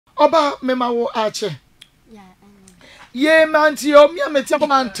Oba memawo ache. Ye manti o mi ameti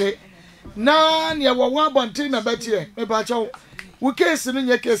amante. Na ne wo wa bonte na betie. Me ba chawo. Wo case no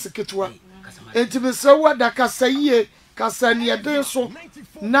nye case ketwa. Enti be se wo da kasa yie, kasa ne den so.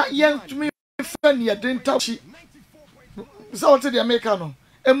 Na yentumi fa ne den tachi. So what the American no?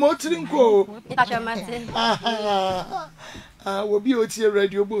 Emotiri nko. Wo bi o tie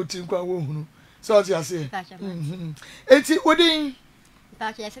radio bo tinkwa wo hunu. So what you say? Enti odin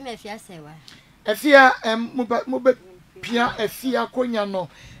Pacha Afia sewa. Afia mo pia Afia konya no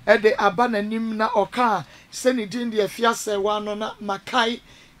e de aba nanim na oka se ne din de Afia sewa no na makai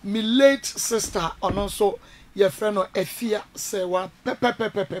mi late sister ono so ye frɛ no Afia sewa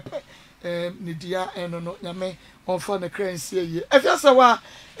pepepepepe ni dia eno no nyame onfa na kransi ye Afia sewa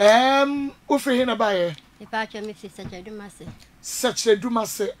ofri hina bae Pacha mi fi Sarkodie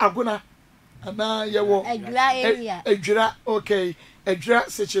Sarkodie aguna ana yewo Adwira area Adwira okay Adwira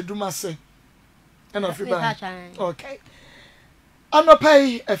Sarkodie and of okay.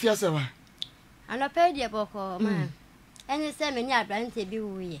 Anopai Afia sewa. Anopai dia boko ma. Eni se me ni abrante bi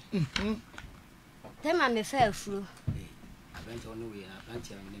wuye. Tema me fa afuro. Abrante onu we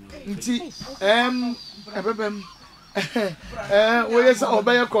abrante nti ebebem we yes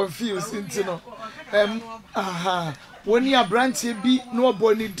obey confused nti no woni abrante bi no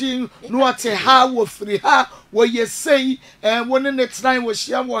oboni din no ate ha wo firi ha wo yesei woni ne tran wo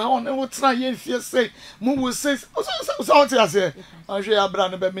hia wo ha wo tran ye fie sei mu wo sei so what you say ahwe abra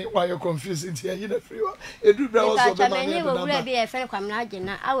no be me why you confused nti ye na free wa edu bra wo so be ma me wo bra bi e fe kwamna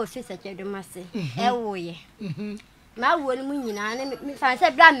agena a wo fi Sarkodie mase wo ye ma wo ni mu nyina ne me fa se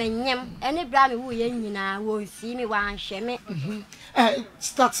bra menyem ene bra me wo ye nyina wo fi me wa hwe me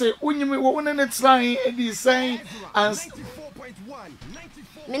start say unyimi wo woni ne tran e di say and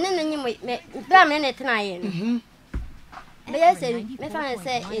me bra me ne tran ye no be ye se me fa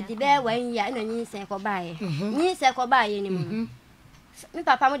se e di be wan ya na nyin se ko baaye nyin se ko baaye ni mu me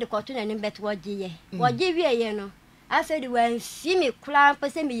papa mo de ko to na ni bet wo gi wie ye no afa di wan fi me kula po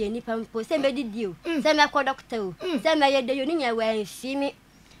se me ye ni pampo se me didi o se me ko doctor o se me ye de yo ni nya wan fi me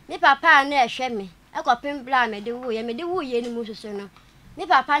papa na ehwe me e ko pem bla me de wo ye ni mu soso no me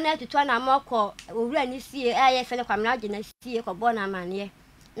papa na tutu na moko owura ni fie aye fe le kwamna agye na fie ko bo na amane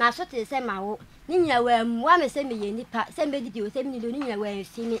na so te se mawo ni nya wan wa me se me ye ni pa se me didi o se me ni nya wan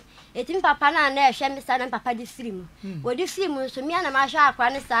fi me etim papa na ehwe me sa na papa di film wo di film so me na ma hwa akwa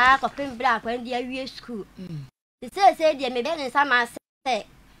ne sa ko pem bla akwa ndi awie school se dia me be ne sa ma se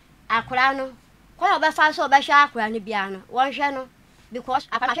akra no kwa oba fa so oba hwa akra ne bia no won hwe no because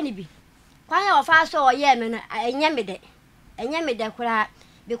akwa na hwe ne bi kwa ofa so oye me no enye me de kura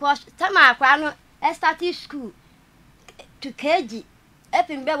because time akra no start school to KG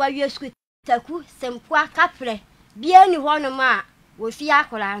epimbe wa wie school taku sempua kapre bia ni ho no ma wo fi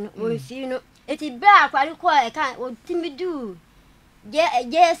akra no wo fi no eti bra akra ko e kan o timidu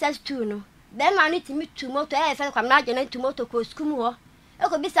JSS2 no then man it me to moto e fe kwam na agena to moto ko school ho e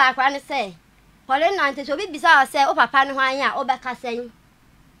ko bisa akra ne say pole na nte so bi bisa say o papa ne ho an ya o be ka sen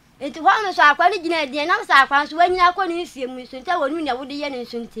enti ho no so akwa ne gina die na so akwa so wanyina ko ne fie mu so nta wonu ne wode ye ne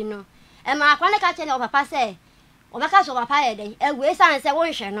so nti no e ma akwa ne ka che ne o papa say o be ka so papa ye den e we san say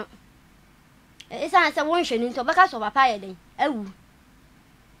won hwe no e san say won hwe ni nti o be ka so papa ye den awu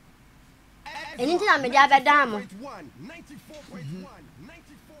eni nti na me dia be dan mo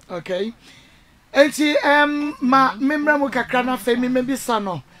okay enti ma memra mu kakra na fe me bi sa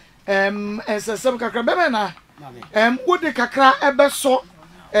no esesem kakra be na wode kakra ebe so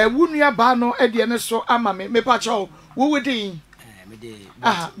wunua ba no e de ne so ama me pa cha wo wodi me de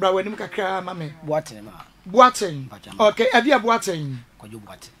bra wanim kakra ama me Boaten okay ade Boaten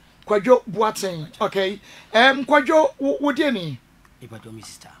Kwadwo Boaten okay Kwadwo wodi ni Ibajo mi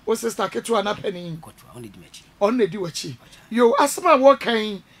sister o sister ketu na pani kotwa on di machi on na di wachi yo asema wo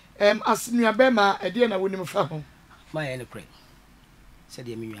kan asnua be ma ade na wonim fa ho ma ye ne pray said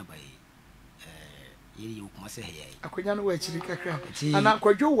ye menua ba yiri yo kuma se he akonya no wa chiri kakra ana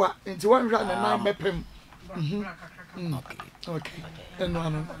Kwadwo wa nti wanhwa na nan mepem okay eno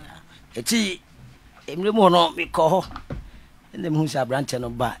ano eti emre mo no mi ko ho ene mu sa branche no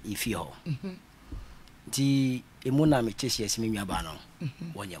ba ifi ho nti emu na me chese esi menua ba no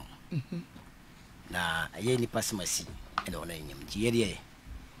wonyam na ye ni pasimasi ene ona nyam nti ye de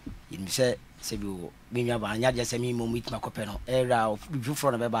yin se bi o menua ba nya je se mi mo mitima kope no era ofu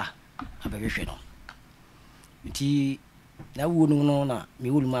fro no be ba abehwehwe no nti na wo no na me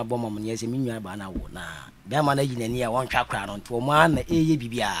wulu ma bɔ mam ne se menua ba na wo na be ma na yinani a won twa kra no nto mo an na eye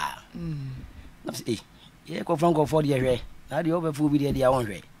bibia na se ye ko franco for de hwe na de obefu bi de a won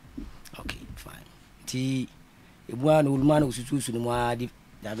hwe okay fine nti ebu an wulu ma na osusu no mo adi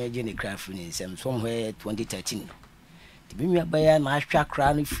da me je ne craft ni nsem somewhere 2013 the be me baya na ahwa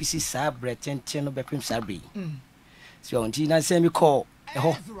kra no fisi sa bretenten no bepem sabre so Auntie na say me call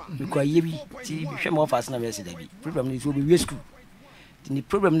ho me kwa yebi ti hwe mo office na me say da bi problem ni so be we school the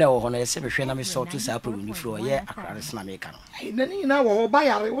problem na wo ho na say me hwe na me sort to sa problem ni fro ye akra ne na me ka no na ni na wo ba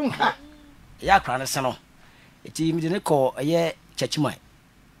yare wo ha ya akra ne se no ti me de ne call ye chachimai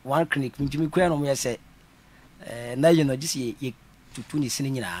one clinic me kwa no me say na you know just ye tutu ni sini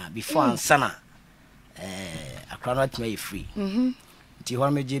nyina before ansana akra no atma ye free ti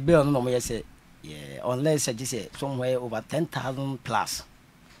ho me je bill no me say unless I just say somewhere over 10,000 plus,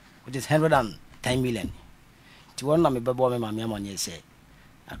 which is 110 million. To one of me, Babo, my mamma, say,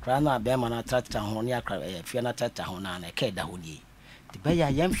 a crown, a bearman, a tractor, honey, a fiana tractor, and a kid, the bay I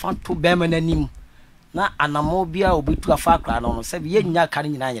am found to bearman and him. Now, an amobia will be to a far crown on 7 years, and you're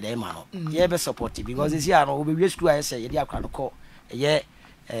carrying 9 years, man. You ever support it because this year will be used to, I say, you can call a year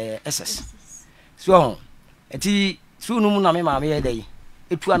SS. So, it's soon, mamma, day.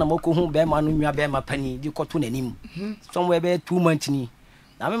 Etu ana moko hu be ma no nwa be ma pani di koto nanim somewhere be 2 months ni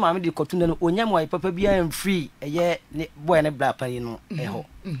na me ma me di koto na no onyam wa papa bia am free eye ne boy ne bra pani no ho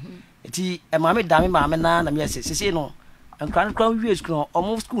eti e ma me da me ma me na me sese no nkran wie school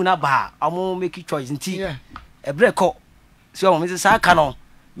omo school na ba omo make choice nti e break so omo me say aka no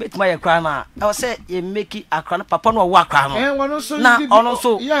metuma ye kra na e wo say ye make akra no papa no wo akra no na ono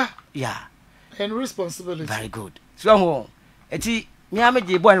so yeah and responsibility very good so ho eti me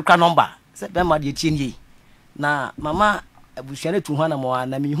ameje boy no number se be ma de tie ni na mama abusuane tu ho na mo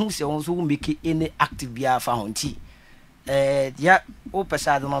na me hu se won so make any active bia fa ho nti ya o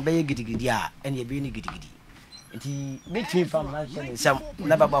pesa do no be gidigidi a ene be ni gidigidi nti me twin fam na se sam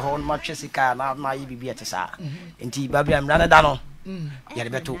na baba ho ma twesika na yi bibia te sa nti babia mra na da no ya de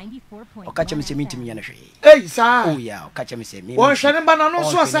beto o ka chem se mitimi ya na hwe sa oh ya o ka chem se me won hwe ne ba na no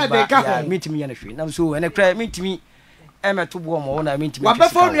so sa de ka ho mitimi ya na hwe na so ene kra mitimi to bo mo na minti wa be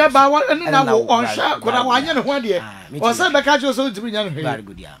phone ya ba wa na wo on sha ko na wa anya ne ho de o say be ka jo so ntimi nya ne hwe very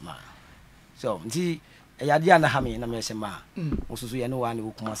good ya ma so nti ya dia na ha me na me se ma osusu ye no wa ne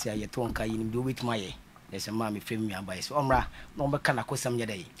kumasi ya to nka yi ni do wetima ye le se ma me fem mi abai so omra no be kana ko sam nya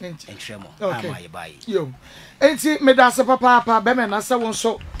dai entremo ama ye bai yo enti me da se papa be me na se won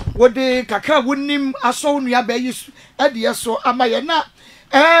so wo de kakra wonim aso nua ba yi e de so ama ye na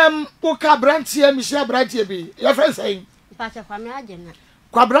wo ka brantie mi sia brantie bi your friend saying Pacha kwa mrajena.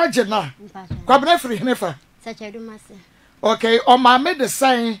 Kwa brajena. Kwa brefri nefa. Sacha dumase. Okay, o ma me the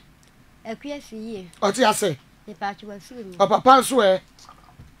sign. Ekwe fiye. O ti ase. Ne pacha wa fiye. O papa so e.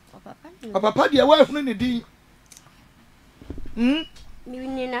 O papa dia wa hunu ne din. Mi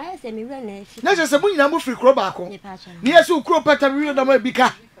ni na ese mi wura na efi. Na se mu nyina mu free kro ba ko. Ne pacha. Ni ese ukro pata wi na ma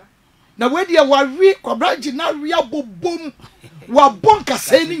bika. Na we dia wa wi kwa brajena wi abobom. Wa bonka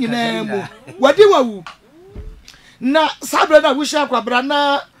sai ni nyina mu. Wadi wa wu. Na sabre na wushi akwabra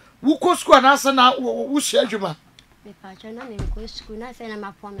na wuko school na asa na wushi adwuma me pacha na me ko school na fe na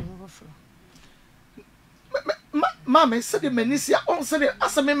mapo me hofoforo mama se de manisia on se de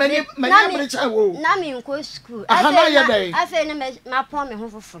asa me mani brecha wo na me ko school afe na mapo me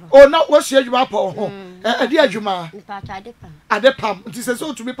hofoforo o na wushi adwuma pa ho ade adwuma me pacha ade pam nti se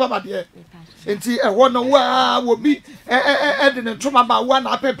so tumi pam ade nti ho no wa wo bi de ne ntoma ba wa na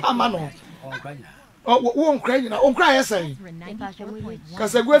apepa ma no wo nkra nyina onkra yesai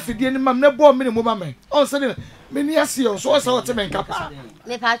kase gwa fidie ni mam na bo me ni mo ba me on se ni me ni ase on so o te me nkapa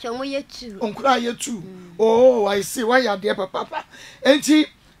me pa cho mo yetu onkra yetu oh I see why you there papa enti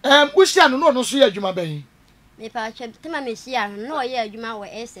wo hia no so ya adwuma ben me pa cho te ma me hia no ye adwuma wo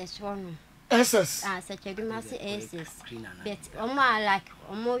SS no SS such adwuma se SS but omo like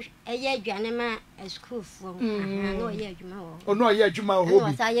omo eye adwane ma school for no ye adwuma wo oh no ye adwuma wo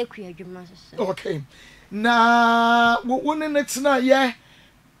no sa ye ku adwuma so okay na wo ne netina ye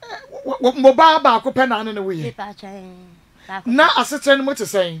mo ba ko pe na ne we ye na asetan mo te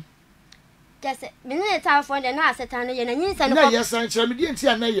sen just me ne ta fo de na asetan ye na nyinsa no na ye san kire me di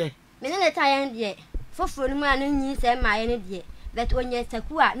ntia na ye me ne ta ye de foforo no mu anu nyinsa ma ye ne de but onye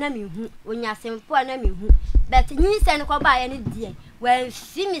saku a na me hu onya sempo a na me hu but nyinsa ne ko ba ye ne de when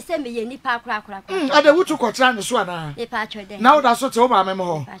fi mi se me ye nipa akra ade wutu kotra ne so ana e pa cho de na wo da so te wo ma me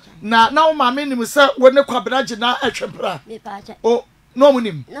ho na wo ma me nim se wo ne kwabra gina atwempra e pa cho o no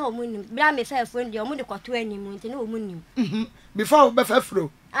munim bra me fa fo ndi o mu de koto anim nti na o munim before be fa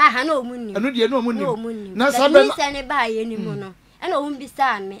fro aha na o munim anu de no munim na sabe nyinsa ne ba ye nim no ena o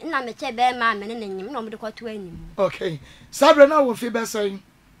mbisa me na me che be ma me ne nyim na o mu de koto anim okay sabe na wo fi be say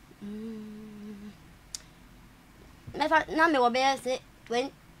na me wo be say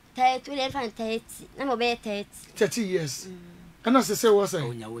 30 na me wo be 30 years Can I say what say?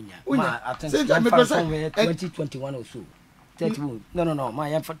 Onya. Ma attention 2021 or so. 30 no, my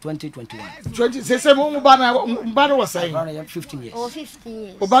 2021. 20 say mo Mbano was saying. 15 years. Oh 15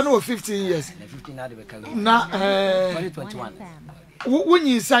 years. Obano 15 years. 15 na de be carry. Na 2021. When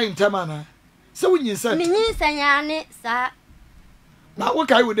you say Tamana. So when you say Me nyinsɛn ya ne sa. Na what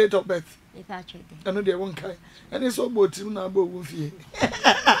kai with date of birth? If I check. I know they won't kai. And it's all about him na bo wufie.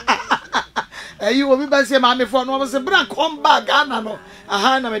 You will be say mammy for no was a bra come back Ghana no.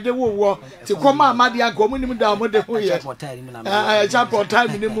 Aha na me de wo ti come amadi agomu ni mu da mo de ho ye. Chapel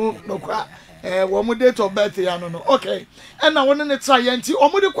time ni mu no kwa. Wo mu date of birth ya no. Okay. And na won ne try nti o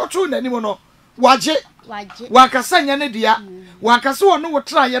mu de kwotro na ni mu no. Waje. Wakasa nya ne dia. Wakasa wo no wo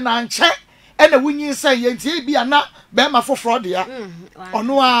try na nche. E na wunyi say ye nti e bia na be ma foforo dia.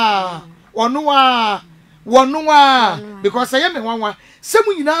 Ono a because say me wanwa se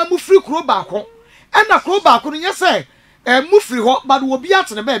mu nyina mu free kuro baako e na kuro baako no nye say mu free ho but wo bia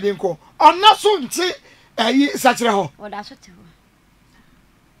tene ba bi nko ona so nti sa kire ho oda so te ho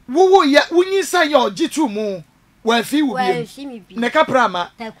wo ye wunyi say ye ogitu mu wa fi wo bi ne kaprama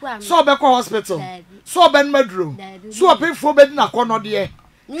so be ko hospital so be maduro so be fo be na kono de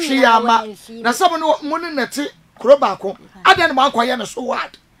hwiama na sabo no mu ne nete kuro baako adan ma akwaye ne so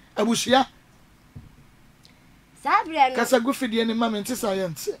ward abusia Sabre kasa gufidie ni mama nti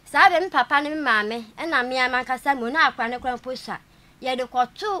science sabre mi papa ni mi maame na me amankasa mo na akwa ne kwan posa ye de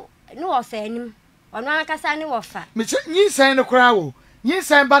kwoto ne wo fa anim ono ankasa ne wo fa me nyisan ne kora wo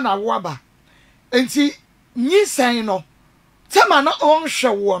nyisan ba na wo aba enti nyisan no tema na on hwe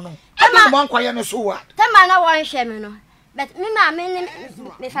wo no ana mo ankwaye ne so wa tema na wo hwe me no but mi maame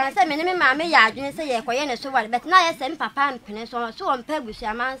me fa say me mi maame ya adwene say ye koye ne so wa but na ye say mi papa mpene so on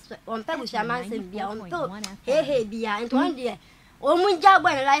pagusiaman se bia on to he bia ento on de o mu nja gbo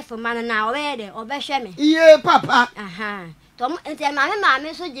ne life man na o be de o be hwe me iye papa aha to enti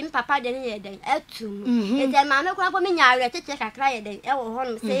maame so ji mi papa de ne ye den atum enti maame kwa ko mi nya awe tete kakra ye den e wo ho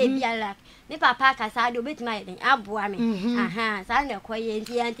no say bia la mi papa kasa de obetima ye den aboa me aha sa na koye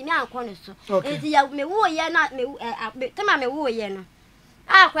enti mi anko ne so enti ya me wo ye na me tema me wo ye no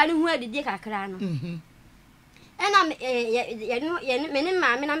akwa ne hu adidi kakra no ena ye me ne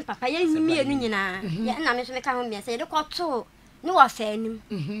maame na papa ye nyimi enu nyina ye na me so me ka ho me say de kwoto ne wo fa anim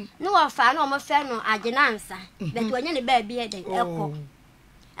ne wo fa na o mo fa no agyenansa bet wanya ne ba bi ye den ekọ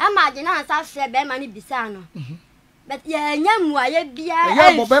ama agyenansa fa be ma ne bisa no but ye nyamua ye bia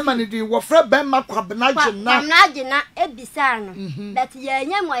ye mo be ma ne di wo fra be ma kwabna agena ebisa no but ye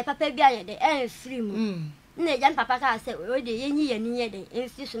nyamua ye papa bia ye de free mu na jan papa ka say o de ye nyi ye ni ye de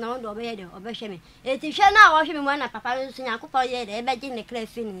enfi so na wo do be ye de obehwe me eti hwe na wo hwe me mu na papa so nya akopọ ye de e be gi ne kra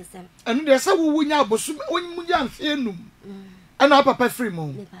fi ni nsem enu de say wo wunya abosu onyimu nya mfe enum ana papa free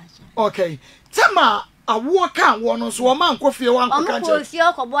mu okay tema awo ka wo no so wo man kofie wo anko ka je kofie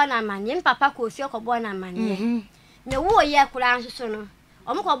okobo na manye papa kofie okobo na manye ne wo ye kura nso no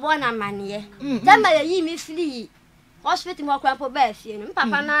omokobo na manye tema ye yi mi free hospital mo kwa po ba fie no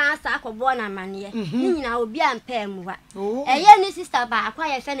papa na asa akobo na manye ni nyina obi ampa muwa eye ni sister ba akwa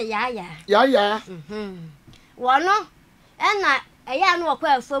ye fe ne ya wono ena eye no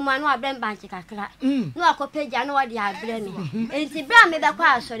okwa afom anu abem banki kakra no akopeja no wodi abre ni enti bra me be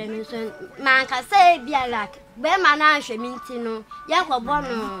kwa asore mi so man ka say bia lak be ma na ahwe mi nti no ye kobo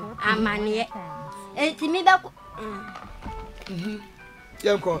no amane enti mi be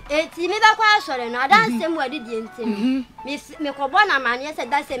yanko eti mi ba kwa asore no adanse mu adidi enti me kobo na amane se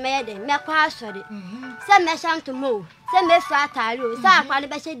da se me de me kwa asore se me shanto mo se me fa atare o se akwa le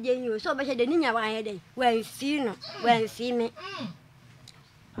be hye de nyi o so be hye de ni nya wan ye de wan fi no wan fi me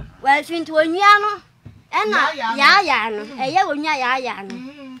wan fi nto onua no ena ya no eye onua ya no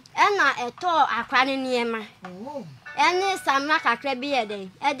ena eto akwa ne niema ene samna kakra bi ye de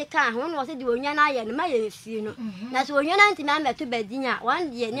e de kan ho no se de onua na ye no ma ye fi no na so onua na ntimi ameto badinya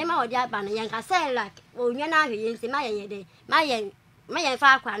wan de niema odi aba no ye nka say like onua na hwe ye nti ma ye de ma ye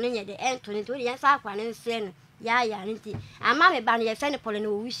fa akwa no ye de ento ne to ye fa akwa no se no ya nti ama me ba no ye fe ne pole no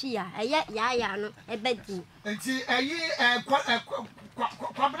wushi ya eye ya no e badi nti eyi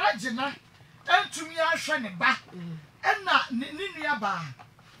kwabra gina entumi ahwe ne ba ena ni nua ba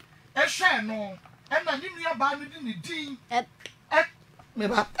ehwe no ena ni nua ba no di ne din me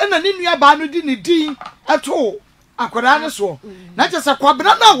ba ena ni nua ba no di ne din ato akwara ne so na kyesa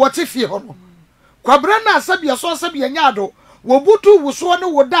kwabra na wote fie ho no kwabra na asabia so asabia nyaado wo butu wuso ne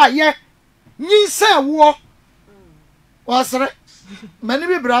wo da ye nyinsa wo wasre mani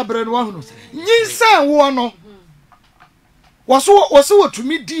bi brabre no wahuno nyinsa wo no waso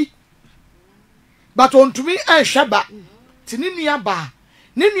wotumi di but ontumi ehweba ti ni nua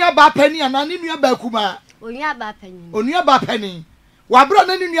ba pani ana ni nua ba kuma onua ba panin onua ba panin wa bra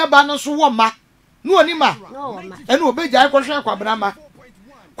na ni nua ba no so wo ma no oni ma no ma ene obegya kwahwe kwabra ma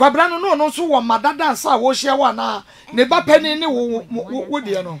kwabra no so wo ma dada nsa wo hye wa na ne ba panin ne wo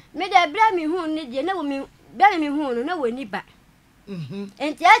de no me de bra mi hu ne de na wo mi bra mi hu no na wo ni ba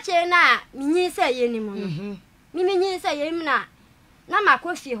enti ache na minyi se ye ni mu no mi minyi se ye mi na ma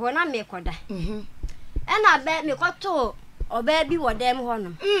Kofi ho na me koda ena be me koto oba bi wo dem ho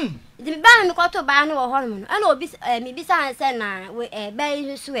no di ba me koto ba no wo ho no ena obi mi bi san se na we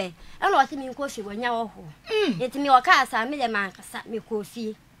be so ena o se mi Kofi wo nya wo ho enti mi wo ka asa mi de man kasa mi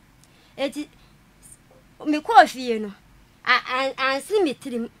Kofi enti mi Kofi no an si mi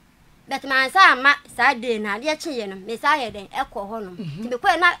trim bet man sa ma sa de na de cheye no me sa ye den ekọ ho no ti me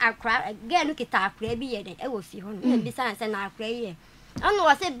kwa na akra ge no kita akra bi ye den e wo fi ho no me bi sa na akra ye anu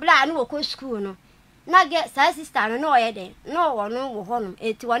wo se bra no wo ko school no na ge sa sister no ye den no wo no wo ho no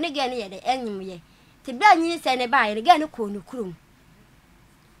eti wo ne ge ne ye den enyum ye ti bra nyi se ne ba ye ge ne ko no kurum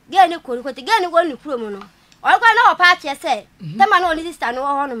ge ne ko ko ti ge ne wo no kurum no o kwa na wo pa che se tema na oni sister no wo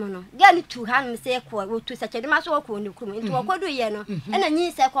ho no no ge ne tu ha no se ko wo tu se che de ma so wo ko no kurum enti wo ko do ye no e na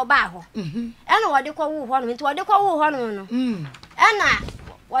nyi se ko ba ho ena wo de ko wo ho no enti wo de ko wo ho no ena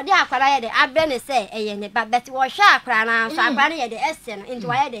wo de akwara ye de abe ne se eye ne ba bet wo hwa akwara na so akwara ye de ese no enti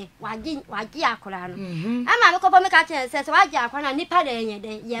wo ye de wagi akwara no ama me ko po me ka che se wagi akwara na nipa de ye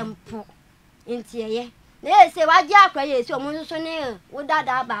de ye mpo enti ye na ye se wagi akwara ye se o mo so ne wo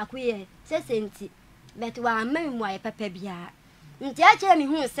dada ba ku ye se enti bet wa memu aye papa bia nti a che mi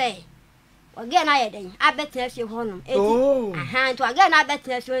hu se oge na ye den abeta afie ho no eti aha nti oge na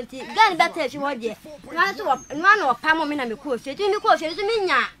abeta afie nti gan beta afie ho de na so no na opam me na me ko afie ti mi ko afie so mi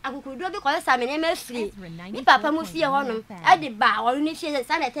nya akukudo bi ko sa me ne ma fie mi papa mu fie ho no e de ba wo ni fie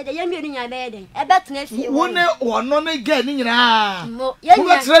sa na te de ye mi nya be den e beta afie ho wo ne ono ne ga ni nyina mo ye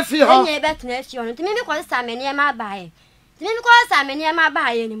nya afie ho ye beta afie ho nti mi ko sa me ne ma ba ye ti mi ko sa me ne ma ba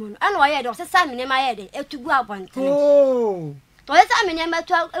ye ni mu no ana wo ye de o sa me ne ma ye de etugu abonten to esa me nyama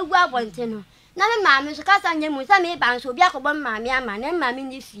to egu abonte no na me maami so kasa nyemu sa me ba nso obi akobom maami ama na maami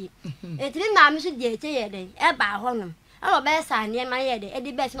ni fie etiri maami so die eche ye den e ba ho no ana be sa nyama ye de e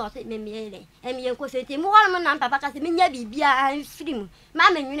di be no se me me ye de e me ye ko feti mu ho no na papa kasa me nya bibia an firi mu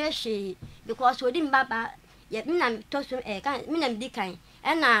ma me nwene hwe because odi mbaba ye me na to so kan me na mdi kan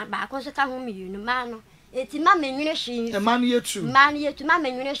e na ba ko so ka ho mi yunu ma no eti ma me nwene hwe e man yetu ma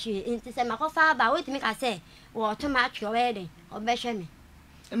me nwene hwe enti se makofa ba wetimi ka se wo to ma twa we de obehwe me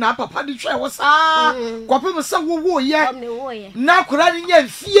na papa di twa wo sa kopem se wo ye na kura ni nya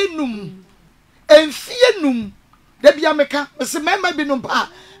mfie num da bia meka se mema bi num pa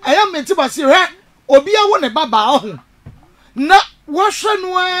aya menti ba se hwe obi a wo ne baba ho na wo hwe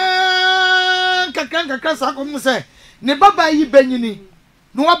no kakran sa ko mu se ne baba yi banyini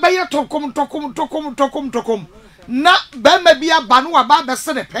no wa baye tokom na ba ma bi aba no wa ba be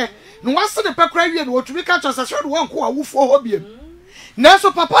se ne pe no wa se ne pe kura wie no otumi ka cha sa hwe no wanko awufo ho biem na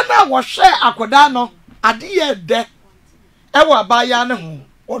so papa na wo hwe akoda no ade ye de e wa ba ya ne ho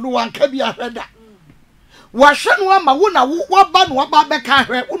ono wanka bi ahweda wa hwe no ama wo na wo ba no ba be ka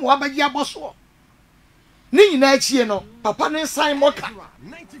hwe wo no wa ba gi aboso ni nyina achie no papa ne san moka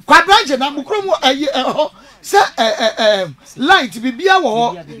kwabranje na mukromu ho se light bibia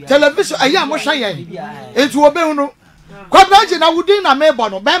wo television aya mo hwa yen etu obehu no kwabranje na wudin na mebo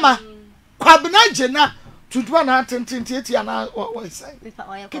no bema kwabranje na tudwa na tententi ana o sai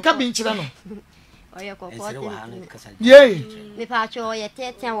kika bi nchira no oye kokko ye me pa cho oye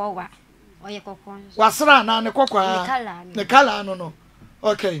tete wo wa oye kokko wasra na ne kokko ne kala no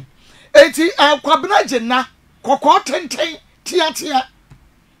okay eti kwabranje na kokko tenten tia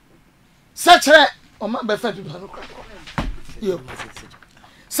sechere o ma be fa biba no yo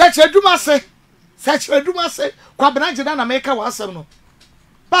sechere duma se kwabranje na meka wa asem no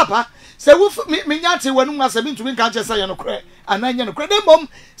papa se wo me nyate wanu asem ntumi nka che se ye no kre ananya no kre dem bom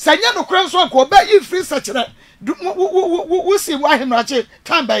se nya no kre so ko ba yi free sechere wo si wa hemra che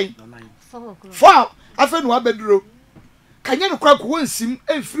tambai fo afa no abeduro kanya no kra ko wonsim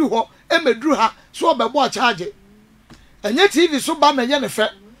enfiri ho emeduru ha so obebo charge enye TV so ba na ye ne fe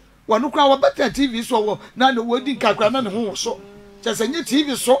wanu kra wo beta TV so wo na no wodi kakra na ne ho so che se nye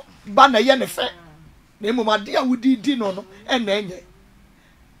TV so ba na ye ne fe na emomade a wodi di no no ena enye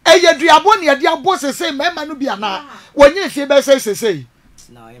eye duabo ne de abo sese mema no bia na wonye fie be sese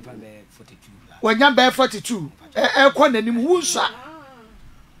na ye fa be 42 wonya be 42 ko nanim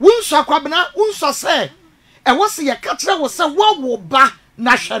wunsa kwabena wunsa se e wo se ye ka kire wo se wo ba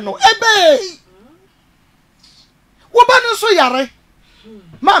na hwe no ebe wo ba no so yare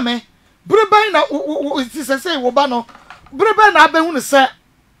mame breban na sese wo ba no breban na abehu ne se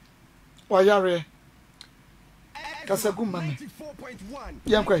wo yare kasagu mama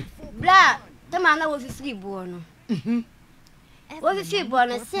yankwe bra tama na wo fifiri bo no wo fifiri bo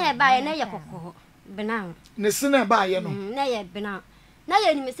no se ba ye na ye kokko bena ne se na ba ye no na ye bena na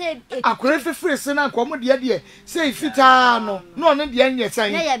ye ni me se akore fifiri se na nko mo de se fita no no ne de anye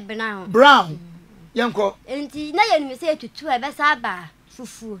san na ye bena brown yanko enti na ye ni me se tutu e be sa ba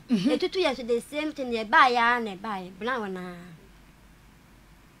fufu etutu ye so the same thing ye ba ya na ba ye bena wona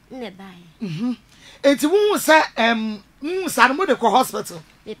ne ba ye enti wo se sa no mo de ko hospital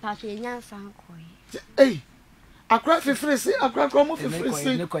me pa so ye nya fa nko eh akra fifiri se akra ko mo fifiri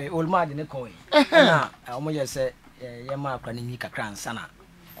se ne koy olma de ne koy na o mo ye se ye ma akra ni kakra nsana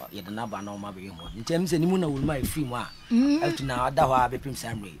ye de na ba na o ma be mo ntem se ni mu na olma e free mu a eltu na ada ho a be prim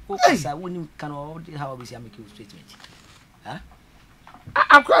samre o kasa woni kan o de how be see make you statement ha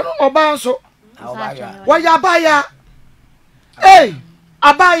akra no oba so wa ya abaya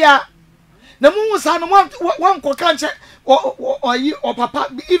abaya na mu sa no wan ko kanche o papa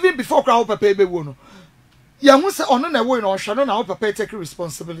even before crowd papa e be wo no ya hu se ono na wo no hwe no na o papa take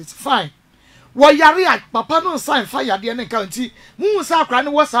responsibility fine wo yare a papa no sign fa yade ne kan ti mu sa akra ne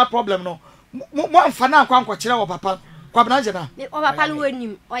wo sa problem no mo amfa na akwa nkokire wo papa kwa bana je na o papa no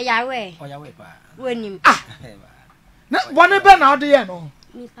wonim o yawe wonim na bone be na ode ye no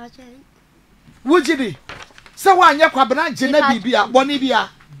mi pa che wujidi se wa anya kwa bana je na bibia bone bia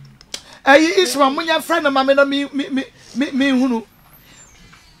ayi isma munya friend ma me no mi hunu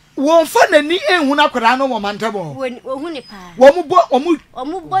won fa nani ehun akwara no mo mantabo wo huni pa wo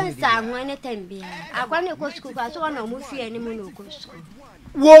mu bo nsa ho ene tambia akwa ne ko school kwa so na mo fie ni mo no ko school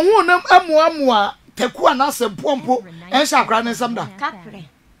wo hu na amoa taku anase pompo enhya akwara ne nsam da kapre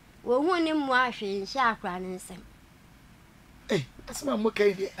wo hu ni mo ahwe enhya akwara ne nsam asma mo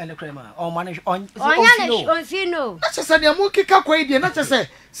kai die ele krema o man on fino na chese ne mo kika kwai die na chese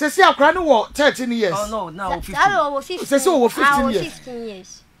sesi akwara ne wo 13 years oh no now 15 sesi wo 15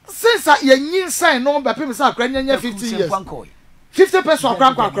 years since ye nyin sign no be pem say akwara nyanya 15 years 50 pesos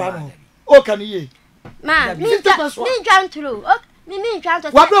akwara no o kan ye ma mi twan through mi twan to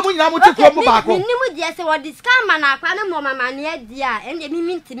wa do mo nyina mo ti ko mo ba ko mi ni mu die se wo discount ma na akwara ne mo mama ne dia ende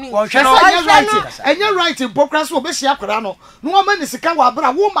mi ntimi enya right bokra so be hia akwara no no ma ni sika wa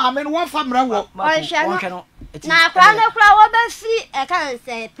bra wo ma me no wo fa mra wo na akwara ne kura wo be fi e kan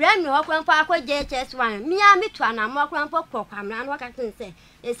se premier ho kwanpo akwa GhPage mi a mitu ana mo kwanpo kwamra no ka kan se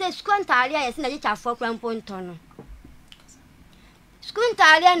e se skuntari a ye se na GhPage kwanpo nto no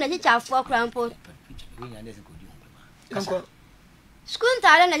skuntari na GhPage kwanpo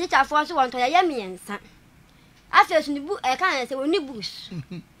skuntari na GhPage so wonto ya miensa afia so ni bu e kan se woni books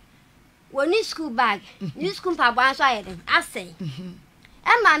woni school bag ni school pa bwan so ayede asay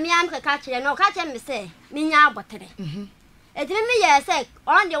ma mi am ka kire no ka che me se mi nya abotere edime mi ye se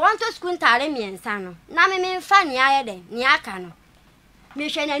on the want to school tare miensa no na me mfa ni ayede ni aka no mi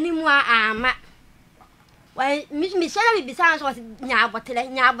hwe na ni mu ama wa mi se na bi bisa so nya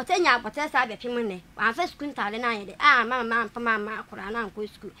abotere sa be pim ne wa fa school tare na ayede mama akura na nko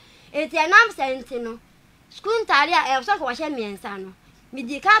school nam senti no school tare e so ko wa hye miensa no mi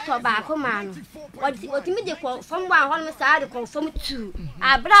di ka to ba Akoma no oti mi di ko from one hon me sa de ko from 2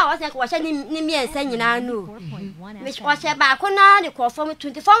 abra wa se ko wa hye ni miensa nyina no mi ko hye ba ko na de ko from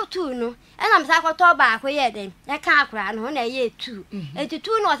 2 from 2 no e na me sa ko to ba ko ye den e ka akura no na ye 2 enti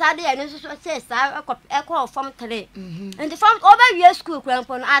 2 no sa de ye no so se sa e ko from 3 enti from oba wie school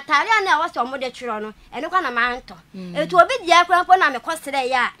krampo no atare na wa se o mo de twiro no e no kwa na ma nto enti obi di akrampo na me ko sere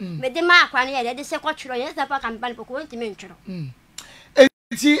ya me de ma akwa no ye de se ko twiro ye se pa kan ban ko enti me ntwiro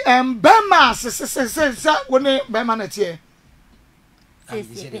ti bema se woni bema na tie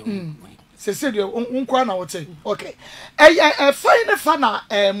se dio unkwa na wote okay fine fa na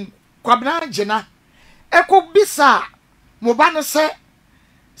kwabna gina eko bisa mo ba no se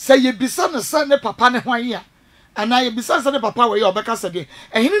ye bisa no se ne papa ne hwan ya ana ye bisa se ne papa we ye obeka se de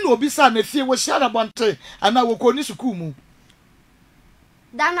ehini na obisa na fie wo share bonte ana wo ko ni school mu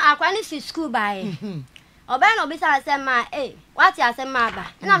dan akwa ni fi school bae oba na obisa asema wati asema ba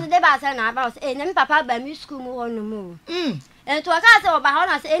na so de ba asema na ba so na mi papa ba mi school mu hono mu to aka se oba ho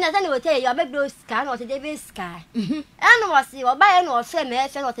na se na se na wote yo be bro ska na so de be ska eno wo se oba ye na o fe me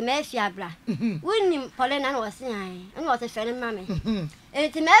fe no te me fia bra woni pole na wo se an eno wo se fe ne mame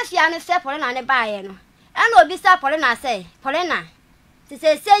ti me fia ne fe pole na ne ba ye no eno obisa pole na se pole na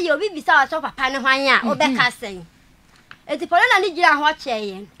se yo bi bisa so papa ne hwan ya obeka sen eti pole na ni gira ho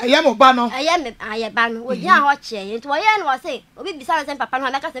cheye eye mo ba no eye me aye ba no wo gira ho cheye enti wo ye no wo se obi bisa se papa no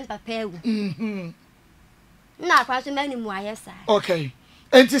ameka se papa ewu na kwa so mani mu aye sa okay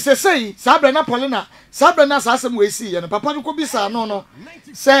enti say sabra na Paulina sabra na asem we si ye no papa no ko bisa no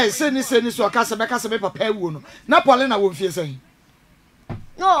say ni so ka se me papa ewu no na Paulina wo mfie say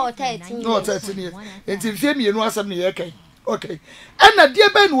no 13 no 13 years enti mfie mienu asem ne ye kai okay na die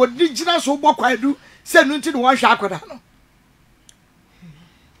be no di gina so bo kwadu say no nti no wan hwa akoda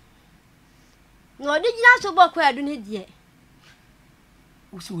no di gina so bo kwadu ne die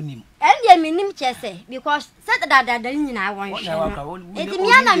usunim and ye minim chese because set that nyina wan hwe enti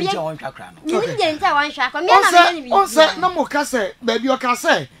me na me minim je nta wan hwa ko me na me on say na mo ka say baby o ka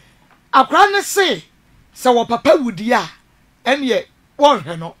say akra ne say wo papa wudi a ene won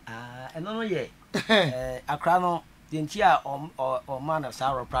hwe no eno no ye akra no denti a o man of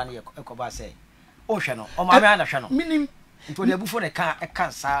sorrow plan ye ekoba say o hwe no o ma me na hwe no minim nto de bufo ne ka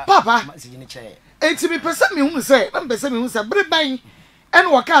sa papa sigini che enti me pese me hu say na pese me hu say breban ene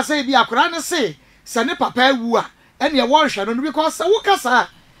waka say bi akra ne say se ne papa awu a ene ye won hwe no because wo ka sa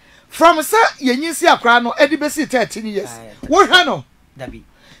from say yenyisi akra no edi besi 13 years wo hwe no dabi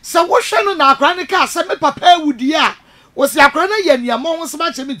sa wo hwe no na akra ne ka say me papa awu di a wo si akra na ye nia mo ho se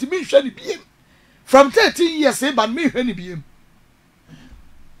ma che me timi hwe ne biem from 13 years e ban me hwe ne biem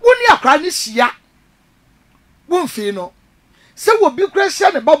wo ni akra ne hia wo mfi no se wo bi kra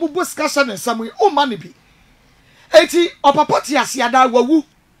hia ne babu buska hia ne samu o ma ne bi eti opapa ti asiada wawu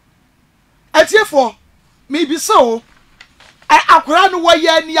etiefo me bi so akra no wo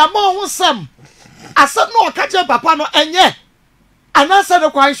ye nia mo ho sam asem no okaje papa no enye anasa de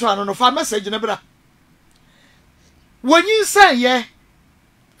kwan hwa no fa message ne bra wonyin san ye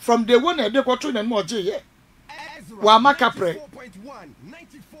from the one e de kwoto na mo je ye wa maka pre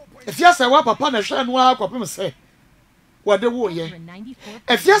if you say wa papa na hwa no akopem se wa de wo ye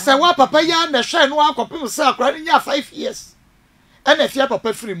if you say wa papa ya na hwa no akopem se akra ni 5 years and if you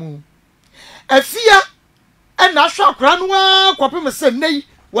papa free mu afia and na hwa akra no akopem se nei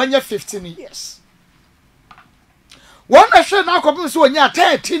wanya 15 years one na hwa na akopem se wanya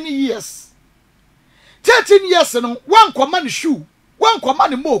 13 years 13 years no one koma ne shoe one koma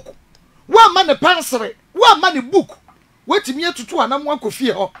ne moku one man ne pencil one man ne book wetimi atutu anam wan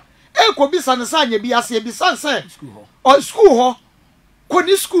kofie ho e ko bisa ne sanya bi ase bi sanse school ho ko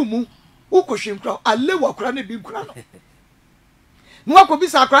ni school mu wo ko hwemkra alewa kra ne bi kra no no ko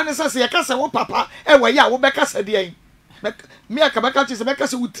bisa kra ne sase ye kasa wo papa e wa ya wo be kasa de en me aka be kasa be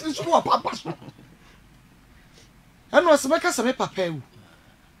kasa wutiri so wo papa so eno se be kasa me papa ewu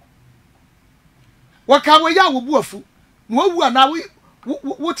waka we ya wo buafu no wu ana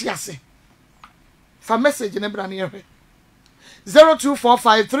wo ti ase fa message ne bra ne ye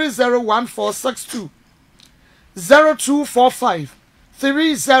 0245301462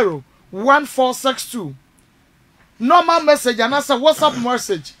 0245301462 normal message and answer WhatsApp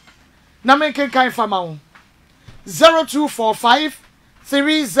message na men kan fa ma wo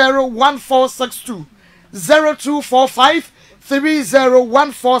 0245301462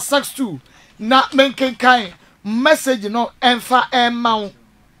 0245301462 na men kan message no enfa emma wo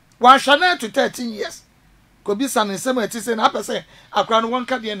wa hwana to 13 years ko bi san nsem ati se na apese akra no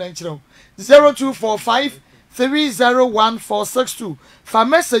wonka de na nkyerɛ 0245301462 fa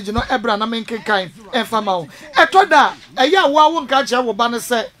message no ebra na men kan enfa ma wo etoda eya wo awo nka kyerɛ wo ba ne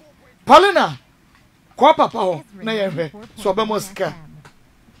se Paulina ko papa ho na ye hwɛ so be mo sika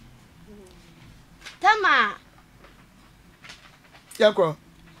tama yakɔ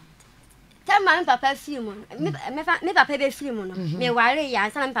tama me papa film me papa be film no me ware ya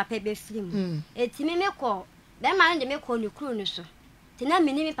san me papa be film eti me ko be ma de me ko ne kru no so ti na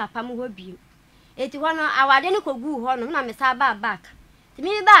me ni me papa mo ho bi eti ho no awade ne ko gu ho no na me sa ba back ti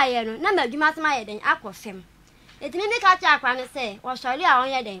me ba ye no na madwuma sama ye den akofem eti me ka cha akwa ne se wo sori a on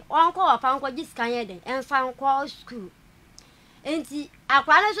ye den on ko opa nko giskan ye den enfa nko school enti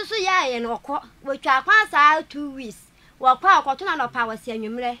akwa ne susu ye no ko wo twa akwa sa 2 weeks wo kwa akoto na no pa wo se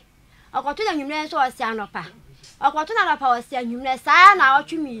anwumre akoto na anwumre so wo se anopa akoto na no pa wo se anwumre sa na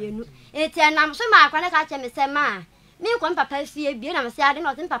otwemienu eti enam so ma akwa ne ka che me se ma mi ko papa fie bie na me se ade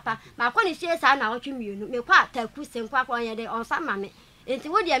na o papa ma ko ne fie sa na otwemienu me kwa taku se nkwa kwa ye de on fa ma me enti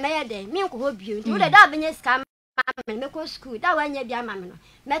wo de me ye de mi ko ho bio enti wo de da benye ska me ko school da wa nya bia ma me no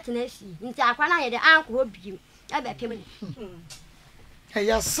metena fi nti akwa na ye de an ko ho bio e be pem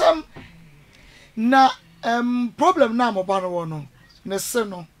ya sam na problem na mo ba no no ne se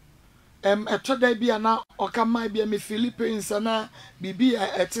no etoda bia na okama bia me Philippines na bibi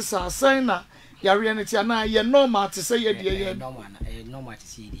etisa asen na yare ne tia na ye normal te se ye die ye normal te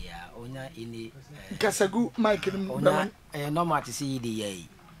se die a onya ini kasagu mic ni onya normal te se die ye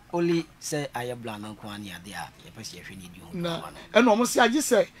only say aye blan nko an ya de a ye pese ye hwe ni di ho na eno mo se agi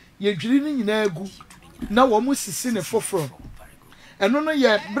se ye dwiri ni nyina agu na wo mo sisi ne foforo eno no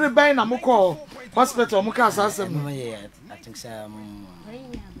ye breban na moko hospital moko asasem no I think some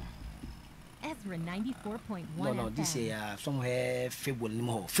Ezra 94.1 no this year somewhere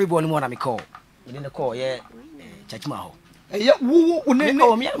February mo na me call within the call yeah chachima ho wo ne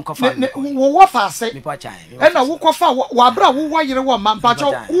wo wo fa ase me pa chan e na wo kofa wo abra wo yire wo ma pa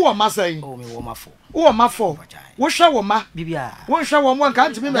cho wo ma sai o me wo ma fo wo ma fo wo hwe wo ma bibia wo hwe wo mo nka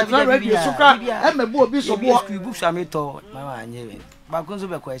ntimi me tra radio suka e me bu obi so bo bu sha me to mama anye ba ko nzo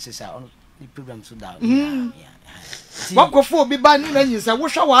be ko esesa on the program so down wa ko fo obi ba ni na nyisa wo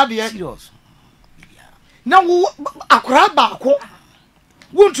hwe wo ade serious na wo akra ba ko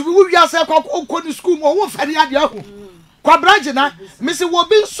wontumi wo wiase ko ni school mo wo fari ade aho kwa branch na misi wo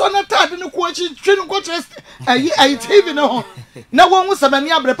bi so na tade ne ko achi twin ko tres ayi TV ne ho na wo hu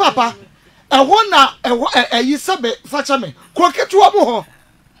samani abre papa eho na ayi sabe facha me ko ketuwa mo ho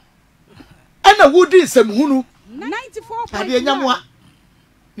ana wudi nsem hunu 94.1 ade nyamwa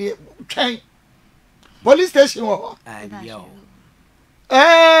ni twen police station ho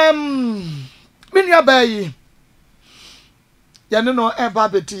mini abayi ya ne no eba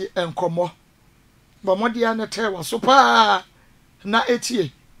beti enkomo ba modia ne tewa so pa na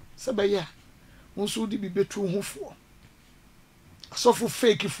etie se be ya wonso di bi betu hufo so fu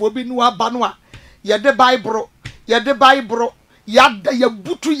fake fo bi nu aba no a ye de bible ya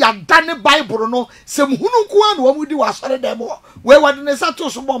butu ya da ne bible no se mhunu ko an wo mudi wasore dem we wade ne sato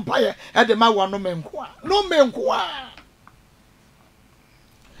so bompa ye e de ma wo no menko a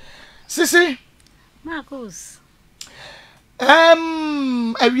sisi Maa Akos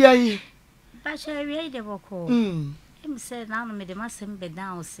awiai Bacha awiai de boko em say na no me de masem be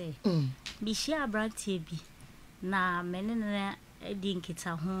down say bi share brantie bi na mene na edi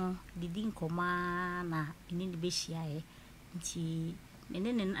nkita ho didi nkoma na eni de be share nti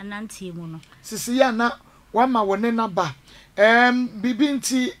mene ne anantie mu no sisi ya na wama wone na ba bibi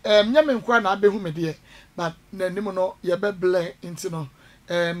nti nyame nkwa na abehu me de na nanim no ye be ble nti no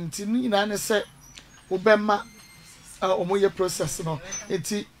nti ni na ne se obema omoye process no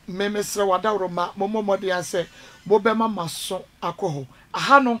enti memesre wadawro ma momomode ase bobema maso akoho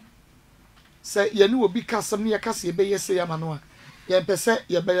aha no se ye ne obi kasam ne ye kase ye be yese ya mano a ye pese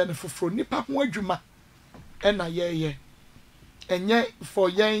ye be ye ne foforo nipa ho adwuma ena ye enye for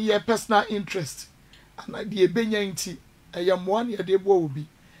ye personal interest ana de ebenya nti eye moa ne ye de bo obi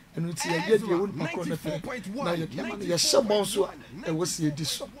enu nti ye de won pakro na fe na ye de ma ye shebon so e wosi edi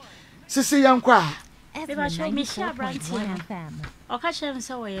so sisi yankwa me share brantie okachem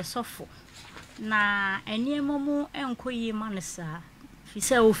se wo ye sofo na eniemo mu enkoyi manesa fi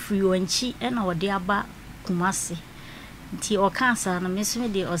se ofri onchi e na ode aba kumasi nti okansa na mesome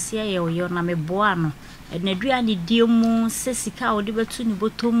de osia ye oyo na meboa no enadua ne diemu sesika ode betu ni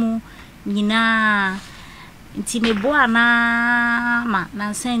botomu nyina nti meboa na ma na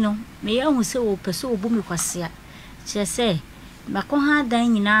nsen no me ye hu se wo pese obu mi kwasea che se bako ha dan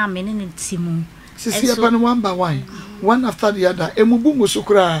nyina amene ne timu sisi ya pan one after the other emubu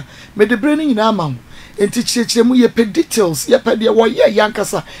sukura me de brain nyina ama enti chiechire mu ye pe details ye pe de wo ye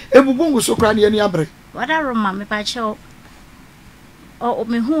yankasa emubu sukura ne ani abre wada roma me pa che o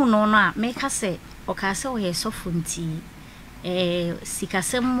me hu no no a me ka se o ka se o ye sofo nti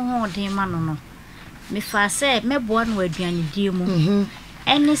sikasem ho de ma no no me fa se me boa no aduane die mu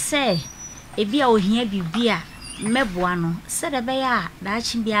eni se ebi a ohia bibia meboa no se de be ya da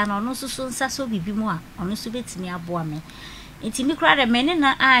chi bia no no susu nsa so bibi mu a ono so betimi aboa me nti mi kra de meni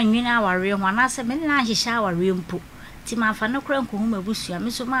na anwi na aware ho na se meni na ahihya aware mpo ti ma fa no kra nkohu mabusua me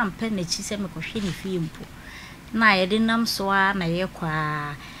so ma mpe na chi se me kohwe ne fie mpo na ye de nam so a na ye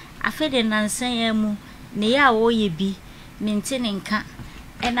kwa afede nansan ya mu ne ya wo ye bi minti ne nka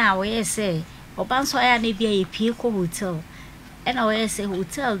e na wo ye se obanso ya na bia ye pie ko hotel ena we say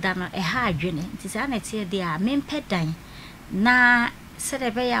hotel da no e ha adwene nti sa na tie de a mempe dan na se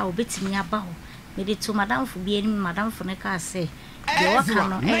de be ya obetimi aba ho me de to madam fu bi eni madam fu ne ka say de waka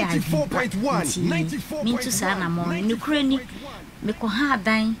no e ya 94.1 mintu sa na mo ni kurani me ko ha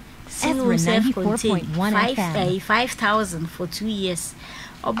dan single self contained 5,000 for 2 years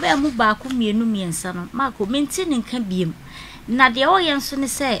oba mu ba ko mienu miensa no mako menti ne nka biem na de o yenso ne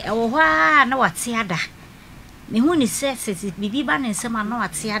say e wo ho a na wate ada me hu ni se bibi ba ne nsem ano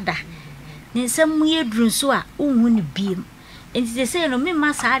ate ada ne nsem mu ye drunso a unhu ni biem enti se no me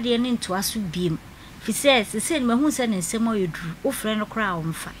ma sa ade ne nto aso biem fi se me hu se ne nsem o yedru o frɛ no kra o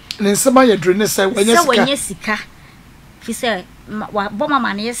mfa ne nsem ayedru ne se wanya sika fi se wa bo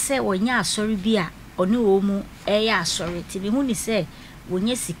mama ne se wanya asori bi a oni wo mu ya asori ti me hu ni se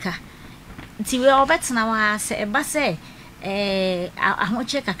wanya sika nti we obetena wa se eba se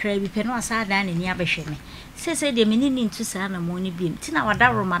ahoche kakra bi pe no asa da na ni abehwe me se de menini ntu sa na mo ni bi ti na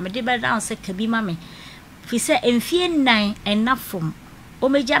wada roma me de be down se kabi ma me fi se emfie nan enafom o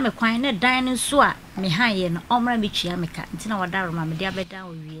meja me kwan ne dan no so a me haye no omra me twia me ka ti na wada roma me de abeda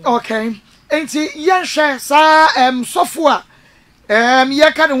o wie. Okay, enti yenhwe sa sofo a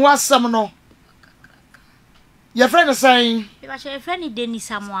ye ka ne ho asem no ye friend say e ba che friend Denis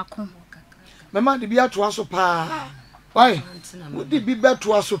Amuako mama de bi ato aso pa. Why? Would be better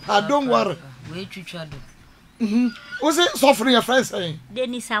to us? Don't worry. Wait, you try. Was it suffering your friends saying?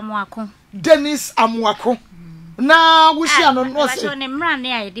 Denis Amuako. Denis Amuako. Now we see no no say. So ne mra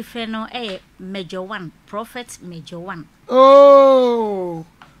ne a different no Major One, Prophet Major One. Oh,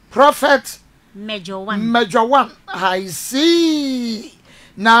 Prophet Major One. Major One. I see.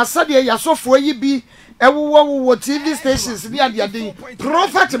 Now said ya so for you be ewo TV stations ni ade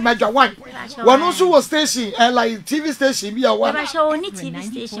Prophet Major One. One also was station like TV station be a one. But show only TV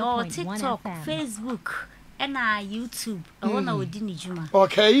station or TikTok, Facebook, and YouTube. I wanna odini juma.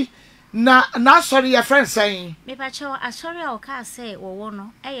 Okay. Na sorry your friend saying. Me pa show sorry o ka say wo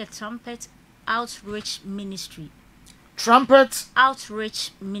no Trumpet Outreach Ministry. Trumpet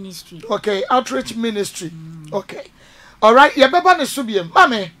Outreach Ministry. Okay, Outreach Ministry. Okay. All right, ye beba ne so biem.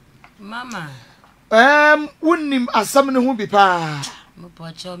 Mama. Wunnim asam ne ho bi pa.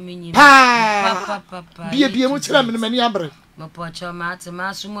 Mopocho minyi. Papa. Bie mu kira me mani abre. Mopocho mate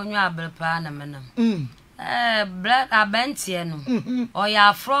maso monyu abre pa na menam. Blood abentie no. Oya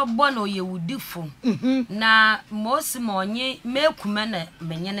afro bo na oyewudifo. Na mosimo onye mekuma na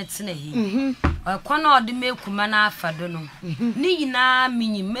menye ne tene hi. Okona ode mekuma na afado no. Ni nyina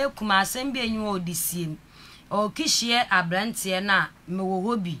minyi mekuma asem bi enyu odisiem. O kishie abrantie na me wo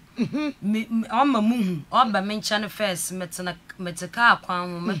hobi oma muhu oba menchane first meteka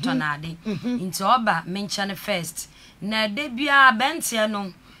akwan ho metonade nti oba menchane first na de bia abrantie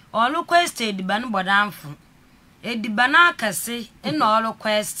no all request ediba no bodamfo ediba na akase na all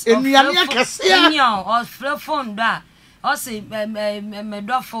request enuane akase enyo o phone do a o se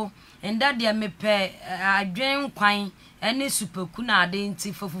medofo enda de mepe adwen kwan ene superku na ade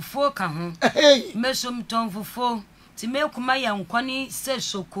nti fofufuo ka ho mesom tonfufo ti mekuma ya nkwani se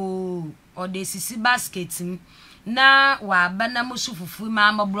soko o de sisi basket na wa bana musufufu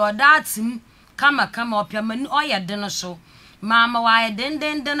mama broda atim kama opiamani oyede no so mama wa yeden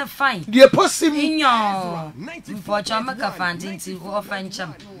fine de posim inyo mpocha maka fantinti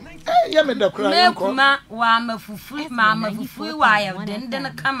ofancham ya me da kura mekuma wa mafufu mama fufu wa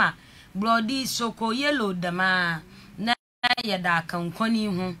yeden kama brodi soko yellow dama ya da kan kwani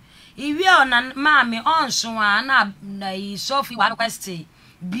hu iwi ona maami onso na sofi wa request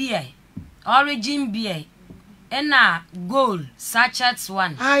beer origin beer ena gold sachet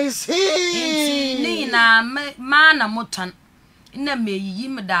one I see ni na na motan na meyiyi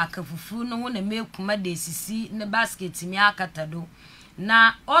me da ka fufu no na mekuma de sisi ne basket mi akatado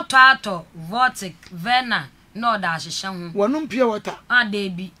na oto vortic vena no da ahihye hu wonum pia water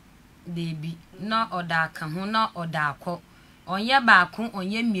debi no oda ka hu no oda akọ onye baako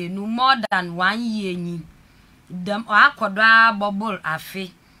onye mienu more than 1 year nyi dem akodo bubble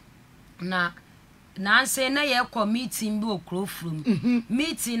afi na nse na ye meeting bi okrofrum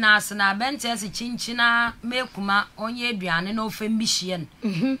meeting na asena bentese chinchina mekuma onye aduane na ofe mbihie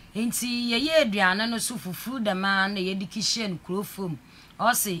nti ye aduane no so fufu dama na ye dikihie krofrum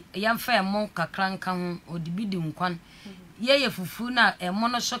o se yemfa emo kakranka ho odibidi nkwan ye fufu na emo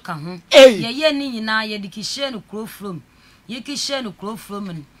no so ka ho ye ni nyina ye dikihie krofrum yekihie no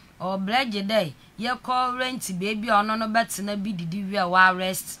krofrom o bleje dey ye call rent baby ono no betena bi didi wi a wa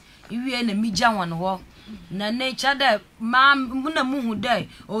arrest iwie na mija won ho na nature dey ma na muhu dey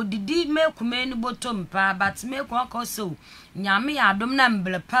o didi mekume ni botom pa but meku akoso nyame ya adom na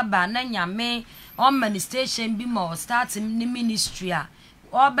mblepa ba na nyame on administration bi mo start ni ministry a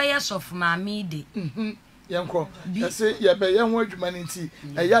obeye sof maami de yanko yase ye be ye ho adwuma nti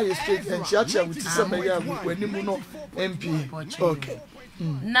eya ye straight and chiacha wuti se me ya wanimu no MP okay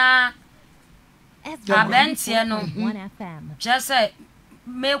na abentie no just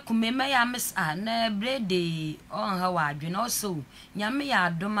mekume me ya miss na brede on ha wa adwene also nyame ya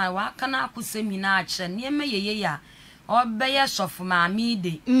adoma wa kana akosemi na ache ne me yeye ya obeye sofu maami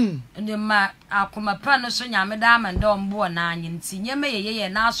de ndi ma akoma pa no so nyame da amande ombo na anyi nti nyeme yeye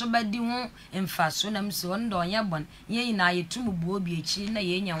na so badi ho emfaso na mso ndo onye bon yeyi na yetum bu obi echi na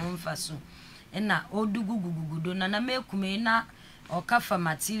yenya ho mfaso na odugugugudo na mekume na okafa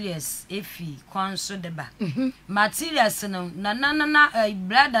materials efi kwanso deba materials no na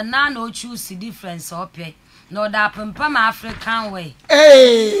brother na o choose difference ope no da pampa ma African way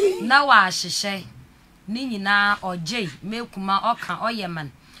na wa hihye ni nyina oje mekuma oka oyeman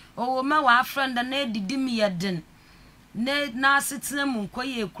owo ma wa friend na edidim yeden na asitena mu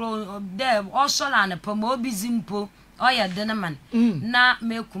nkoye kro de osola na pa ma obizimpo oyeden man na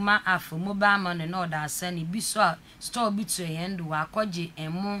mekuma afo mobile money na oda asani bi so store bi to hand wa koje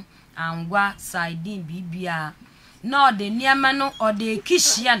emu angwa sardine bibia na ode niama no ode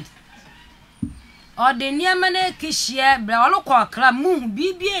kishian ode niama na kishia bra olukọ akra mu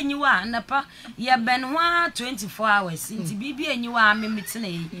bibia enyiwa napa ye ben wa 24 hours nti bibia enyiwa memetena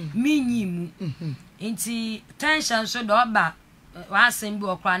yi minyimu nti tension so do ba wa asem bi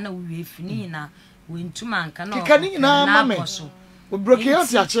okra na wo fini na wontuma nka na kikani na mame we broke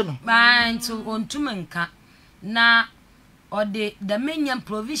out ya che no ba nti ontuma nka na ode the menya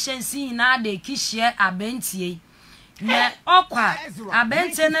provisions na de kishia abentie na okwa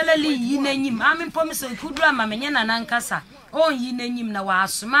abente na leli yinanyim amempom so kudura mamenye na nankasa on yinanyim na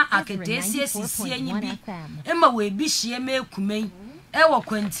waasoma aketesi esisi anyi bi ema we bi hie mekumen ewo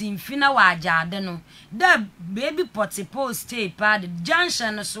kwantimfi na waajade no da baby potipole stay pad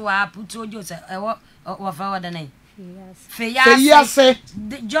junction so Afutuo jose ewo wafa wadanai Feyase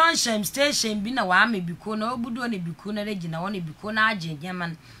Junction station bi na wa mebiko na obudo na biko na regina wona biko na agye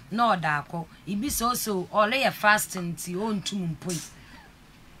nyaman na oda akọ ibi so ole ya fasting ti ontum mpoi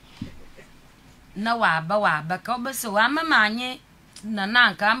na wa ba ka obeso wa mama anye na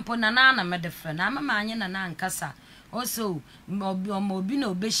nanka mpo na na medefre na mama anye na nankasa also obi na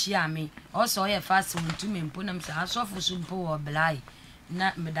obehia me also ya fasting ontum mpo na msa asofo so mpo wo blai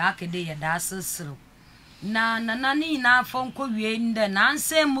na medakede ya da sesro na ni na fonko wie nde na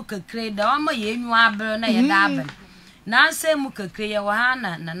nsem kekre da o ma yenwu abro na ye da aben na nsem kekre ye wa ha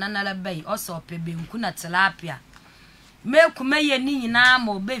na labai oso pebenku na tilapia mekuma ye ni nyina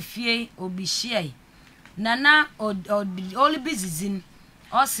ma obefie obihie na oli bizizin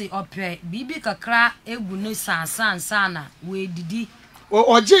osi ope bibi kakra egu ne sansa na we didi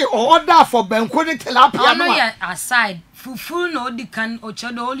oje order for benku ni tilapia no ya aside fufu no dikan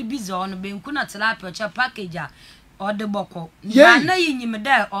ochodo oli bizo on benku na tilapia ocha package a ode boko na yinyim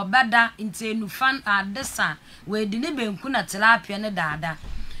da obada ntenu fan adesa we di ne benku na tilapia ne dada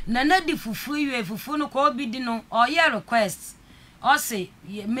na di fufu iwe fufu no ko obi di no oye request osi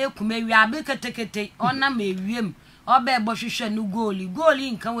mekuma wi abeketekete ona ma ewiem oba ebohwehwe no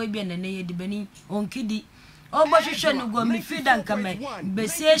goli nkan we bia na ye di bani onkidi obohwehwe no go mi fida nkame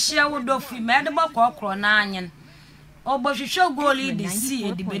besi ehia wodofi me de boko okro na anyen obohwehwe goli di si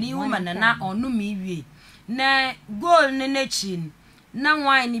edibani huma na onu mi wie na goal ne nechin na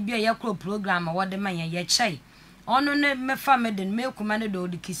wine bia yakro program wode manya ye chai onu ne mefa meden mekuma ne do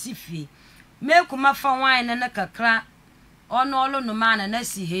dikisifie mekuma fa wine na kakra onu olo no mana na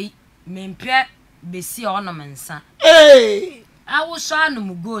si hei mempre besi onu mensa awo anu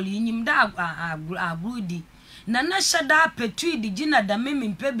mu goal yinyim da abrudi na shada petui di gina da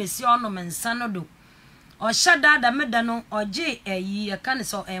mempe besi onu mensa no do o shada da meda no oje eyi aka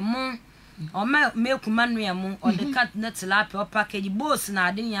so emu o mekuma no emu o de cat na tilapia o package boss na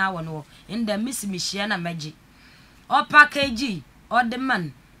ade nya wo no inda misimihia na maji o package o de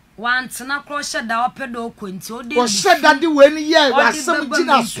man want na kro shada o pedo kwenti o de o shada di we ni ye asem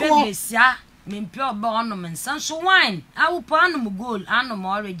gina so besia mempe oba onu mensa so wine awu pa anu mu goal anu mu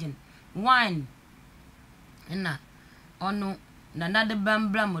origin wine na onu na de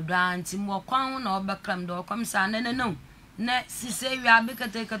bambra modo anti mo kwan na obekram do kom sa no na sise wi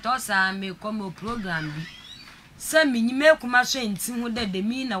abekete keto sa me kom program bi sa minyime kuma so enti hu de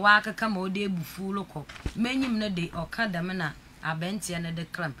mi na wa akaka ma ode ebufu loko menyim na de okada me na abentie na de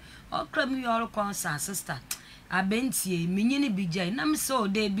kram okram wi oro kon sa sister abentie minyini bijai na me so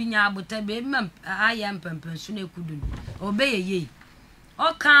ode binya abota be mam aya mpempen so na ekudun obeyeye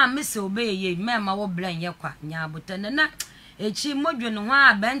oka me se obeyeye mema wo blan ye kwa nya abota na echi modwe no ho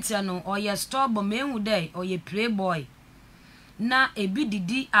abentie no oye store me hu dey oye playboy na ebi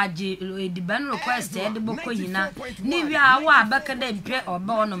didi age ediban request e de boko yina ni wi awa abaka de mpe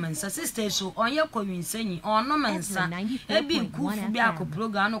oba ono mensa sister so onye kwinsenyi ono mensa ebi kufu bi akọ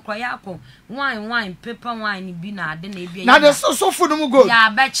program no kwa yakọ wine paper wine bi na ade na ebi na de so funu mu go ya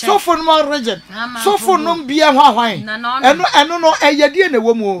beche so funu mu region so funu bia hwan eno no eyede na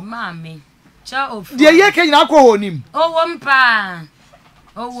wo mu mami cha of de ye ke nyina akọ honim owo mpa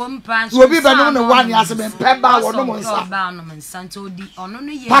so obi ba no one asem pemba wo no monsa ba no monsa nto di ono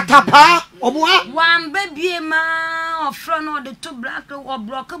no ye patapa oboa wan bebie ma ofro no de to black o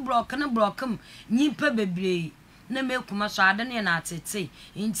block nyipa bebre na mekuma so ade ne na atete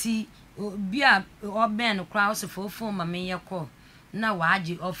nti bia oben no kra so fofo ma me ye ko na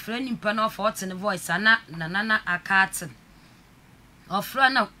waje ofro nimpa na ofo tene voice na akate ofra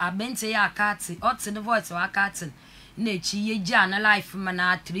na abente ya akati ote the voice wa akati na echi ye gya na life ma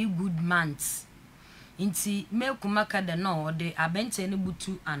na 3 good months inti me kuma kada no de abente ne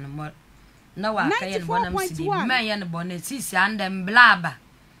butu anmo na wa aka ye no na msidi ma ye no bona sisi andem blaba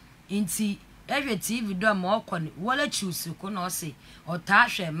inti every TV do ma okone wala choose ko no se ota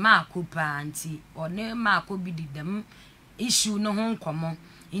hwe ma akopa anti one ma akobi didem issue no ho nkomo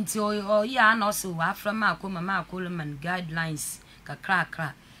inti o ya na se wa afra ma akoma ma akoleman guidelines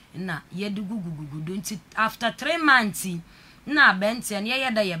kakra na yedi gugugugudu nti after 3 months na abente na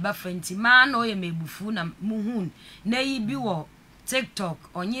ye da ye ba fanti ma na o ye mebufu na muhun na yi bi wo TikTok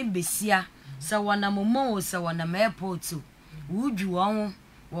onye besia sa wana momo sa wana airport wudwu won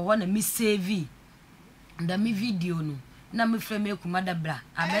wo na mi save nda mi video no na me frɛ me kuma da bra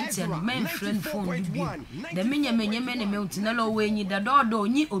abente no me friend phone bi da me nyame ne me untina lo wenyi da do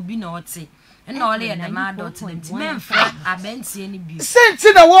nyi obi na ote na ole ya da ma dot them ti me frɛ abente ni bi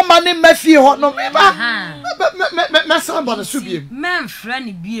senti na wo ma ne mafie ho no me ba me samba na subiem me frɛ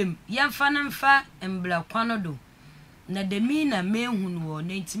ni biem yemfa na mfa embla kwano do na da mi na me hunu wo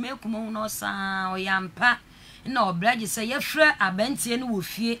na nti me kuma hu no sa o yampa na obraje se ye frɛ abente ni wo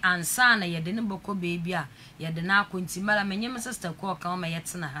fie ansa na ye de ne boko baby a ye de na akonti mala menye me sister ko ka o ma ye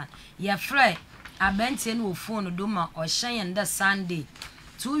tena ha ye frɛ abente ni wo phone do ma o hyen nda Sunday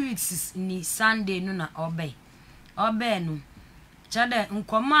 2 weeks ni Sunday no na obey no chade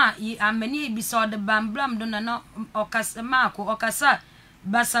nkoma yi amani bi so de bambram do na no okasa mako okasa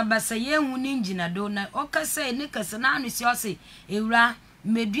basa ye hu ni ngina do na okasa ni kasa na anu si o se ewura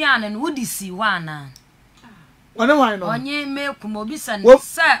meduane no wodi si wana One why no? Onye me kumo bisa ni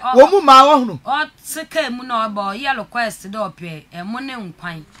se wo mu ma wa hunu. O seka mu na oba ye request do pe emu ne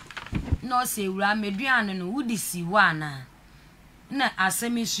nkwan. Na o se ewura meduane no wudi si wana. Na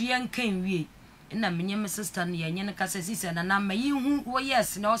asemi su ye nkan wie. Na menye me sister no ye nye ne kasa sisi na ma yi hu wo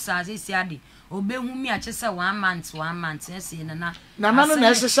yes na o sa sisi ade. Obehu mi a chese 1 month ese na no na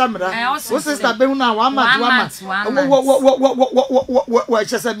ehesha mra. Wo sister behu na 1 month wo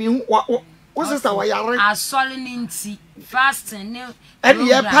chese mi hu wo sister wa yare asole ninti fasting ne and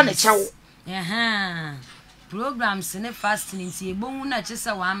ye pa ne chewo programs ne fasting ninti ebohu na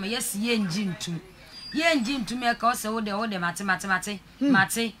chese wa ama yes ye njintum e ka o se wo de mate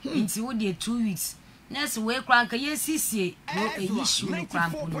nti wo de 2 weeks nese we kranka ye sisie wo eyishu no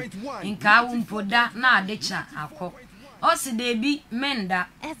krampo no nka wo mpoda na adecha akọ o se de bi menda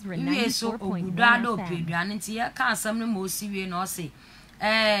wie so ogudo ado peduane nti ye ka asam no mo si wie no o se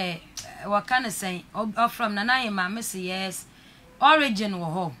what can I say? From Nana, me say yes. Origin wo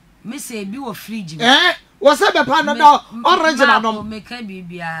ho. Me say bi wo fridge. What's up, Panada? Origin, I don't make a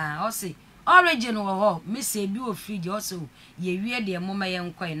baby. I say origin wo ho. Me say bi wo fridge also. Ye wie de mama ye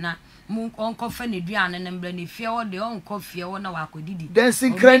nkwa na. Mu onko fa ne duane ne mbra ne fie wo de onko fie wo na wakodidi. Then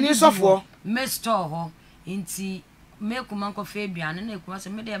synchrony sofo. Me store ho. Inti me kuma onko fa duane na ekuma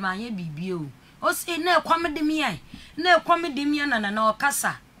se me de ma ye bibi o. O se na ekwamde mi ai. Na ekwamde mi na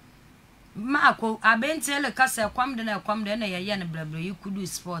okasa. Mako abentele kasa ekwamde na ye ne blabla yikudu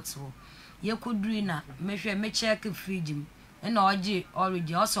sports ho. Yekudru na mehwe me check fridge na oje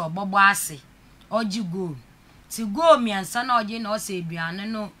origin o se obobo ase. Oji go. Ti go mi ansa na oje na o se eduane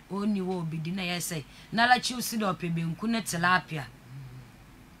no oni wo obidi na ye se na la chi usi do pebenku na tilapia.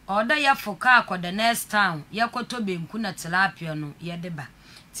 Oda ya foka akoda next town yakoto benku na tilapia no ye deba.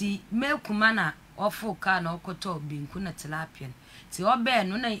 Ti mekuma na ofoka na okoto benku na tilapia. Ti obe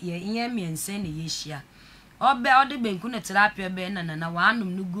no na ye miense na yehia. Obe ode benku na tilapia be na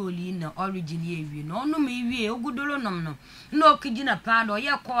wanum no goli na origin ye wie no onum wie ogudoro nom no. Na okigi na pado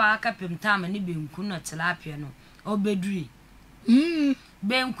ye ko aka pemtama ni benku na tilapia no. Obeduri.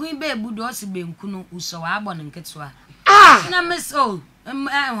 Benku be budo o si benku no uso wa agbo nketwa. Na meso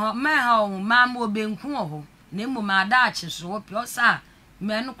ma mo benku ho. Na emu ma da achiso wo pio sa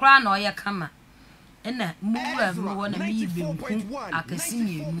me no kra na oye kama. Ena muwa mo na mi benku akasi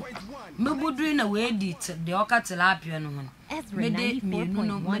mienu. Me buduri na we edit de oka tilapia no ho. Me de mienu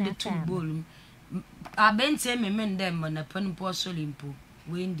no me de two bowl. Abente me ndem na panpo solimpo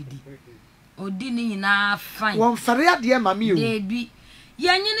we ndidi. Odi ni nyina fine. Won fare ade ma mi o. Debi.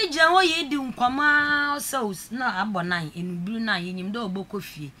 Yenye ni gyan wo ye di nkwama sauce na abonan enubru na yenyim da oboko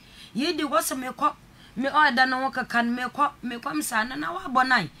fie. Ye di wo se me order na wo kaka me kwam sa na wa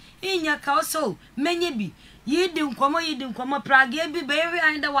abonan. Inya ka oso menye bi. Ye di nkwama prage bi be we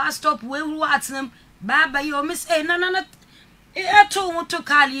anda wa stop we ru atnem baba yo miss na eto wo to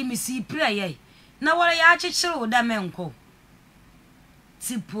kali mi si prayer. Na wore ya achechire wo da menko.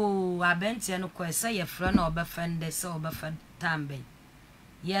 Tipo abente no kwesa ye fra na obefende se obefa tambe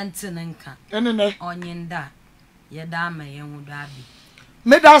yente nka enene onyenda ye da ma ye hudo abi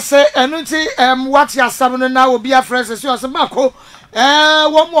me da say enunti what ya sam no na obi afre se so mako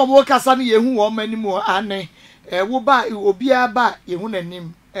wo mo kasa no yehu wo manimu ane wo ba obi aba yehu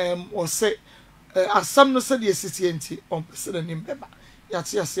nanim o se asam no se de sisienti on se nanim beba ya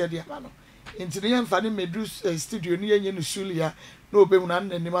ti ase de aba no enti ne yemfa ne medu studio ne yenye no sulia na obemu na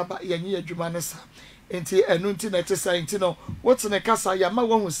nanim aba yenye adwuma ne sa enti enunti na te sa enti no what ne kasa ya ma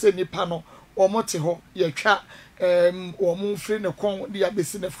wo hu se nipa no o mote ho ye twa o mu firi ne kon de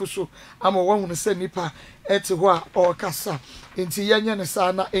abesi ne fuso ama wo hu se nipa ete ho a o kasa enti yenye ne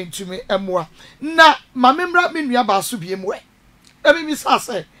sa na entumi emoa na mamemra menua ba so bie mu emi mi sa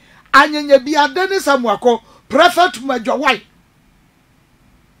se anyenya bi ade ne samuako prophet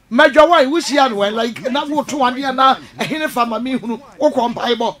Majawai wish ya no like na wo to ade na ehine fama mi hunu wo ko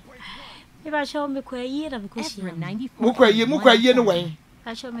mpaibo e ba show me kwa yi na because mu kwa yi no wen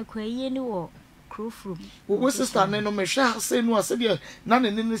ba show me kwa yi ni wo crowfrom wo sister ne no me hwa ase no ase de na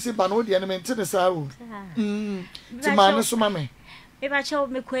ne se ba no de ne mente ne sa wo ti ma ne so ma me e ba show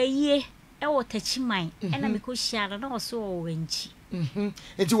me kwa yi e wo tachiman e na me ko hia na no so wo wanchi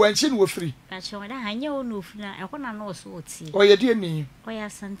enti wanchi no wo free ba show da hanya wo no free na e ko na no so oti o ye de ni o ya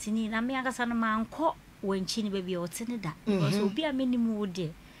santini na me agasa no manko wanchi ni baby oti ne da because obi a menimu wo de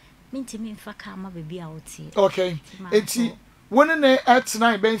minti me mfa ka ma baby a oti okay enti woni ne at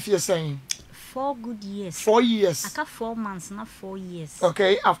 9 ben fie saying 4 good years 4 years aka 4 months not 4 years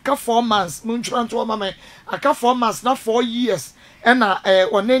okay after 4 months mun tranto mama aka 4 months not 4 years ena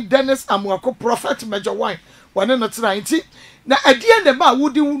one Dennis Amuako prophet major wine one no try nti na adie ne ba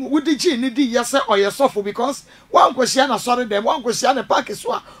wudi chi ni di yese oyesofo because wan kwhia na sorry dem wan kwhia na park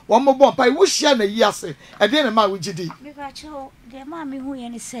so a won mo bon pai wo hia na yase adie ne ma wugidi me ba cho de ma me hu ye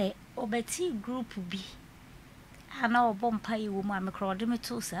ni say obeti group bi ana obom pai wo ma me crowd me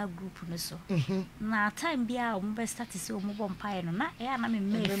to sa group no so na time bia o mo be start say o mo bom pai no na e ana me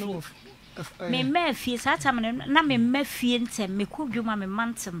mefie sa time na me mefie ntem me ko dwuma me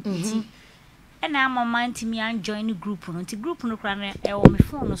mantem nti ena mama nti me an join group no nti group no kra na e wo me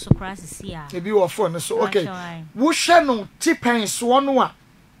phone no so kra sisi a e bi wo phone so okay wo hwe no tipen so no a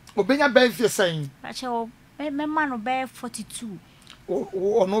obenya ben fie sen ba che o me ma no be 42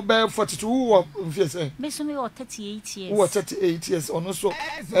 ono be 42 wo fie sen me so me 38 years wo 38 years ono so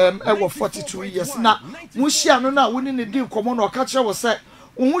e wo 42 years na wo hia no na wo ni ne di komo na o ka kire wo se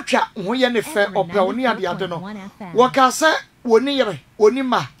wo twa wo ye ne fe ope oni ade no wo ka se wo ni yere oni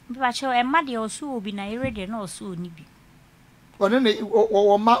ma ba che e ma de osu obi na yere de na osu oni bi one ne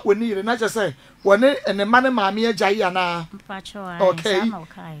wo ma oni yere na je se wone ene ma ne maame agya ya na ba che okay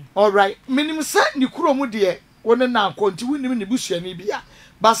all right minim se ni kuro mu de wone na konti wunim ne busua ni bia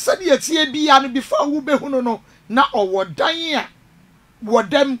ba se de atie bia no before wo be hunu no na owo dan a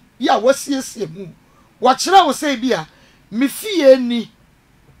wodam ya wasiesie mu wo kire wo se bia me fie ni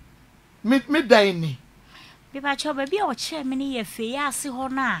me dan ni bi ba cho ba bia o kire me ni ye fe ya ase ho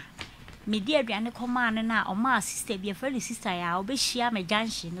na me di aduane koma ne na o ma sister bia fa sister ya o be hia me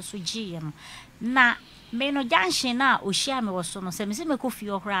junction no so giye no na me no junction na o hia me wo so no se me ko fie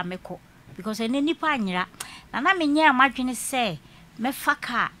ohra me ko because ene nipa anyira na me nya amadwene se me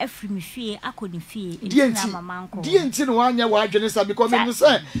faka afri me fie akoni fie na mama nko die nti no anya wa adwene sa because me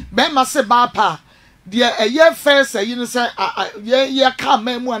say be ma se ba pa de eye first ayi no say ye ka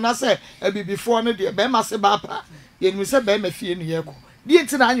mamu ana say before no de be ma se ba pa ye nu say be ma fie no ye ko die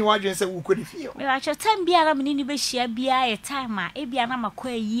nti na anya wa adwene say wo ko ni fie me wa cho time bia na me ni be hia bia e time a e bia na makọ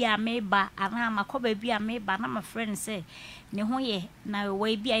ayi a me ba ana makọ ba bia me ba na my friend say ne ho ye na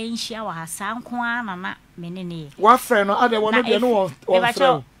we bia ye nhia wa hasa nko ana na me ne wa friend no ade won de no wo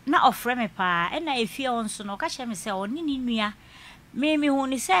friend na ofre me pa e na efie on so no ka che me say oni ni nua me hu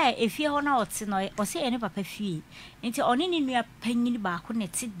ni say efie ho na oti no o say ene papa fie nti oni ni nua panyini ba ko ne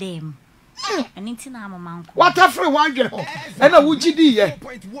ti dem ani nti na mama nko what afre wa dwe ho e na wo gidi ye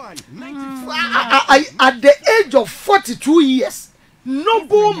at the age of 42 years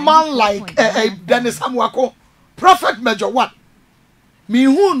noble man like Dennis Amuako prophet major one me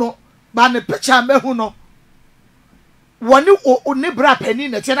hu no ba ne picture me hu no woni ne bra pani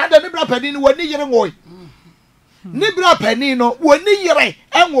na tie na da ne bra pani ni woni yere ngoi ne bra pani no woni yere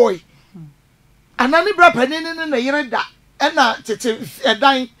engoi ana ne bra pani ni na yere da na tete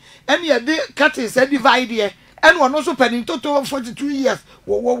edan ene ye de curtains e divide ye ene wono so pani toto 42 years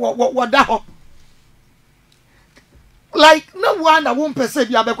wo da ho like no one that won't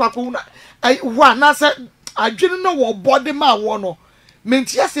perceive ya be kwako na wa na se adwene no wo body ma wo no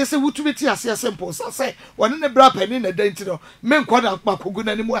menti asese wutubeti asese simple say woni ne bra pani na denti no men kwada kwakogu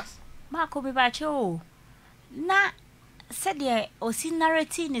na ni mu as ma ko be ba che o na said the osi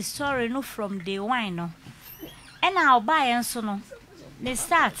narrating the story no from day one no and now buy and so no ne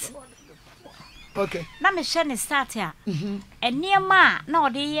start. Okay. Na me hwe ne start a. Eniema na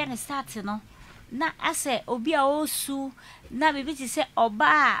ode ye ne start no. Na ase obi a osu na bibi ti se oba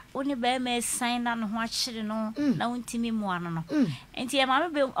a oni ba ma san na no ho akyere no na wontimi mu ano no. Enti e ma me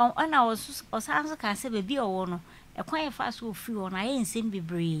be ona osanso ka se be bi owo no. Ekwan e fa so ofi wo na ye nsem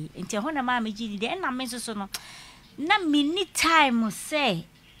bebre. Enti ho na ma me gidi de na me so no. Na mini time say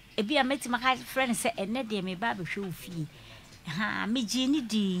ebi a meti maka friend say ene de me ba be hwe ofi. Ha me gini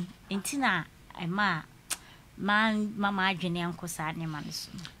di enti na ma mama adwene ankosa ne ma no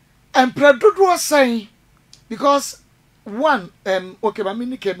so. And Predodo was saying, because one, okay, my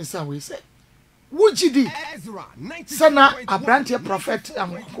mini came in we say, would you do? Sana, a branch prophet,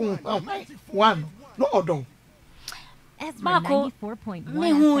 one, no Odo. Marco, me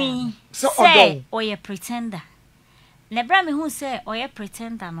who say, or ye pretender. Nebra me who say, or ye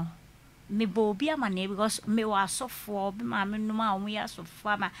pretender, no. Me bobi a man because me was so for be my no we are so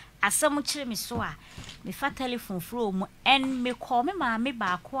farmer as so much me so me fat telephone from and me call me ma me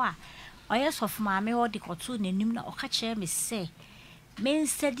ba kwa or yes of my me or the kotu nenim na okache me say me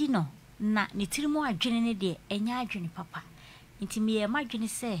steady no na ni tirimu adwene ne de enya adwene papa nti me e madwene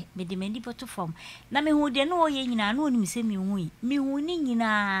say me de mani boto form na me hu de no ye nyina na onim say me hu ni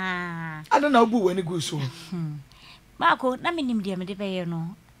nyina ada na obu wani go so Marco na me nim de me de be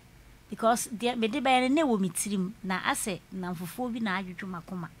no because there be de by na wo mitirim na ase na mfofo bi na adwudwu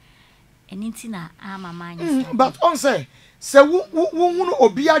makoma eninti na mama anya but on say wo hunu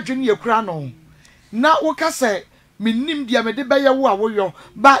obi adwene ye kura no na wo ka say minim dia me de be ye wo a wo yo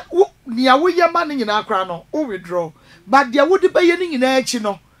but nia wo ye ma ne nyina kura no wo withdraw but dia wo de be ye ne nyina achi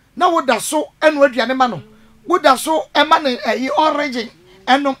no na wo da so eno aduane ma no wo da so e ma ne origin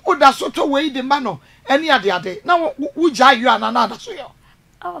eno wo da so to we de ma no eni ade na wo ja yo ana na da so yo.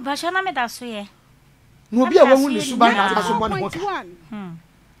 Oh, bashana me da so ye. No bi a wo ni suba na da so mo ne ho.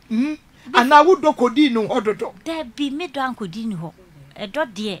 Ana wo dokodi no hododo. Da bi me do ankodi ni ho. Edo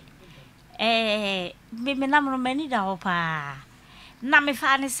de me na mo mani da ho pa. Na me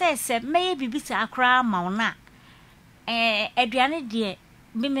fa ne se me bibi sa akra ma wona. Aduane de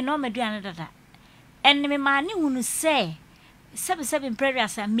me no meduane dada. En me ma ni hunu se sebe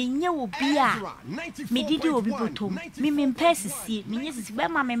impressor menye obi a medidi obi potom me mpesisi menye sisi be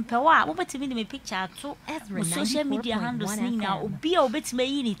ma mempewa wo betimi de me picture to social media handles ni na obi a obetime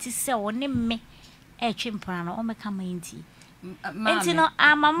yi ni ti se woni me twempana no o meka ma nti enti no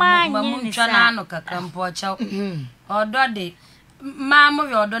amama anyi ni sa na no kakampo cha odo de Mama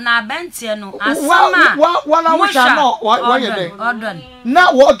yodo na bentie no asama wala wusha no wo ye de na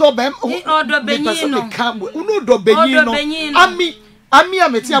wo do bem odo benyi no unu do benyi no ami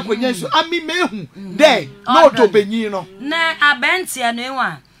ameti akonya so ami mehu de na odo benyi no na abentie no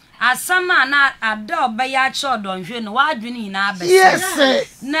enwa asama na ada obeya cha odonhwe no wadwene na abese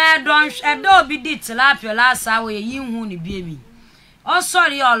yes na donhwe ada obi di tilapia la sa we yinhu ni biemi Oh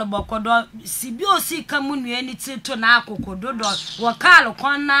sorry all bokodo sibi osi kamu nuani tito na akokodo do wo kalo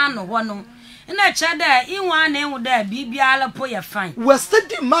kon na no ho no na che da inwa na enwu da bibia ala po ye fine we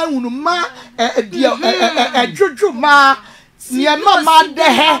study ma hunu ma dia adwodwo ma nia mama de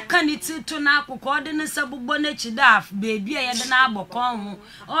he kan tito na akokodo ne sabugbo na chi da baby ye de na abokon ho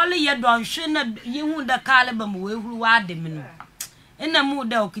all ye don hwe na yihu da kale ba mu we huru wa de me no ena mu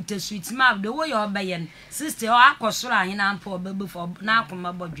da okita sweet map de wo ye obayen sister o akosoro ahina mpa obebefo na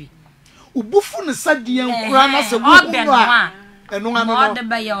akoma bodwe ubufu ne sadie nkura na se wo hunu a enu ano no de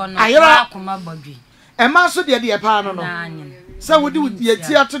baye ono akoma bodwe e ma so de pa no no se wo di ye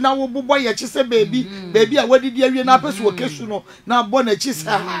ti ato na wo bobo ye chi se baby a wadidi awie na apeso wo kesu no na bo na chi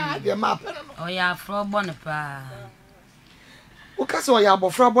sa de ma pa no o ya afro bo ne pa Ukase wa ya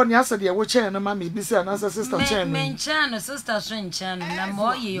abofra boni asa de wo chen no ma me bi se na sister chen me chen no sister so chen na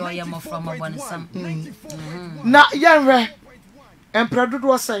mo ye yo ya mo from abon sam na yenre empredodo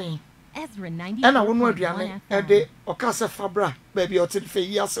wasan Ezra 90 ena wo no aduane e de okase fabra ba bi otin fe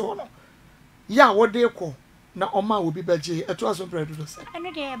yi ase wo no ya wo de ko na oma obi baje eto aso empredodo say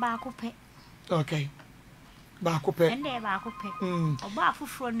eno de ba akopɛ okay ba akopɛ ende ba akopɛ oba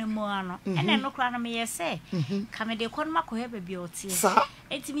afufuro ne mu ano ene no kra na me yese ka me de ko no makohe ba bi otie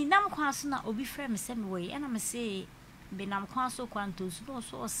etimi nam kwa so na obi frɛ me se me we ena me se be nam kwa so kwanto so no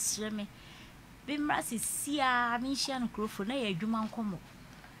so osre me be mrasi sia me hia no krofo na ya adwuma nkomo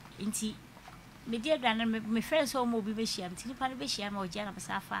nti me de adwane me frɛ so mo obi be hia me tini pa no be hia me ogia na be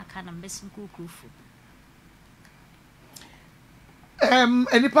sa fa aka na me sin krofo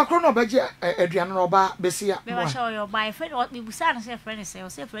enipa kro no beje aduane no ba besia me ba show your buy friend what me busa na say friend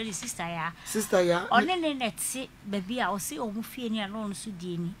sister ya one ne neti baby a o se o mu fie ni ano no so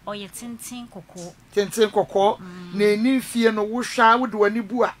die ni o ye tenten kokko na eni fie no wo hwa wo de wani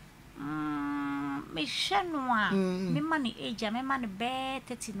bu a me hwe no a me ma ne age me ma ne be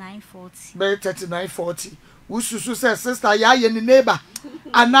 3940 be 3940 ususu say sister ya ye ni neighbor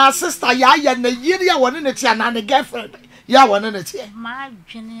ana sister ya ye na yiri ya woni ne ti ana ne girlfriend ya wona na tie ma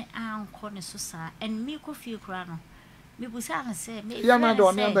dwene anko ne so sa en mi ko fie kura no mi busa na se me ya na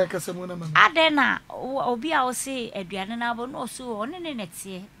do ne ba kasemu na ma adena obi a o se aduane na bo no so one ne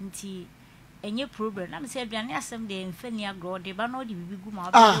netie nti enye problem na me se aduane asem de mfani agro de ba no de bibi gu ma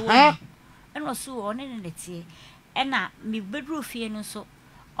obi eno so one ne netie ena mi bedru fie no so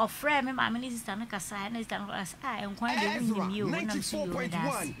ofre me ma me sister no kasa na sister no kasa enkwan de wuni mi o na me so yo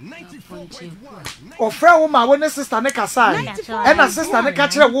das ofre wo ma wo ne sister ne kasa na sister ne ka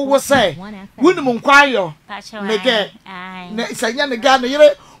kire wo say wuni mu nkwan yo me ge na isanya ne ga na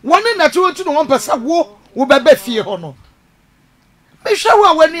yire woni na tu tu no won pesa wo bebe fie ho no me hwe wo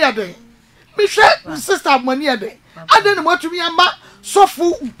awani ade me hwe sister mani ade ade ne matumi amba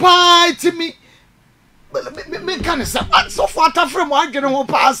sofu pa timi me kan say so for atafre mo adwene ho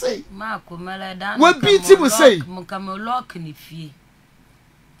pa say ma ko mala dan we biti mo say mo kam lock ni fie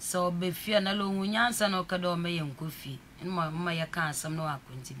so be fie na lo nyansa no ka do me yenko fie ma ya kan asam no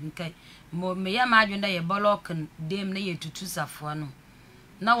akonti nkai mo me ya ma adwene ye block dem na ye tutu safo no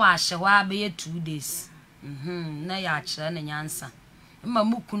na wa hye wa be ye 2 days na ya kire na nyansa ma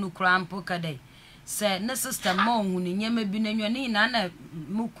mukunu krampo kadai se na sister mo hunu nyema bi na nwane na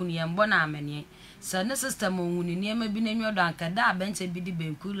mukunu ye mbo na amene se na sister mo hunu nyema bi na nwodo anka da bente bi di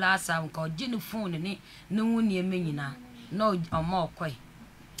benku lasa nka ogine phone ni na hunu ye menyina na omo okoi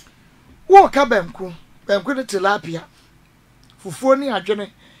wo ka benku ne tilapia fufuo ni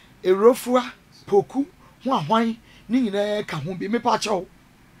adwene erofua poku ho ahwan ni nyina ka ho bi me pa chawo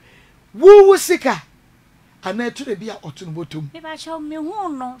wo sika ana tu de bia otun botum me ba chawo me hu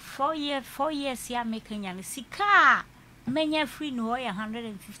no 4 years ya me kanya ne sika menya free no ya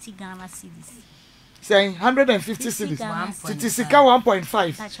 150 Ghana cedis saying 150 cedis sika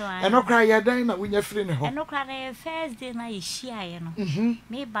 1.5 eno kra ya dan na wonya free ne ho eno kra na first day na ye shia ye no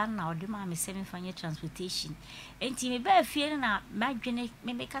me ba na odi ma me semi fanye transportation enti me ba fie na madwene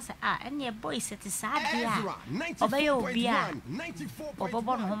me kasa ene boy set sadia obaye obi a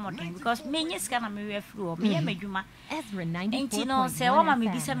obobo no homoden because me nyesika na me we free o me ye madwuma Ezra 94.1 enti no se wo ma me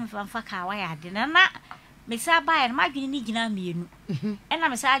bisa me famfa ka wa ya de na me sa ba ya madwene ni gina mienu ena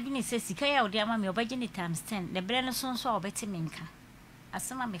me sa adwene se sika ya odi ama me obaje ni times 10 de bre no so obeti me nka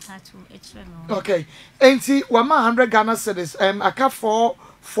asema me ka to etre no okay enti wa ma 100 Ghana cedis aka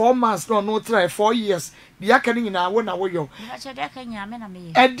 4 months no try 4 years dia kan nyina wo na wo yo ya che dia kan nyame na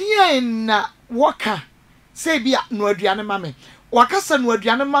me edia na woka se bia no aduane ma me wakasa no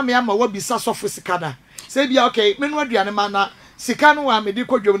aduane ma me ama wabisa sofo sikada se bia okay me no aduane ma na sika no wa me di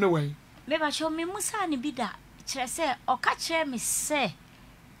kodwom ne wan me ba cho me musa ne bida kire se oka kire me se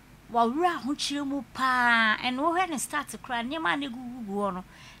wa wura ho kire mu pa eno he ne start kra ne ma ne gugugu no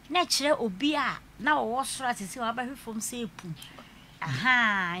na kire obi a na wo sora sisi wa ba hwefom se epu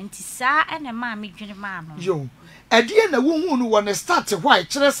nti sa ene ma me dwene ma no yo edie na wo hu no wo ne start why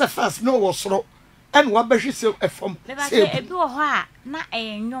kire se first no wo soro ene wa ba hwe se efom se ebi wo ho a na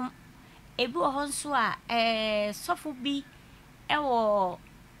enwom ebi wo ho nso a sofo bi ewo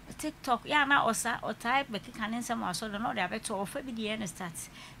TikTok ya na osa o type be kan nsem aso do no de abeto ofa bi de start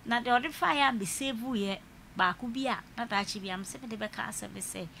na de odify am be save ye ba ku bi a na da chi bi am se de be ka ase be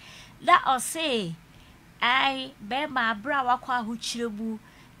say that or say ai be ma bra wa kwa hu chirebu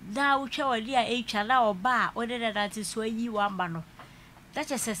da utwa wali a etwa la oba o de that so yi wa mba no that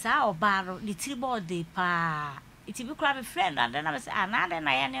just sa oba ro the tribal de pa it be kra be friend and then I say anade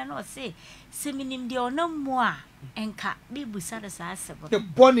na ya ne no say seminim de onammu a enka bi busa de sa asebo the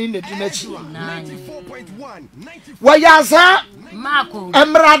boni ne dinachi 94.1 wayaza mako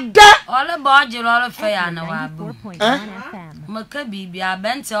emrade ole boje lo fe ya na wa bu maka bibi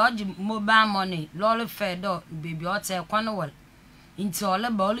abente oje mobile money lo fe do baby ote kwano wal nti ole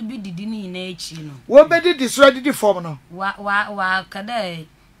ba ole bi didi ni na echi no wo be didi so didi form no wa kada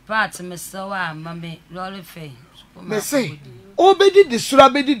part me so wa mame lo fe me say o be didi sura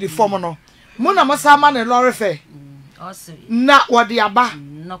be didi form no mo na masama ne lo fe na wodi aba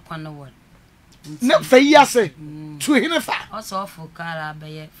no kwano wal ne fe yase tu hinefa also for kara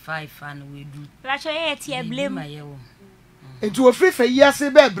be 5 and we do racho e tie blame nti wo free fe yase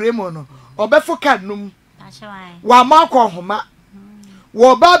be bremo no obefo card num racho ai wa ma ko homa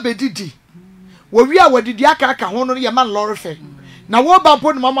wo ba be didi wo wi a wodidi aka ho no ye man lore fe na wo ba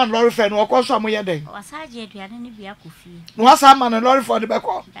po ni mama lorry fare no ko so amoye den wasaje aduane ni bia kofi no wasa ma na lorry fare de be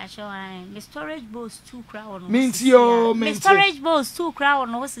ko me storage bowls 2 crown mintio me storage bowls 2 crown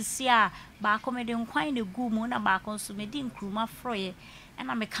no sisi a ba ko me de nkwan de gu mu na ba ko so me di nkruma froye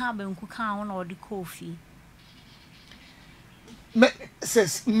na me ka ba nku ka ho na odi kofi me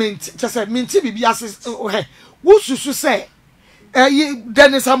says mint just say minti bibia says he wo susu say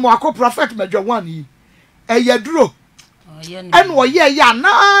Dennis Amwako prophet major one yi duro and wo ye ya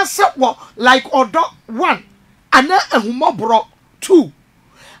na se wo like odo 1 ana ehumobro 2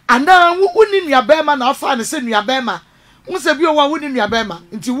 ana wuni nua ma na afa ne se nua ma wo se bi o wa wuni nua ma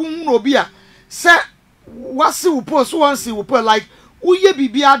nti wu hu obi a se wasi wo post won si wo post like wo ye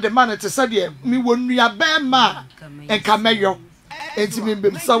bibia de man te se de mi wo nua ma enka meyo enti mi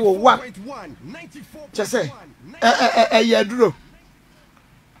bem sa wo 1 just say duro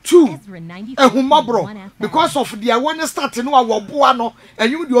 2 ehumabro because of the one starting no awoboa no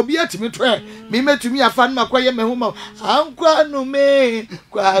enyu de obi atimi to me metumi afa no makoye mehuma ankwa no me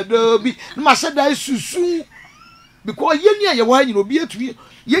kwado bi ma sheda susu because yeni aye wa nyina obi atumi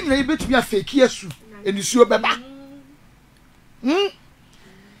yeni na betumi afeki asu enisuo beba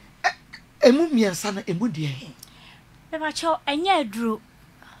emu miensa na emu de beba cho enye duro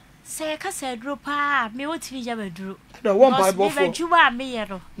se ka se duro pa me wotimi ja baduro the one bible for me juba me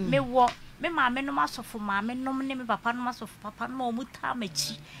yero me wo me ma me no masofo ma me no ne me papa no masofo papa no mu ta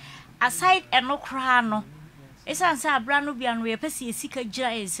machi aside eno kra no esan se abra no bia no ye pese esika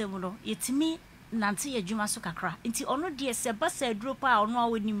gira ensem no yetimi nante ye dwuma so kakra nti ono de se ba se duro pa ono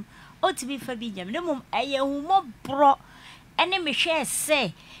awonim otimi fa bi nyam ne mum eye humo bro ene me hwe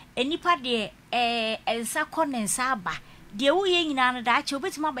se enipa de ensa konensa aba de wo ye nyina no da che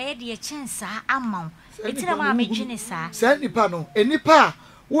obetima ba ye de chensa amaw etina ma me dwene sa se nipa no enipa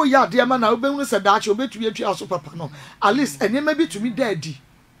wo ya de ma na obehunu se da che obetumi atwa aso papa no at least enema bi tumi daadi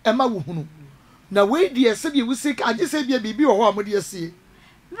ema wo hunu na we de se de wusik age se bia bibi wo ho amode asie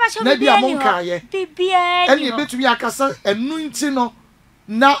na bia monka ye bibia eni ebetumi akasa enu nti no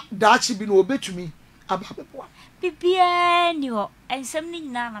na da che bi no obetumi ababeboa bibia ni ho ensem ni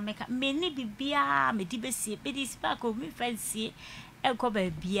nyina na meka me ni bibia me di besie be di spa ko mi fancy enko ba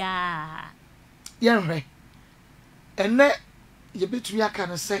bia yenhwe enne ye betumi aka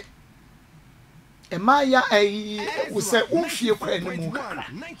no se emaya wo se unfie kwa ni mu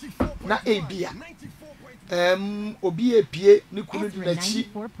na ebia obi epie ni kunu di na chi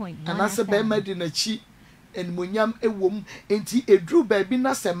anase be ma di na chi enmonyam ewom enti edru ba bi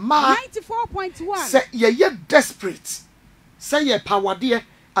na se ma 94.1 se ye desperate se ye pawade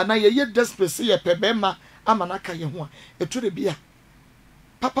ana ye desperate se ye pebema amana ka ye ho a eture bia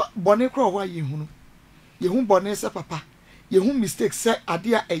papa bone kro ho ye hunu ye hu bone se papa ye hu mistake se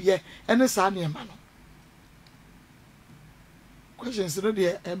ade a eye ene sa na ema no questions no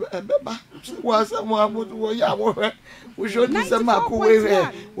de ebeba was mo ya mo we should ni se ma ko we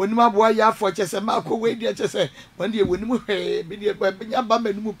woni ma bo ya afo che se ma ko we de che se won de woni mu hwe bi de ba nya ba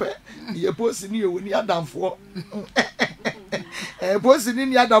manum pe ye post ni ye woni adamfo post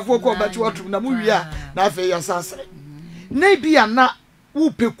ni adamfo ko ba che otum na mu wi a na afa ya sasre na bia na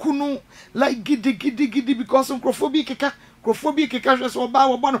wo pekunu like gidi because crofobia keka hwe so ba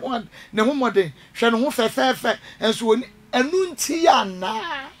wo bo ne ho modern hwe no ho fe enso woni enu nti ya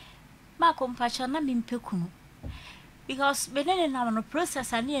na ma kompacha na mi mpekunu because benene na no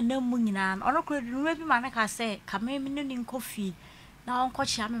process ani na mu nyina ono kro du no bi ma na ka se ka me ne ni kofi na onko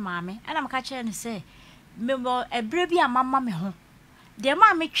chia me maame ana maka kire ne se me bo ebre bi amama me ho de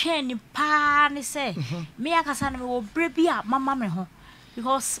ma me twen ni pa ne se me akasa na me wo bre bi amama me ho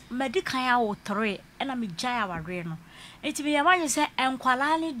because medical ya wo 3 ana me jaya ware no enti me ya ma se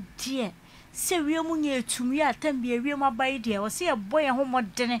enkwala ne die se wiemu nya etumi atam bia wiemu abai de wo se boy ho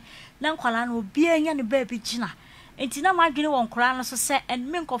modene na nkwala na obi anya ne ba bi gina enti na madwene won kwala no so se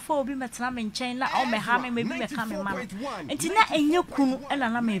en me nkofo obi metena me nchen na o me ha me bi me ka me ma enti na enye kunu na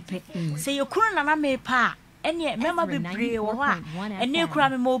na me pe se ye kunu na na me pa ene mema bebre wo ha ene kura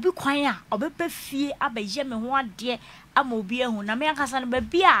me ma obi kwan a obeba fie abaye me ho ade ama obi ahu na me ankasa no ba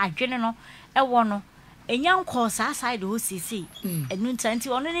bia adwene no ewo no enya nko sa side ho sisi enu ntanti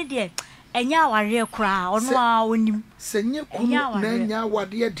ono ne de enya aware kura ono a onim senye kunu na enya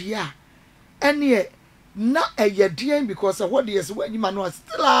awade de a ene na eyedien because what is when you man was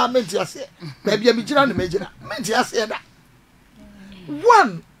still a mentiase baby am gira na megina mentiase da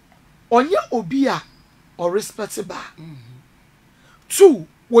one onye obi a or respectable 2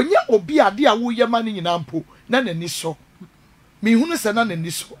 wonye obi a de a wo yema ni nyina mpo na nani so mi hunu se na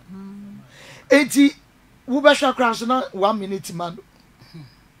nani so enti wo be hwa kran so na 1 minute man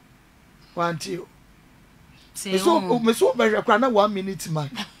Auntie So me so be hwekra na 1 minute man.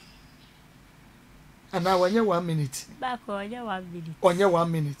 Ana wanye 1 minute. Back onye 1 minute. Onye 1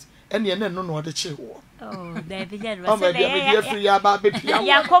 minute. Ene ye no no de che wo. Oh, David Jedwa. O me be free ya ba be pia.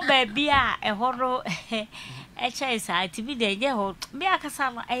 Ya ko ba bia ehoro echaisa tibi de je ho. Me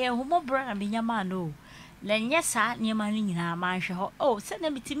akasa no humo bra na menyama no. Na nye sa niema no nyina ma nhwe ho. Oh, se na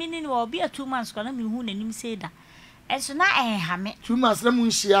bitimi ni wo bia 2 months ko na me hu nanim se da. Enso na hame 2 months na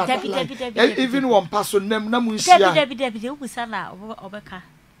munhia. Even one person na munhia. David ubusa na obeka.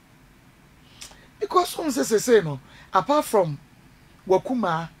 Because some say no, apart from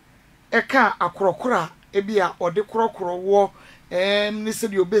wakuma eka akrokora ebia ode krokoro wo ni se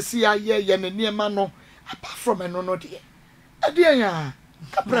de obesi aye ye ne niema no apart from eno no de ya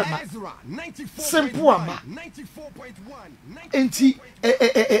kaprema simple ama 94.1 enti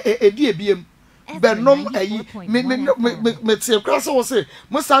edi ebiem benom ayi me tie kra so wo say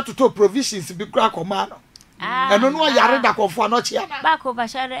mo start to provisions bi kra Akoma no eno no yare da kofo no chia na back over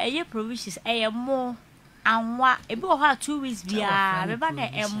share eye provisions mo anwa ebi o ha 2 weeks bia be ba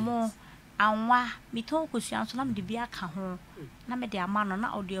na emo anwa mi ton kosuan so na me de bia ka ho na me de ama no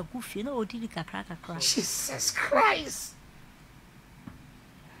na o de agufie na o di kakra Jesus Christ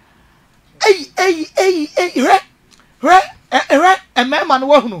re emema no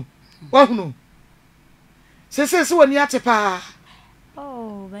wahunu se woni atepa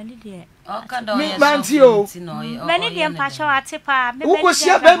oh bani de me mantio many de mpacho atepa me wo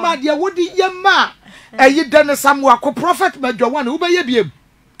sia be ma de wodi yema eyi dane samwa ko prophet madwawa na wo be ye biem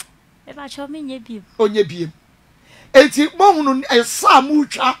e ba cho me nye biem onye biem enti mohunu esa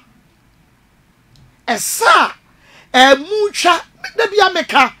mutwa esa mutwa da bia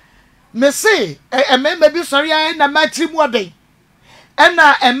meka me se emema bi sori ai na matrimu oden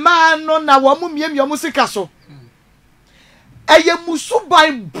ena ema no na wo mu miemio mu sika so eye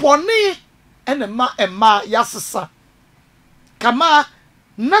musuban boni ena ema yasesa kama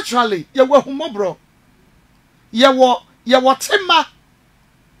naturally ye wo humobro ye wo tema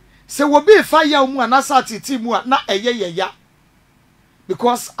se wo bi fa ya mu anasa titi mu na eye ya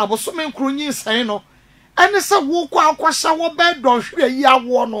because abosome nkronyi san no ene se wo kwa akwasha wo be don hwe yi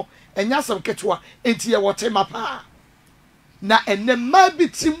awo no enya sam ketwa enti ye wo tema pa na ene ma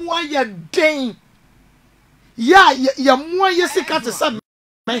bitimu aye den ya mu aye sika te sa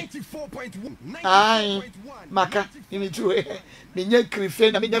 94.1 ai maka ini tu menya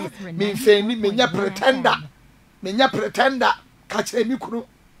krife na menya pretender ka chere mi kunu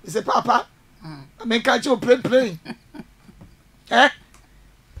ise papa me ka che o play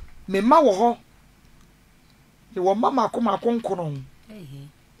me ma wo ho e wo mama akoma konkoron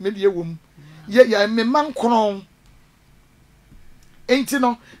me de ewom ye me man koron enti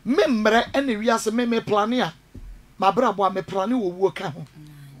no me mre ene wiase me plan a mabrabo a me plan wo wuo ka ho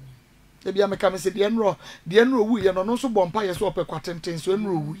e bia me ka me se de enro wu ye no so bompa ye so opekwatenten so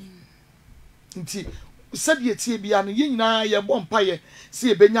enro wu nti sabi etie bia no ye nyina ye bompa ye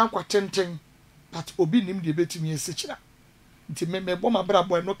se e benya kwatenten but Obinim de betumi esikira nti me bom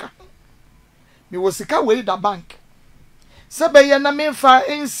mabrabo eno ka me wo sika we da bank sabe ye na me fa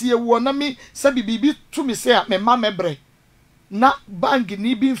ensie wo na me sabi bibi to me se a me ma mebre na bank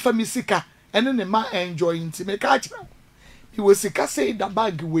ni bi mfa me sika ene ne ma enjoy nti me ka kira me wo sika se da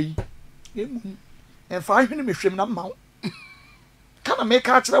bank we emu enfa ahwene me hwem na ma kana me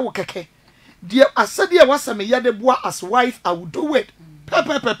ka kira wo keke die asade e wasame ye de boa as wife I would do it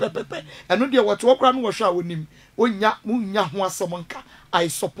pepe eno de what wo kra no wo hwa wonim munya ho asem nka I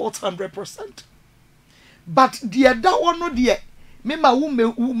support 100%. But the da ono de me ma wo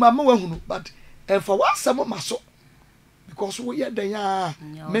mama wahunu but for what some maso because we ye den ya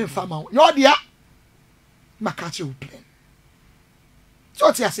me fa ma no dia makachi wo plan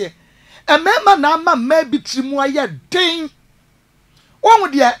so ti ase emema na ama ma bitrimu aye den wo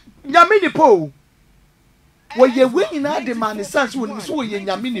de nyame ni po wo ye we nyina de man sense wo ni so wo ye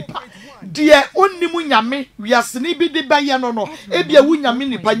nyame ni pa de onnimu nyame wiase ni bi de ba ye no ebia wo nyame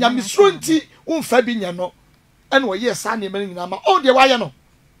ni pa nyame sronti wo fa bi nya no ene wo ye sa ne mani nyina ma o de wa ye no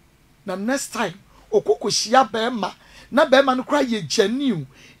na next time okokohia bema na bema no kra ye janiu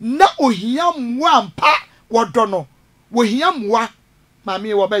na ohia mwa mpa wodo no wo hia mwa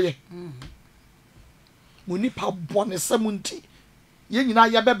maami wo beye muni pa bone semunti ye nyina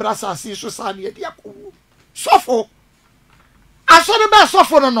ye bebra sase so sa ne de akowu sofo asore be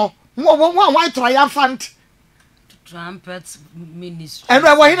sofo no one triumphant trumpet ministry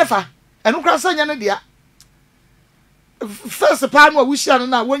eno wo hinefa eno kra sanya ne dia first part no wuhia no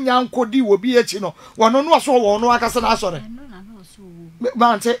na wonya nkodi wo bi echi no wono no so wo no akasa na asore no na no so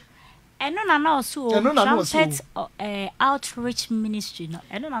mante eno na na oso trumpet outreach ministry no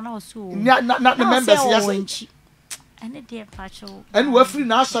eno na na oso na members yes ene de pacho ene wa free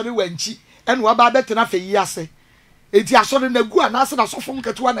na asori wanchi ene wa ba betena fe yi ase enti asori na gu anase na sofo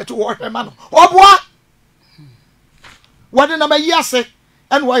nketewa na te wo hwema no oboa wade na ma yi ase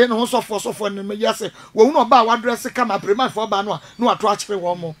ene wa ye no sofo na ma yi ase wo hu no ba wa dress kama prema fo ba no no ato akire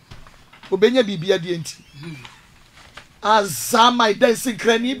wo mo obenya bibia de enti azama idensi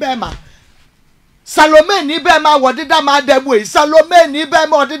krani bema Salome ni bema wodida ma adabu e Salome ni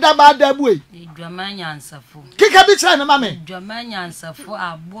bema wodida ma adabu e Dwama nyansafo kika bi kire na mame Dwama nyansafo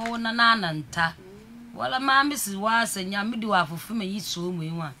abo na na nta wala ma misi wa asenya medi wa afufu me yiso mu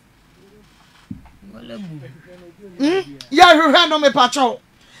enwa wala bu ya hwehwe no me pacho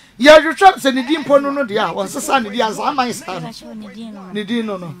ya hwehwe se ni dimpo no dia won sesa ni dia azama isa ni din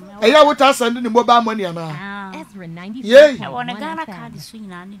no eya wuta send ni mobile money ana Ezra 94. yeah wona Ghana card so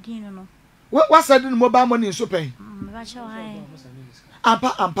nyina ni din no what said in mobile money so pay pacho ai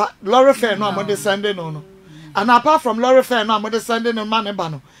ampa lorry fare no amode send no and apart from lorry fare no amode send no man ba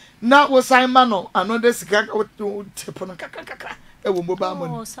no na wo sign man no another sika tepo no kakaka e wo mobile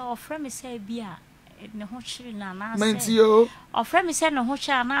money oh so friend me say bia ne ho chiri na na say mentio friend me say ne ho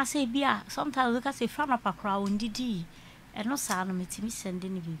chiri na say bia sometimes look at say fan up akra ondidi e no sa no metimi send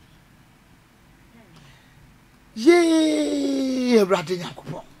ni bibi ye brade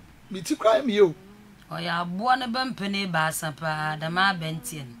yakopon miti cry me yo oya abo ne bempene baasa pa da ma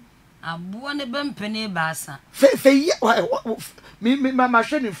bentien abo ne bempene baasa fe mi mama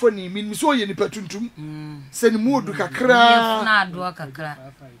hwe ni foni mi so ye ni patuntum se ni mu odu kakra na ado kakra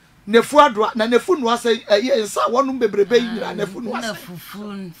nefu ado na nefu no ase ensa wonu bebrebe yira nefu no ase na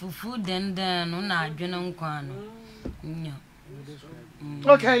fufu denden no na adwene nkwa no nya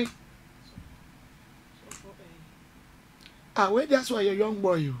okay where that's why you're young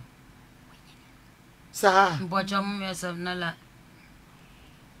boy you sa mbocho myself nala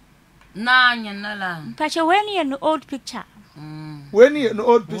nanya nala pacho when you an old picture when you an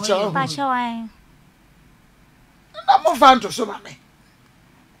old picture pacho ai na mo fanto so mame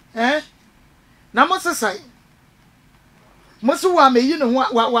na mo sesai mo so wa me yi no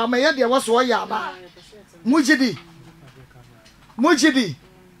wa me ye de wo so ya ba mujidi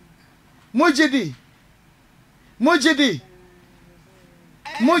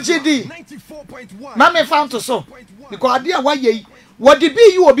mame fanto so because ade a wa ye wodi bi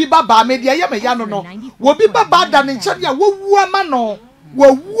yi obi baba me de ye me ya no no obi baba da ne nche dia wo wu ama no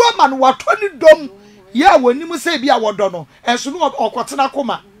wato ni dom ya wonim se bi a wodo no enso no okotena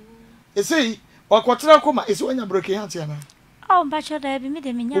koma ese okotena koma ese onya broken heart ya na oh bacho da bi me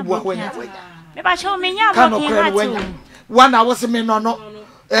de me nya broken heart me bacho me nya broken heart wana wo se me no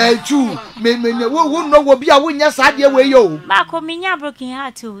chu me wo no wo bi a wo nya sa de we yo ma ko me nya broken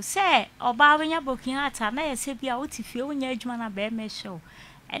heart o se oba wo nya broken heart na ye se bi a wo ti fie wo nya adwuma na be me show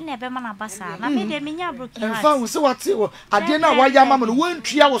ene be ma na basa na me de me nya broken heart fa wo se wate wo ade na wa ya mama no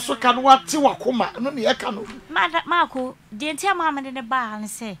wontua wo so ka no wate wakoma no ne ye ka no ma ko de ntia ma me de ba ne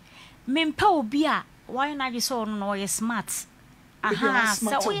se me mpa obi a wo na je so no ye smart aha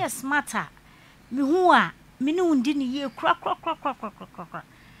se wo ye smarter me hu a me ne undi ne ye kra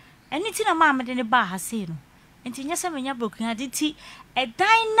anything na mama de ne ba ha se no enti nya se me nya broken heart ti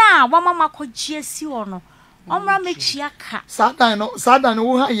edan na wa mama ko gie si wo no omra me chia ka sadan no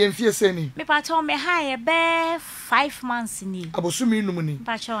wo ha ye mfie se ni me pa cho me ha ye be 5 months ni abosumi num ni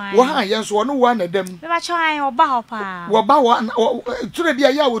pa cho ai wo ha ye so no wo na dam me pa cho ai oba ho pa wo ba wo ture bia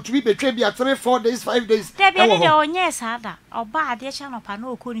ya wo tubi betwe bia 3-4 days 5 days de bia de onye sada oba ade cha no pa na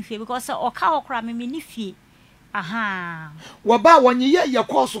okoni fie because oka okra me ni fie aha waba wonye ye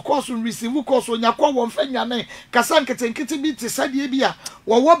course receive course onya kwa won fanya ne kasa nketenkete bi te sade bia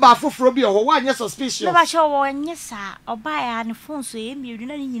wo ba afoforo bi ho wa anya suspicious me ba sho wo anya sa oba ya ne phone so e miru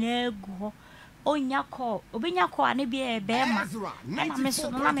na nyina egu ho onya call obenya call ane bi e be ma na me so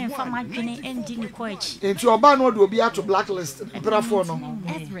na me fa madwene endi ni ko achi enti oba no de obi ato blacklist brafo no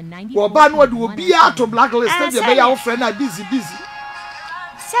oba no de obi ato blacklist de be ya wo friend na busy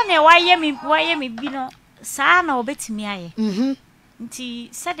se ne wa ye mi bi no sa na obetimi aye nti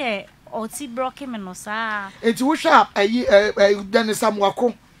se de oti broke me no sa enti wo hwa ayi dan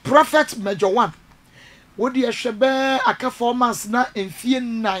samwako prophet major 1 wo de hwebe aka performance na enfie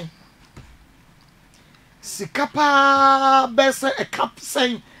 9 sikapa bese a cap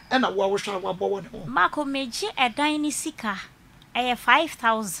sen na wo hwa wabo wo no mako meji edan ni sika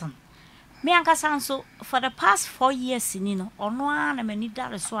 5,000 me ankasa nso for the past 4 years ni no ono a na mani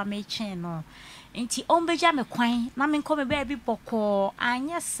dare so a me chen no nti ombeja me kwan na me nko me ba bi boko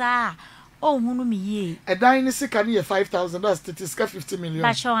anya sa oh hunu mi ye a dine sika near 5,000 that's 50 million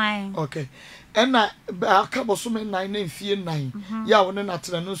bacho okay and na akabo so me 9 na fie 9 ya won na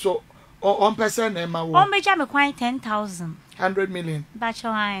tena no so on person na ma wo on meja me kwan 10,000 100 million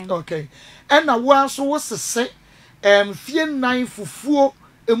bacho okay and na wo so wo sese fie 9 fufuo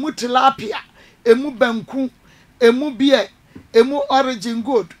emu tilapia emu banku emu beer emu origin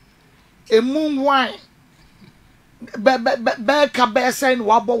good emu wine be ka be say no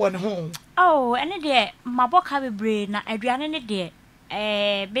wabo won ho oh ene de maboka bebre na aduane ne de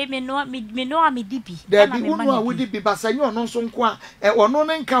be me no me dibi there be unu a wo dibi basanyo no nso nko a ono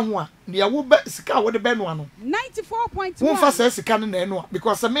ne nka ho a ne wo be sika wo de be no ano 94.1 wo fa say sika ne na no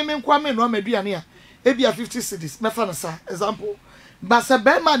because me nko me no amaduane a ebia 50 cedis me fa no sa example basa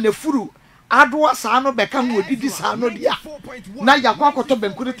be ma na furu ado sa no be ka ho odidi sa no dia na yakwa akoto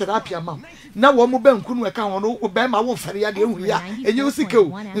banku de therapy ma na wo mo banku no e ka ho no be ma wo fere ya de ehu ya enye osike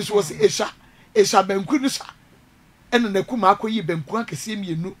o nso wo se esha banku no sa ena na kuma akoyi banku akese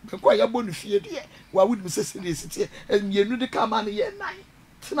mienu banku ya bo no fie de wa wudi sese de sitie mienu de ka ma no ye nan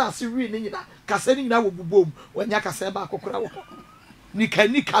tena se wi ni nyina kase ni nyina wo bubom wanya kase ba akokora wo nika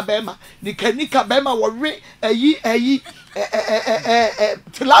bema wo we ayi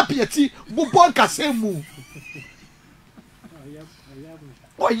tilapia ti bubon kase mu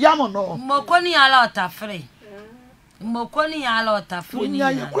oyamo no mokoni ala otafre mokoni ala otafre ni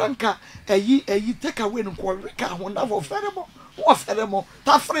ya kwanka ayi take away no ko ka ho na wo fere mo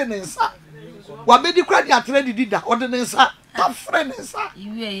tafre ne nsa wa bedi kwa di atre di dida ode ne nsa tafre ne nsa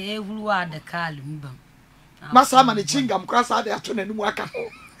iwe ehuru ade kal mbam masa ma ne chingam krasa ade ato na nimu aka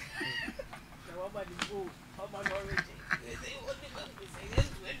ho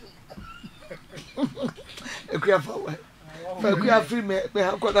ekuya fawa ekuya free me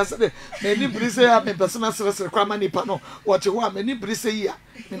hakoda se me ni brise ya me persona sere kwa ma nipa no wote ho a me ni brise yi a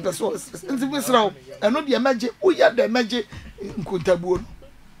me person nti bisra o eno de maje uya de maje nkuntabuo no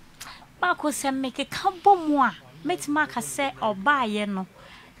Maa Akosem meke kambo mu a metima ka se obaye no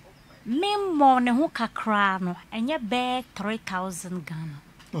Mimo ne ho kakra no enye be 3,000 Ghana.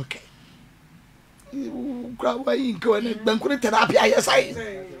 Okay. Kwa wa inko ne banku de therapy ayesai.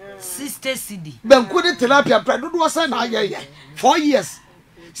 Sister CD. Banku de therapy pra do do say na aye 4 years.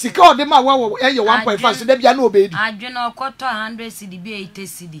 Sika o de ma wa 1.5 so da bia na obedi. Adwene okoto 100 CD be 80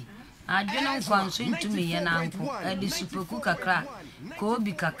 CD. Adwene nkwanso ntumi ye na anko. Edi superku kakra. Ko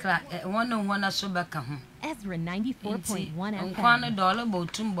obi kakra wona so beka ho. Ezra 94.1 FM. Nkwane dollar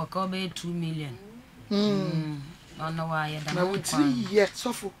botum boka be 2 million. Ono wa ye da. Na wutri ye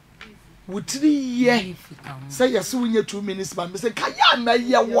sofo. Wutri ye. Say yes wunya 2 minutes ba me say kaya na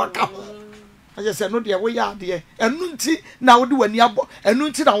ye waka ho. Aje say no de wo ya de. Enu nti na wo de wani abo. Enu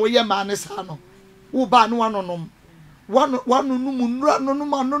nti na wo ye ma ne sa no. Wo ba no anonom. Wanu numu nura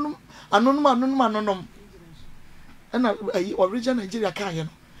anonom. And original Nigeria kaya no.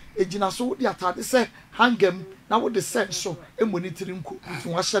 Ejina so di atade se hangam na wo de sense so e monitoring nko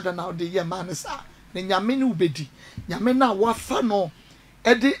wa sheda na wo de ye man sa ne nyame ne ubedi nyame na wa fa no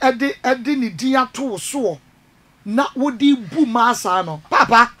edi ni din ato so na wo di bu ma sa no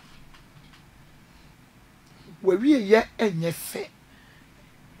papa we wie ye enye fe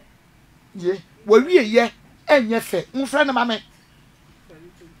ye we wie ye enye fe mfra ne mame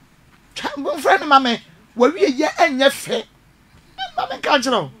we wie ye enye fe mame ka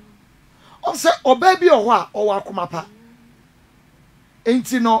jiro on se oba bi o ho a o wa akoma pa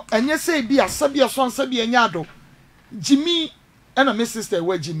enti no enye se bi asabi so nsabi enya ado Jimmy and my sister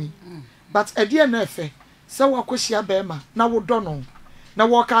we Jimmy but e de na efe se wa kwasia be ma na wo do no na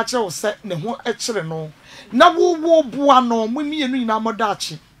wo ka kire wo se ne ho e kire no na wo bua no mu mienu nyina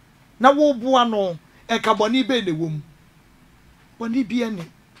modachi na wo bua no e ka boni be ne wom boni bi ene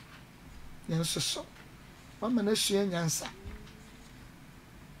nyenso so mama na sua nyansa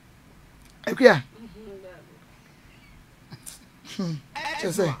Ekuya.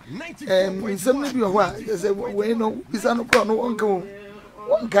 Say, nsem no bi ho a, say we no bisa no kro no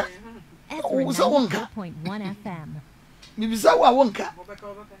wonka. Ezra 94.1 FM. Mi bisa wa wonka.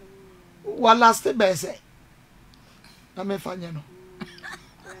 Wa last be say. Na me fanya no.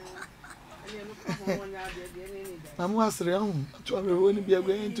 Mamu asre ahun, to we woni bi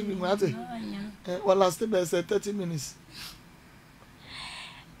agwa into bi mu ate. Wa last be say 30 minutes.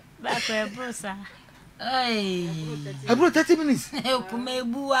 Back where brosa. Hey. I brought 30 minutes.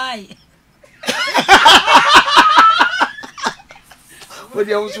 Kumebu ai. What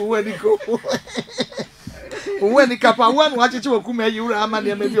you also when go. When the kapa one watch it to kume you ama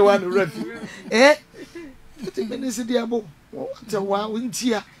na maybe one ref. 30 minutes dia bo. What a wa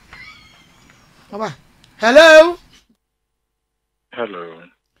wintia. Baba. Hello. Hello.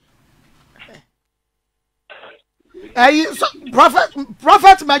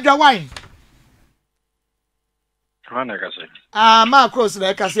 Prophet Major Wine. Maa Akos na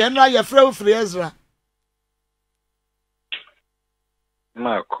ekase enra ye free Ezra.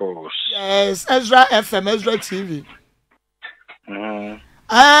 Maa Akos. Yes, Ezra FM, Ezra TV.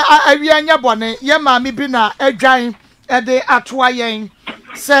 Awi anya bone ye maami bi na adwan e de atoa yen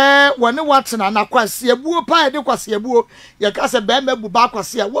se woni watena na kwase ebuo pa e de kwase ebuo ye ka se be ma buba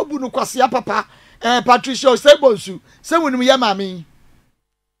kwase a wabu no kwase papa Patricia Sebonsu se woni ye maami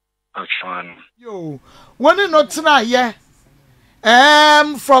Achwan. Yo woni no tena ye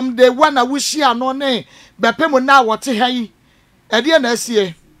from the one I wish ya no ne bepem na wote han e de na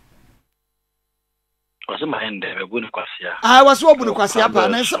asie was my end there bu no kwase a I was obu no kwase apa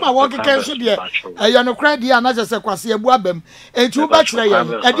na nsem a woke ken so de e no kra de na je se kwase ebu abam entu ba kire ye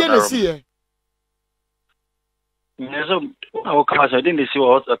e de na sie so I woke up, I didn't see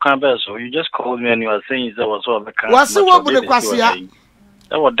what a camera, so you just called me and you were saying that was all the camera. Was it what the kwase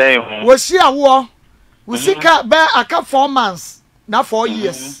that was day was she a war we see ka be aka 4 months na 4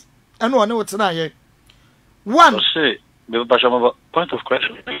 years and one what na ye one say the point of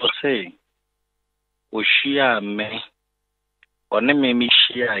question was say we share me or name me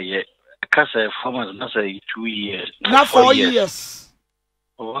share ye cause 4 months not say 2 years not 4 years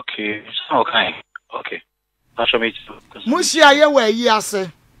okay so okay Pasha me mushia ye we yi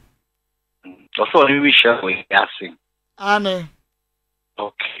ase so we share we ase ane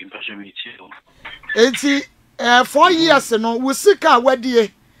okay Pasha me too enti 4 years no we sika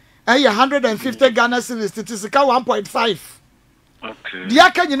wadie 150 Ghana cedis it is 1.5 okay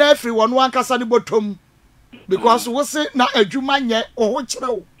dia ka nyina free won wan kasa ni botom because we say na adwuma nye oho kire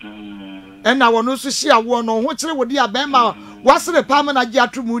wo na wono so hia wo no oho kire wo dia be ma wasere pam na gi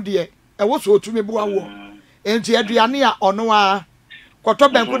atomu de e wo so otumi bo awo enti aduane a ono a koto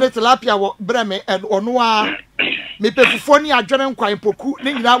benku de tilapia wo breme en ono a mepefufo ni adwene nkwan poku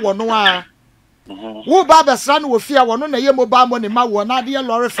ne nyina wo no a wo ba besra no wo fia wo no na ye mobile money ma wo na de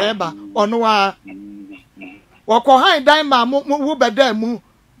lorry feba ono a woko han dan ma wo beda mu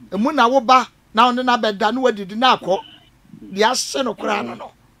na wo ba na on na beda no wadidi na akọ dia hye no kura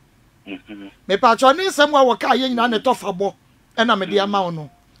no me pa cho ni nsem wa woka ye nyina ne tofabo e na me dia ma wo no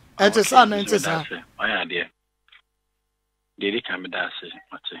etisa na etisa aya de dey can be that say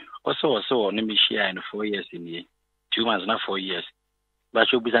also no me share in 4 years in here 2 months na 4 years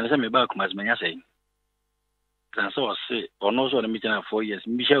but you be say me ba kuma as menya say dan so say ono so no me na 4 years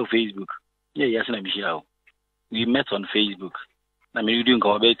me share Facebook yes na me share we met on Facebook na me doing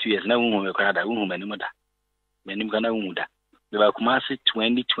go about 2 years na hu me kwada hu me nim da me nim kana hu da me ba kuma say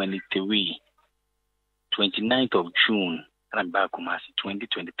 2023 29th of June na ba kuma say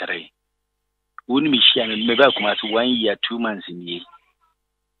 2023 woni me share me ba kuma say 1 year 2 months in here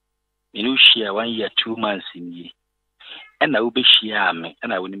me no share 1 year 2 months in here and na wo be share me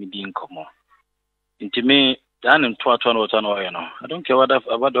and I woni me di nkomo nti me dan nto ato na oto na o ye no I don't care what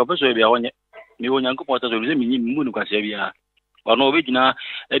about the person be awonye me wonya nkomo ta so be me nyim mu nu kwase bia ono obi gina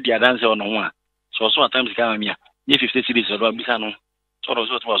e dia dance ono ho a so at times ka me ye 50 series do bisa no so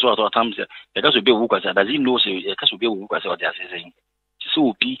at times e ka so be wu kwase does he know say e ka so be wu kwase o dia say so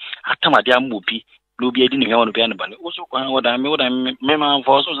obi atamade am obi no bi edi ne hwa no bia ne ba ne wo so kwan wo da me man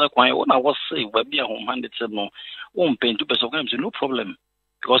for so kwan wo na wo say ba bia ho man it no won pain 2% of times no problem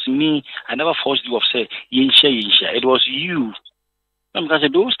because me I never forced you of say yin share it was you because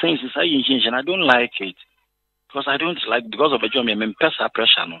those things is yin and I don't like it because I don't like because of a job me pesa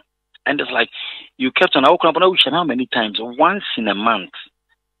pressure no and it's like you kept on how many times once in a month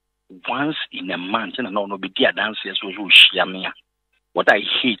and no be dia dance so share me. What I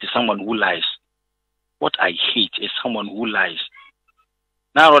hate is someone who lies.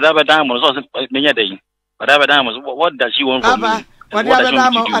 Now, whatever diamonds, whatever diamonds, what does she want from me?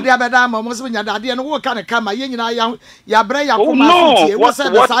 Whatever diamond, most of the and what kind of come, ya bray, ya Akoma,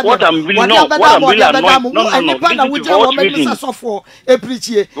 what I'm really not for a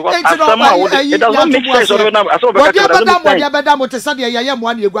preacher. It doesn't make sense.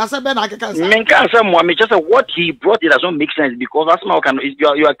 What he brought, it doesn't make sense because that's not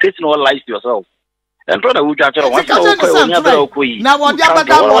you are creating all lies to yourself. And brother, we just want now what the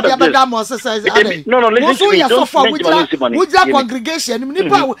other dam says, no, listen to me. Would your congregation,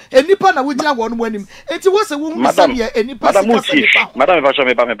 nipa na would one when him? It was a woman, Madam,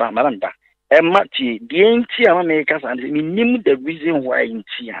 Mati, the entire makers and name the reason why in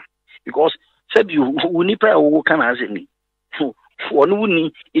Tia because said you nipa who can answer me. One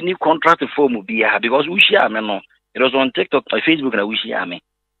wouldn't any contract form would be because we share me. It was on TikTok, by Facebook, and we share me.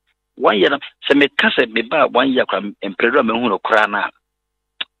 1 year, se me kase me ba 1 year kwa emperor me hu no kra na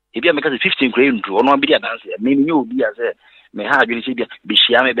If you make 15 grand to or be a dance, maybe you be as a may have you see be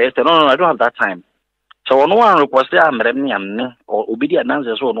shame best. No, I don't have that time. So no one requested or obedient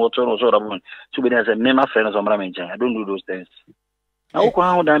dancers or no sort of one to be as a member friends of my I don't do those things. I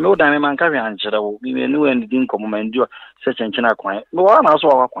know diamond carry answer. We knew and didn't come and do such and China quiet. No one else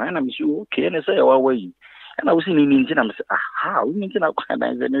was quiet. I'm sure okay and say away. And I was in Indian. I'm saying, aha, we mean to quiet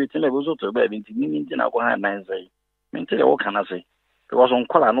and everything. I was also baby. Meaning to quiet and say, mentally, what can I say? There was on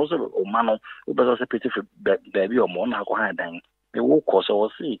call and also man who was a pretty baby or more now quiet dying. The walk was or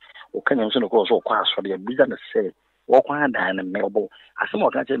see, or can you also go so quiet for the business say, walk quiet dying and mailable. As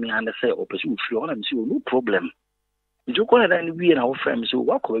someone can tell me and say, or pursue free on no problem. You go ahead and we and our friends who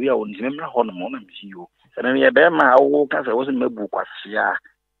walk away on the memory on the moment you. And then a bear my old cancer wasn't my book was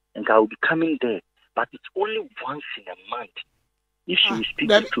and I will be coming there. But it's only once in a month. If she speak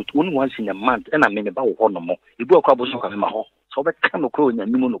the truth, only once in a month, and I mean about one more. You go across my home. So that kind of crowing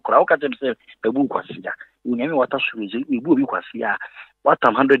and you crowd can say the book was here. You know what else we will be was here. What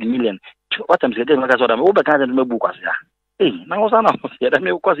 100 million? What I'm saying, what I'm over kind of my book was here. Hey, now was I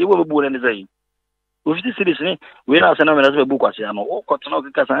know because you will be born and say. With this citizen, we are sending a book as I know. All Cotton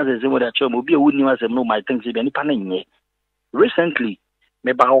because I say what I will be a wood news and know my things if any panning. Recently,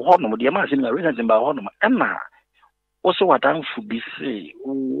 maybe our Hornum, the American recently by Hornum, Emma. Also, what I'm for be say,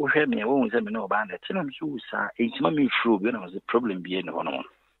 who heard me, won't let me know about it. I'm sure, sir, it's mommy through when I was the problem being on.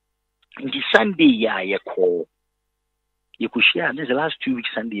 The Sunday, yeah, you call. You could share this last 2 weeks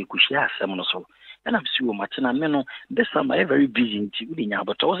Sunday, you could share someone or so. And I'm sure Martina Meno, this time I'm very busy in Tudinia,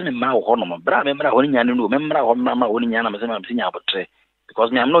 but I wasn't in my home. But I remember when you know, remember how Mamma when I'm seeing about tray.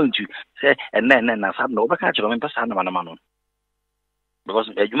 Because I'm not to say, and then I have no catch of a because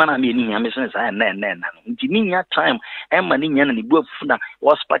you man, I mean, I'm missing and then. In time, and my Ninian and the book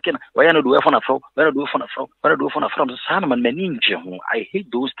was packing. Why not do it on a floor? Why not do it on a floor? Why not do it on a from the Salmon Meninja? I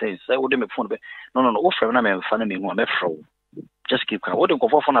hate those things. I would have phone. No, offer I'm funny me one fro. Just keep calm. What don't go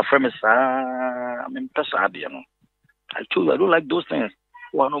for a premise? I'm in Pasadena. I told you I don't like those things.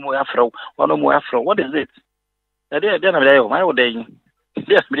 One more afro, one more afro. What is it? Then I'm there, my old day.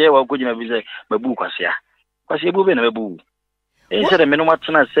 Yes, there were good in a visit. My book was here. Because you're moving a boo. Instead of me, no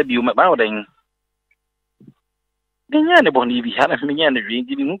matter what I said, you my bowing. Then you're the bonny, we had a million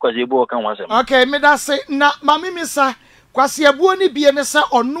giving because you walk on once. Okay, me that say, na, mammy, missa. Kwasi abuoni bi ne se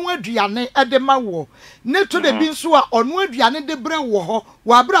onu aduane ede ma wo ne to de bi nso a onu aduane de bre wo ho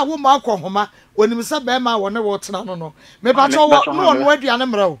wa bra wo ma akohoma onim se be ma wo ne wo tena no me pa cho wo no onu aduane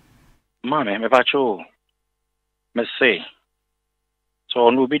mra wo ma me pa cho me say so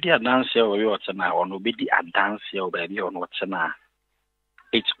onu bi di dance o we wo tena onu bi di dance o ba bi onu tena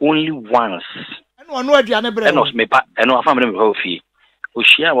it's only once onu aduane bre wo me pa eno afa me ho fi o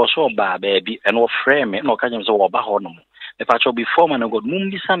shia wo so ba baby eno frame no ka nyem so wo ba ho no if I shall be former and God,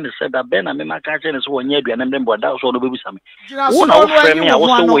 Mumbi said that Ben and Makajan is 1 year and then what else all the baby Sammy. One frame me, I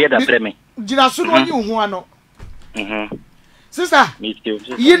was so weird at Frame. Jinasu, you want sister,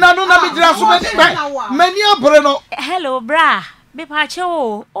 you know, many are Bruno. Hello, bra, be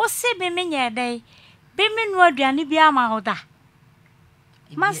pacho, or say be many day, be men word Yanibia Mauda.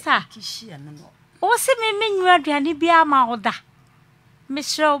 Master, or say me men word Yanibia Mauda.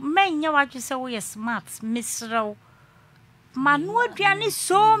 Miss Rowe, men know what you say we are smart, Miss Rowe. Manu aduane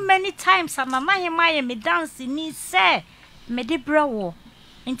so many times mama hema me dance ni say me de brawo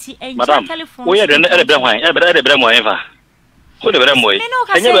nti enja telephone wo ye de e bre hwan e bre mo eva wo de bre mo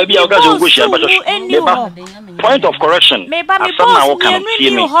enya ba bia o ga so go share but point of correction me ba me boss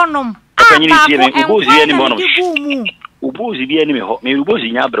ni honom ubuzi bi ani me ho me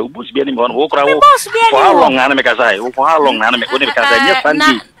ubuzi nya bra ubuzi bi ani me ho wo kra wo for how long na me kasa wo for how long na me me kasa nya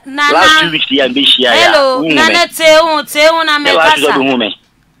Sunday last 2 weeks ya be share ya hello nana teu na me kasa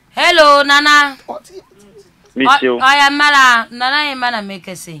hello nana miss you I am mala nana e mana me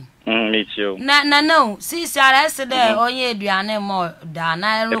kase miss you na no si sara de onye aduane mo da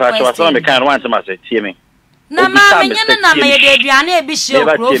na request if I so me kan want ma say tie me na ma me nyana na me de aduane e bi she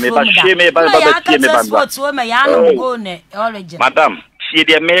okro from da ya no go ne origin madam sie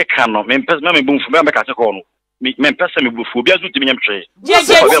de me kan no me pese me bumfu me ka se ko no me pese me bufu obi azu timi nyam twe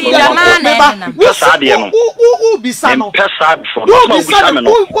jeje si da ma na pesa de no bisa no pesa for no bisa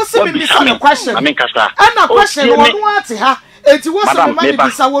no wo se me bisa me question I mean kasa ana question wo no ate ha enti wo se me ma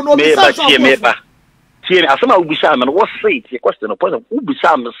bisa wo no bisa so me ba tie me asema wo bisa me no wo say tie question no point wo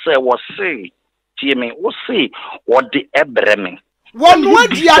bisa me say wo say tie me wo say wo de ebreme wo no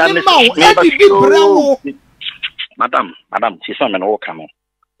aduane ma wo e bi brawo madam tie so me no wo ka mo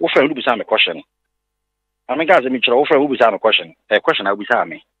wo fa wo bisa me question I mean guys me chiro wo fa wo bisa me question a question I bisa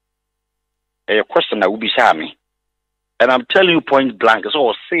me a question I will be me And I'm telling you point blank, so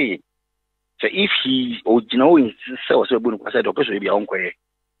I'll say, so if he, or you know, it's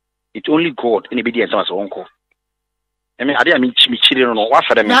only God, anybody else has uncle. I mean, I didn't children or what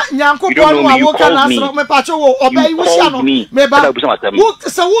for them. You don't know you called me. You called me.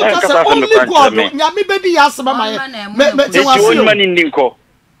 So only God, Yami baby asked my man in Ninko.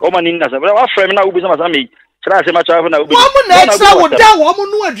 Oh, man, in Nasa, but our friend now will be some of me. Shall I say my child now? Woman, extra would down woman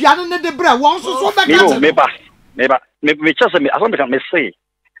who had Jan and the bread. Once so back. Maybe just me. I don't become say.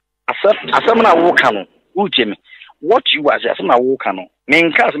 I said, I walk on. Who Jimmy? What you was just my walk on.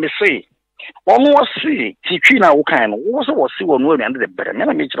 Main cast me say. One more see, Tina Wokan was see one way under the better.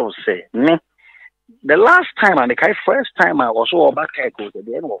 Never made you say. The last time and the first time I was all back at the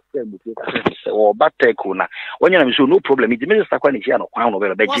end of the or back tekuna. When you so no problem, it's Minister Quanichiano, crown over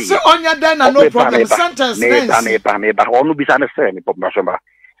the bed. On your den, no problem. Sentence, maybe only be understanding, be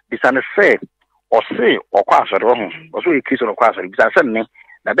understand or say or quash at wrong, or so a kiss or quash. Because I said,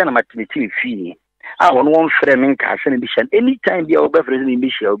 that then I'm at the TV. I want one framing castle in Mission. Anytime the other president in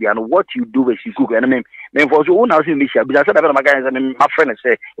Michelle be and what you do as you cook and I for your own house in Michelle, because I said about my guys and my friend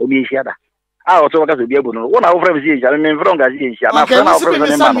say, oh, me, Shatta. I also want to be able to know one of our friends. I mean, from Gazi, my friend,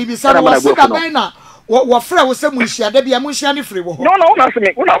 what friend was some wish, there be a Mushan free. No, that's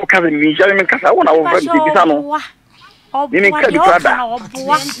me. When I was coming, me, I want our friend to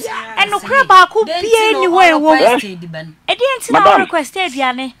and no crab could be anywhere. I didn't know requested,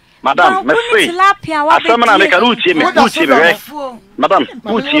 Yanni. Madam, Asama make a route, Madam,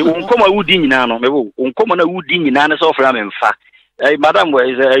 Unkoma Woodin Nano, Unkoma Woodin Nana of Ramfa. Madam,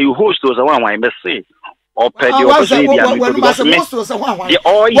 you host was a one, I must say. Or pay your time.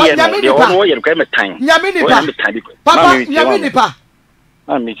 Yaminipa,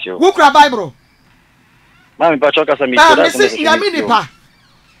 I meet you. Who cry Bible? Mammy Pachokas and Yaminipa.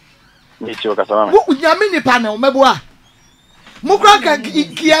 Meet your Casama. Yaminipa, no, Meboa. Mukraka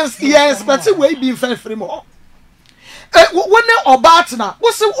yes, but see way being fair for more. When they are batna,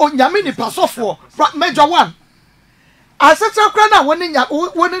 what's the on Yamini pass off for Major one? I said, Crana, when in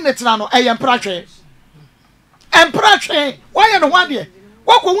it, I am Prache. And Prache, why are 1 year?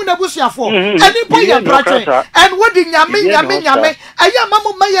 What will the bush for? And you pay your Prache. And what did Yami? I am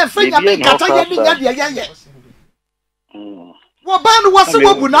Mamma Maya Finger Cataya. What band was the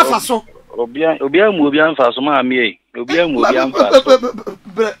Bobunafa so? Obia Mubian Fasoma, me. Me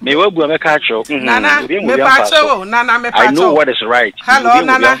will be a catch. Nana, me pacho, Nana, me pacho. I know what is right. Hello,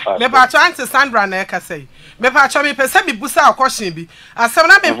 Nana, me pacho, Auntie Sandra Neka say. Me pacho, me pesemi busa question be. As some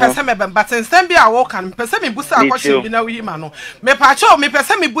me pesemi, but instead be a walk and pesemi busa question be no imano. Me pacho, me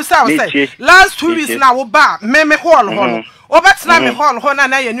pesemi busa say. Last 2 weeks now, ba, me hall hon. Obatna me hall hon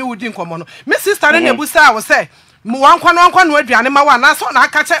and I knew would incomono. Me sister in the busa was say. Mwankwa no aduane ma wa na so na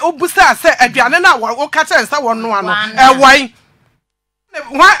akache obusa se aduane na wo kache nsa wono ano ewai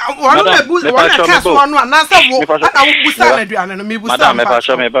wonu na busa wonu kache wono ana se wo ana wo busa na aduane no me busa madam me ba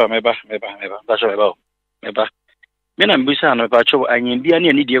me na busa na me ba cho anyin bia ne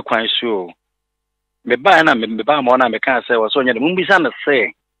ani die kwan so me ba na me ba mo na me kan se wo so nya me busa na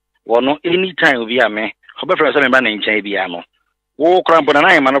se wono anytime obi ame obefra se me ba na nchen bia no wo krampo na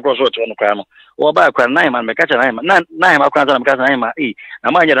nine man no cross to no kra no wo ba kra nine man me ka cha nine man kra na me ka nine man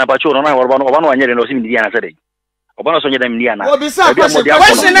na ma nya na pa cho no na wo ba no anya no simi dia na se dey oba no so nya da mi dia na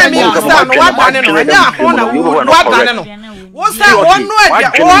question na mi bisa no wa dane no anya ho na wa dane no wo sa wonu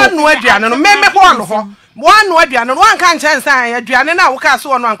aduane no me ho ho wanu aduane no wanka nchensan aduane na wo ka so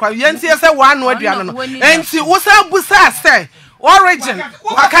wonu ankwa yentie se wanu aduane no enti wo sa busa se origin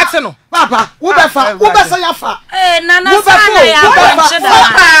wakati no papa wo be sa ya fa nana sana ya ba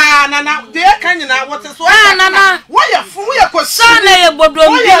nana de kan nyina wo te so nana wo ya fu wo ya ko sana ye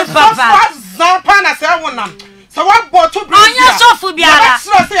bodom bi papa zampa na se wonam so what bought to bring onya sofu biara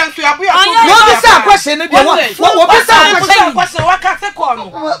so say antu abuya wo be sa question ne de wo be sa question wakati ko no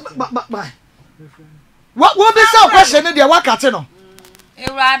wo be sa question ne de wakati no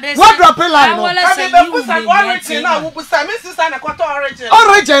what drop a line no origin na wo busa me sister na kwato origin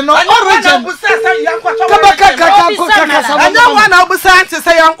no origin busa say yankwato kaka anya wa na busa anti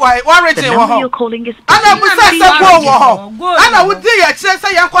say yankwa origin wo ho ana busa say go wo ho ana wo di ya kire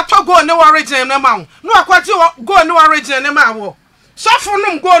say yankwato go ne origin na ma no akwaji go ne origin ne ma wo sofo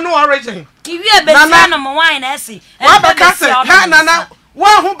num go ne origin iwi ebesa no mo wan na esi wa be ka say ha nana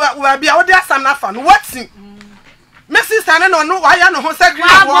wa hu ba bia wo di asam na fa no what Messi Sana no why no ho say green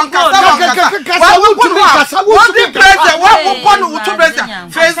one kasa what the president what won to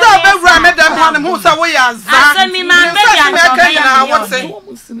president face up be wura me dem han who say we are za asemi man be ya what say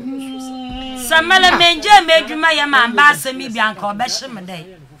samala menje medwuma ya man ba asemi bianka obehye me dai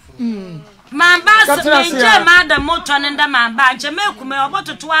Mambas menje madam moto nda mamba nche mekume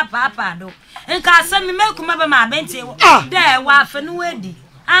obototo apa do. Nka asem mekume be ma benti de wa afenu wedi.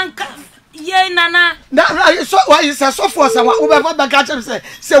 Anka ye nana na so why is so for say we be back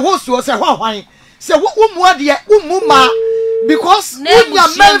say who so say hwan say umu ade umu ma because when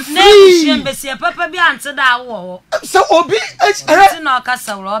you men free shembe papa bi ante da wo so obi na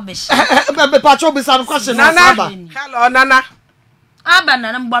okasa wo obeshi be pacho be san question na Nana hello Nana aba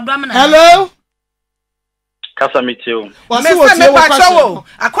nana mgbado am na hello kasa meteo me pacho wo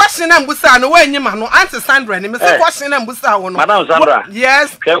a question na mbusa no wa nyima no Auntie Sandra ni me say question na mbusa wo no Madam Sandra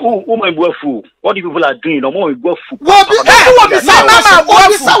yes ke my boafu what the people are doing no more boafu wo bi say mama wo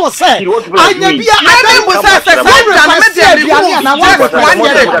bi say wo say anya bia anya mbusa say Sandra na me dey bi na one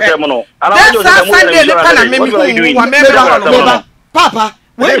year papa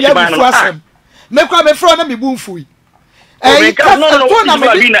we dey before asem me kwa me fro na me bu mfui no, me one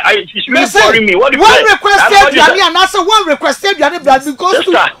requested Diana and also one requested Diana because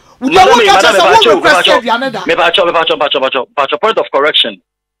to we don't one requested Diana. But point of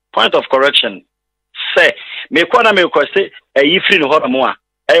correction. Say me kwana me request e yifri no hoda mo a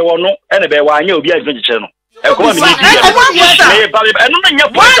e wono e ne be wa anya obi adventure channel. E ko me me ba no nya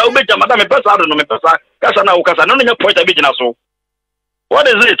point a obeja madam me pesa do no me pesa kasa na wo kasa no nya point a be gina so. What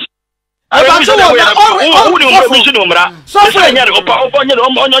is it? I don't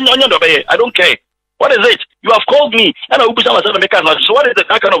care. What is it? You have called me and I will be some of the so what is the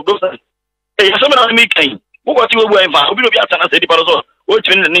kind of those? Hey, someone me came. What you were in Obi be atana say di paraso. What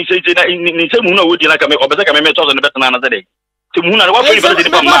you need say ni say mu na wo di na ka me obese ka me me tozo ne beta na say. Ti mu na wa free be di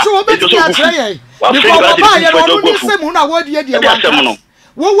pa ma. Mu na wo di wa.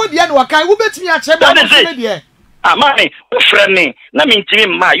 Wo di na wa kai wo betimi a che ba me de. Ah man, wo friend me na me ntimi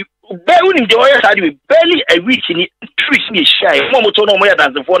ma Beuni the Oya side with barely a week in trees me shy. Momotono Moya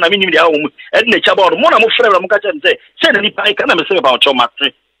dance for na minimum the home and the chabot. Mona Mufre Mukacha and say, send any pike and I'm say about your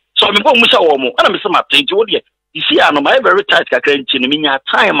matri. So I'm going Musa Omo and I'm some matri to you see, I know my very tight cacranch in a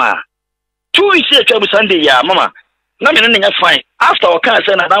timer. 2 weeks here, Sunday, ya, Mama. Nothing fine. After our car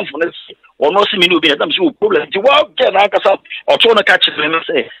send a down for this or no see me no be I'm sure problem. To walk get Ankasa or Chona catch it and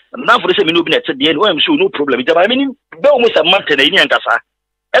say, now for the same no be at the end, I'm sure no problem. I mean, almost a month in Ankasa.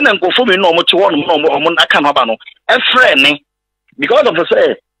 And then go for me no much one more I can't have no a friend because of the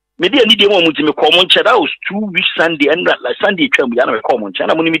say maybe I need one with me common chat out 2 weeks Sunday and like Sunday tram we are common chat.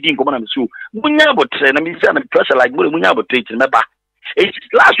 I'm only meeting common and so Munyabo train I mean pressure like Munyabo trade in my back. It's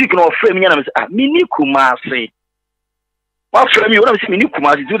last week no frame me and I mini kumasi. What frame you want to see mini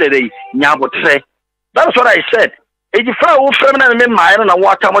kumasi do the day Nyabo tray. That's what I said. If you found frame and me my and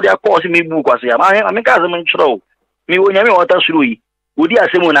what time they are causing me book was here. I mean cousin show me when you want to show Would you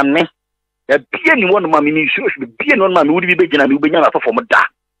say when I'm ne? A being one of my ministries should be one man would be beginning to be from a da.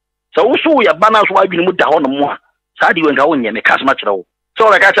 So also we are banners why we moved down on more. Sadi went out and cast much low. So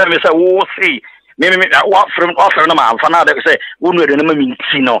like I said, Mr. Oh, see, maybe what from offer no man, Fanada say, wouldn't remember me,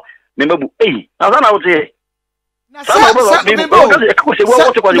 no. Remember, hey, now then I would say, so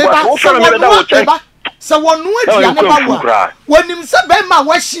one way, when him said, Bema,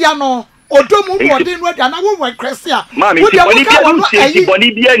 where she no. Odomu modin road and I won't Christia. Mammy,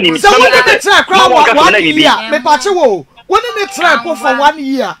 Bonnie be any so one year. Me pacho, one in the trap for 1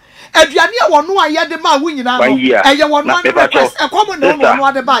 year. If you are near one, I had the man winning out. And you want one request a common no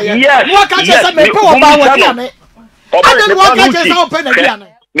one to buy. Yes, what can you say? Me go about it. I don't want to just open again.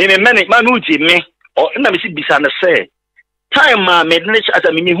 Many Manuji me or let me see Bisana say. Time ma made as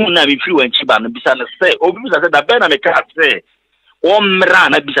a mini who now be fluent Chiban Bisana say, or because I said that Ben I can't say.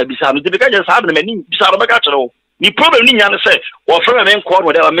 Rana bisa no because just have them any bisa ba catch ni problem ni nyane say or friend men call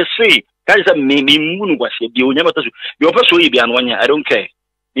whatever me say guys say me munu kwase bi onyama to you opeso yi bia no nya I don't care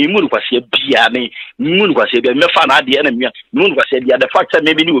me munu kwase bia me munu kwase bia me fa na ade na me munu kwase bia the fact that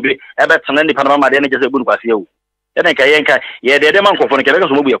maybe ni obi e be tena ni panama de na just munu kwase o e na kai yenka ye de man kofo no kebe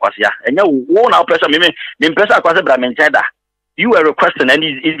so mo bu kwase ya enya wo na pressure me pressure kwase bra men cheda. You were requesting, and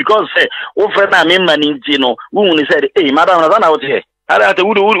it's because over na me money, you know, who said, hey, madam, I was here. I had to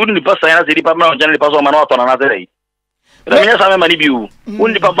wouldn't the person as the department of general person on another day. But I mean, I'm money view.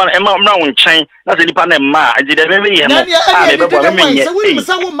 Wouldn't the department and now in chain, that's the department ma. I did a very man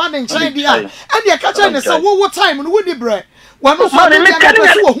in China, and you're catching us what time and would bread. One of my will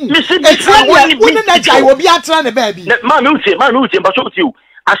be at the baby. Mammy, but so you.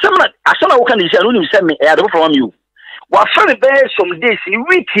 I saw what can you send me from you. Wa friend be some days in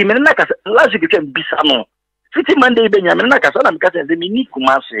week him na kasa last week can bisa no fiti Monday be nyame na kasa na kasa ze mini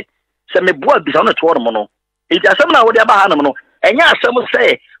kumase se me boa bisa no to no e ja asem na wo de aba ha no enya asem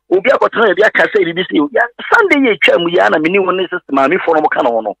say obi akotana bi aka say bi si ya Sunday ye twa mu ya na mini won system ami for no ka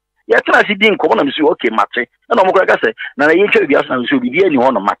no no ya tena si din komo na mi so okay mate na mo kra say na ye twa bi asa so bi ani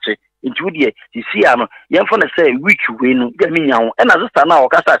ho no mate nti wudi si sia no ye mfa na say week we no bi mi nya ho na sister na o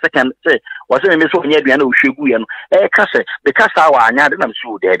ka say second say o say me so nya aduane o hwegu ye no ka say be ka say wa anya de na mi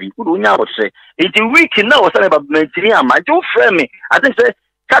so da bi wudi onya bo say nti week na o say ba mentini ama nti o frɛ me I think say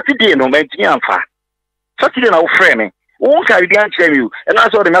Saturday no mentini amfa Saturday na o frɛ me o ka ri an kyerɛ me and I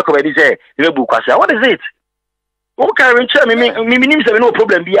saw the akrobeto say me bu kwase what is it okay, me say no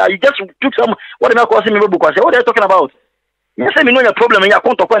problem. You just took some. What am I causing me? What are you talking about? You say me no your problem. You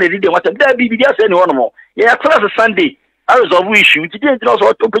can't talk on the video. What there be just any one more. Yeah, class Sunday. I resolve issue. Today you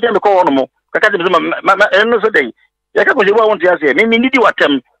also to put them call on more. I can't no day. You can't say what I want to say. Me need what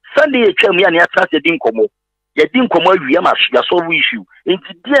Sunday you tell me and you class you didn't come. You didn't come over. You must solve issue. In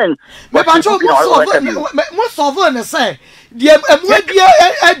the end, most of them say the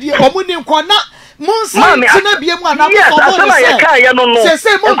Obinim kwana. Mami, tina bie mu ana yes, asema ya ka ya no no.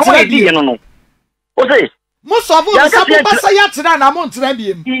 Se mo tina bie no no. O say, mo so vo sa mo basa ya tina na mo tina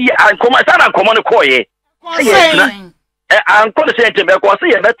bie mu. Ya Akoma sana Akoma no koye. Akoma se ente be ko se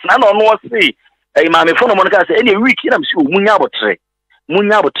ye betina na no se. Mami fo no mo ka se any week na me se munya abotre.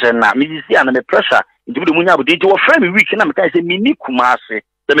 Munya abotre na me disi ana me pressure. Nti bi munya abotre nti wo frame week na me ka se me ni kumase.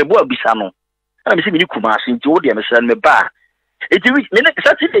 Se me bo abisa no. Na me se me ni kumase nti wo de me se me ba. It is me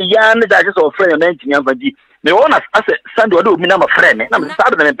Saturday yan that just of friend and Yanji. Me one as Sunday do me na my friend. Na me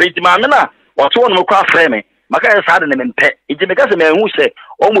Saturday na pay ma na what one mo kwa friend me. Maka Saturday na me pay. It me ka se me hu se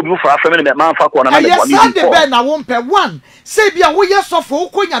o mo bi for friend me man fa ko na me kwa me. Sunday be na won pay one. Say bia wo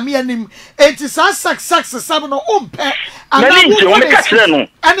yesofo ko nyame anim. Enti sa success seven no o pay. Na ninje o me ka kire no.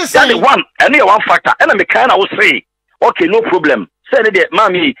 That one, and one factor. And me kind of say, okay, no problem. Say the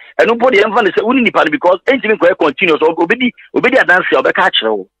mommy and nobody ever say we need because anything can continue so obedi dance or be catch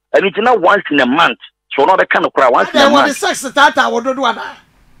and it's not once in a month so not kind of cry once in a month. The sex start I would do ana.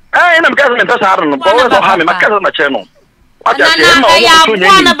 I'm because me pass hard no but we so ha me make na channel. What I say ya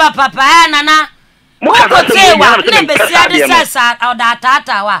bona ba papa nana. Mo ko say wa na be sia de sex or that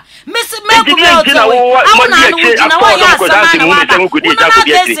tata wa. Miss me ko be o so. I na no na wa ya sama na wa.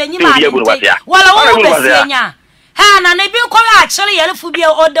 Wala wo be sia nya. Ha na ne bi ko actually yele fu bi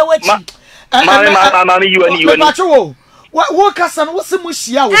o da wachi mama you and wo kasa no wo se mo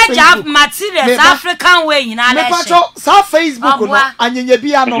hia wo Facebook materials African way nyina le pacho sa Facebook no anyenya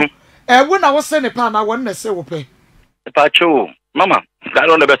bia no wo na wo se ne pa na wo na se wo pe pacho mama I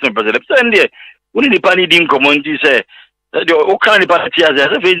don't know best president send there wo ni pa ni din community say o kan ni pa tia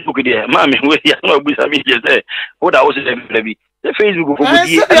say Facebook there mama we ya no bu sa mi say wo da wo se be the Facebook for good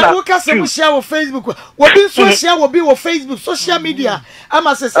year. I work as a share of Facebook. What is social will be with Facebook, social media. I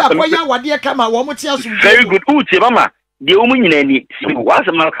must say, what dear come out, what very good. Uti, mama. The woman in any was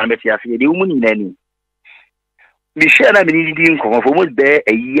a man can be the woman in any. The share I mean, didn't come for almost there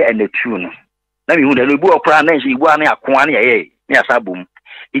a year and a tune. Now you would have a crown and she won a quania, yes, a boom.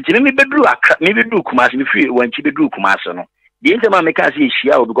 It's maybe do commerce when she do commerce. The interman make us see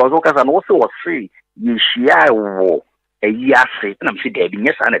she out because Okas and also was free. You share war. A year say, and I'm saying,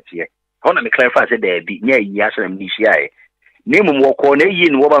 yes, and it's here. How me clarify said there be near yes and me share. Name walk on a year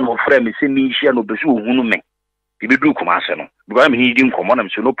and woman of friend, me see me share no pursue who me. If you do commerce, because I'm heeding common, I'm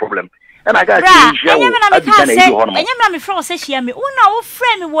so no problem. And I got to share. I am from says she me. Oh,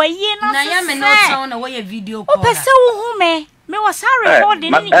 friend, were ye not? I am not on away a video. Oh, person who me was sorry for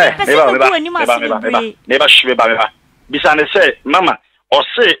the never shrive. Bisan say, Mamma, or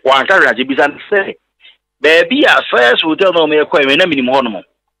say, one carriage, Bisan say. Baby, as first will tell me a quite a minimum hormone.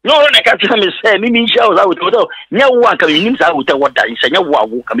 No one can tell me, say, me shows out with no one coming in. I will tell what that is, and you walk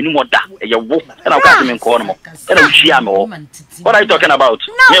coming what that, and you walk, and I'll come in corner. And I'm Shiamo. What are you talking about?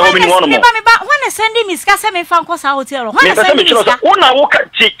 No, when I send him his Cassam from Cosa Hotel, when I send him, I walk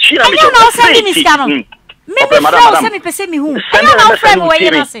at China, maybe Madame, me who I friend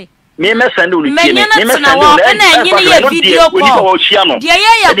away, say. Me send you video call. Dia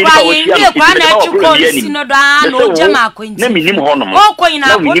ya kwa ye kwa na chuko sino da no jama kwenti. Na minim ho no mo. O ko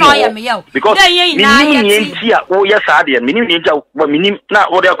ina ko no ya me yaw. Da ye ina ya ti a o ya sa de minim ni ja minim na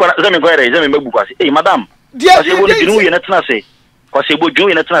o de akwa za me ko ere za me mabu kwase. Eh madam. Dia se bo ni dinu ye na tena se. Kwase bo dinu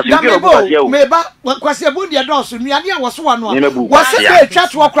ye na tena se. Bi o kwase o. Me ba kwase bo dia do so nuane a wo so wa no a. Wo se be twa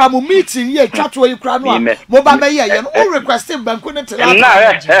to okra mo meeting ye twa to yi kra no a. Mo ba me ye no o request banku ne tela.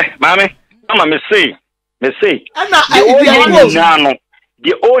 Na mami. Mama me say. Ana the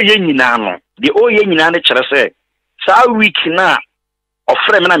oye nyina no kire say sa week na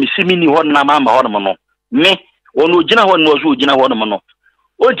ofre me na me simi ni ho na mama ho no no me ono gina ho no so gina ho no no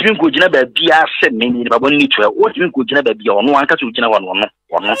o timi ko gina ba bia se me ni ba bonni twa o timi ko gina ba bia ono anka so gina ho no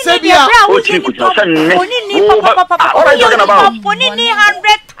ono se bia o timi ko gina se ne oni ni papa oni ni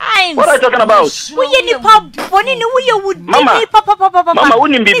 100 times. What are you talking about? We ni pop, boni ni we would papa. Mama, we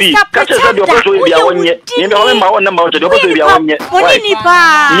ni bibi. Catch yourself your person will be a one yet. You know, my own number to the person will be a one yet. Boni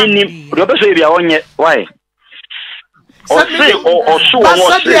pa. Nini, the person will be a one yet. Why? Or say or so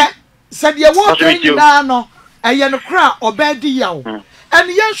or say. Said you walk in no, and you no cry or bed yaw. And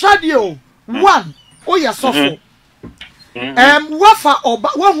yen shadio one. Oh yes, so. Wafa oba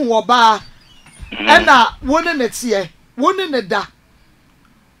one who oba. And one in it here, one in the da.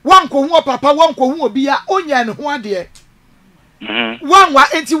 One ko hu papa, one ko hu obi a onya ne ho ade. One wa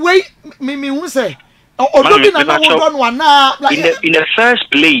enti wei me hu say. Odobi na no don wa na in the first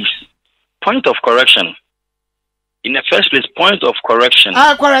place, point of correction. In the first place, point of correction.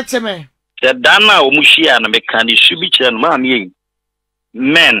 Correct me. The dana omushia na mekani subiche no ma me.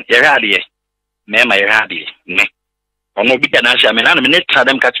 Men erade. Men ma erade. Me. Ono bi kana sha me na me net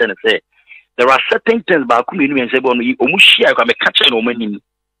them catch and say. There are certain things ba ku menu and say bo no omushia kwa me catch no manim.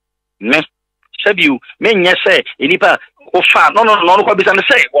 Me. Sabi you men nya say enipa o fa no ko bisa na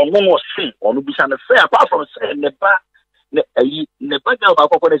say ono sin. Ono bisa na say apart from say nepa nepa ga ba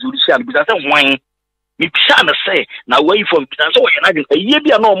ko na zurishia bisa say wan. Me pisa na say na way from pisa so we na a ye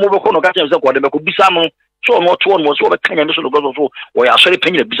bia no mo be ko no ka tell say ko de be ko bisa no so no to no so be kanya no so go so we are sorry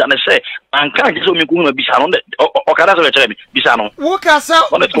penny bisa na say an kan je so me ko hu bisa no o kada so be tell me bisa no wo ka sa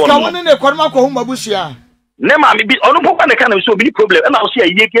ka woni ne ko ma ko hu mabusia ne ma me bi onu pokwa ne kan so bi problem na o say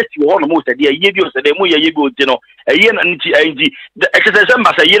ye gesi ho no mo say ye bi o say de mo ye bi o ti no ye na nti exercise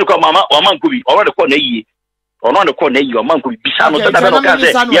mba say ye ko mama o man ko bi o de ko na ye ono de ko na ye o man ko bi bisa no so da be no ka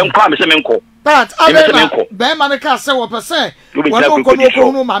say ye nkwa me say me nko. But I be man ka say wo pese wo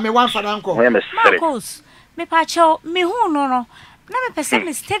ko no ma me wan fada nko. Maa Akos me pa cho me hu no na me pese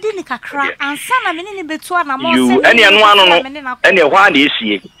me steady ni kakra ansa na me ni betu na mo se you ene anu anu no ene hwa na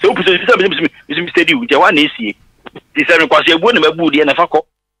esie se wo pese me steady u je hwa na esie ti se me kwase ebu na mabu de na fakọ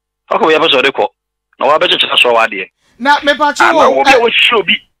ya pese de ko na wa be checha so wa de na me pa cho wo be wo show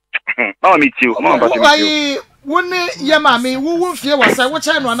bi mama me ti o mama pa ti mi woni ye ma me wo fie wo say wo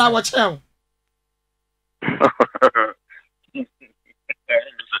che no na wo che I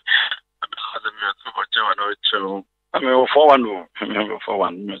mean, 41.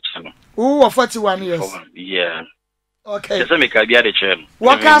 Oh, 41 years. Yeah. Okay. Just make a beer chair.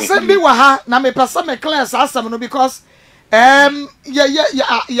 What can send me waha? Na me person me class asam no because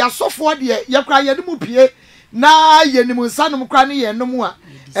ya so for the ya kra ya dum pie na ye nim nsanum kra ne ye nom a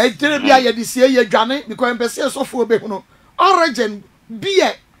e tere bia ye de sie ye dwane because person so for be hu origin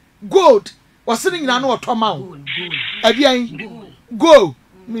beer gold was sitting na no otoma o abian go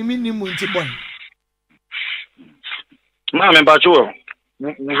me ni mu nti boy ma me ba chuo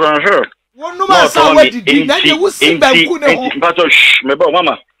sure wonu ma sa wadidi na ye wusi ba ku ne ho ba to me ba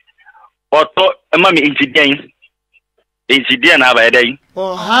mama oto ma me incident na ba edai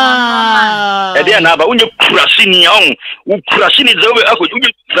oha edai na ba unye kurasini on u kurasini zawe ako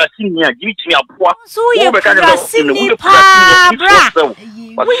unye kurasini ya gibi timi aboa so ye kurasini pa bra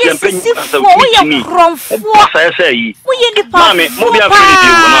we ye sifo we ye kromfo we ye ni pa mama mo bia firi bi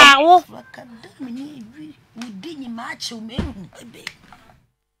wo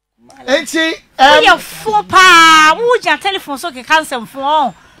enti we ye fo pa wo ja telephone so ke cancel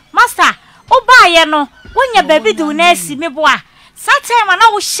phone master o ba ye no wonya baby do na si me bo a satem na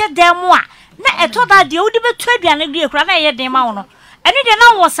wo hye dem a na eto da de wo de betu aduane de ekura na ye den ma wo no enu de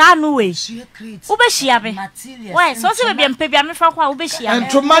na wo sa no we wo be hia be why so se be mpe bia me fa kwa wo be hia me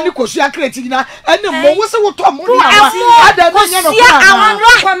ento mani ko su akreti na ene mo wo se wo to mo ni awa ada na nya no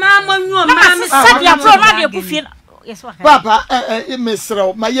kwa ma manyu ma me sadia pro na de ku fie yes wa papa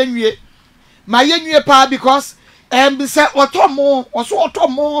mesro ma yenwie pa because be say otomo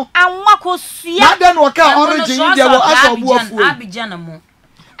anwa ko sua na den wo ka origin de wo aso Obuafu abijana mo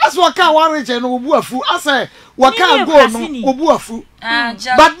aso wo ka origin no Obuafu ase wo ka go no Obuafu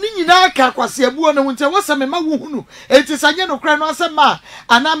but ni nyina ka kwase abuo no nte wo se me ma wo hunu enti sanye no kra no ase ma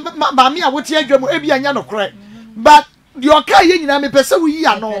ana ba me a wo tie adwam e bi anya no kra but the oka ye nyina me pese wo yi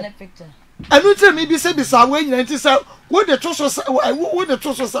ano anu tell me bi se bisa wo nyina enti se wo de to so sa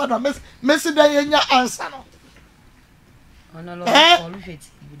na mesi da ye nya answer no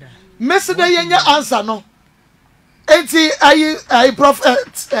Mesida yenya answer no. Enti ayi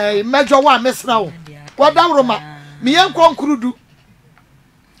prophet major one mesna wo. Wada roma me yankon kurudu.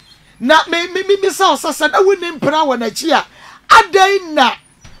 Na me sa osasa na woni mpra wo na chi a adan na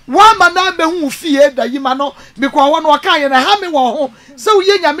wa ma na be hu fie da yima no because won waka ye na ha me wo ho se wo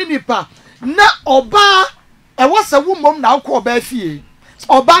yenya me nipa na oba e wasa wo mom na akọ oba fie.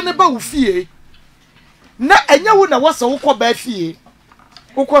 Oba ne ba wo fie. Na enya wo na wasa wo ko ba fie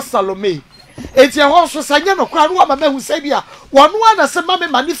wo ko Salome eti e ho so sanye no kwa no wa mama hu sai bia wono ana se mama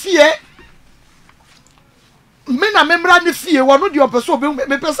ma ne fie me na memra ne fie wono de opeso obe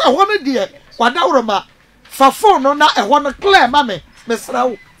me pese ho no de wada woroma fa phone no na e ho no clear mama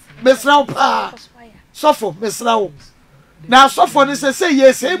mesra wo pa sofo mesra wo na sofo ni se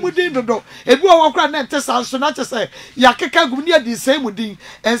yes emudin dodo ebi wo kra na ntesa nso na che ya keka gum ni adi se emudin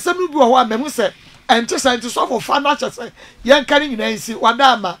ensem no bi wo a memu se ntesa nti sofo fa na che se ye nkari nyina nsi wada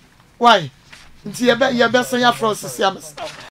ama why nti ye be san ya fro sisi am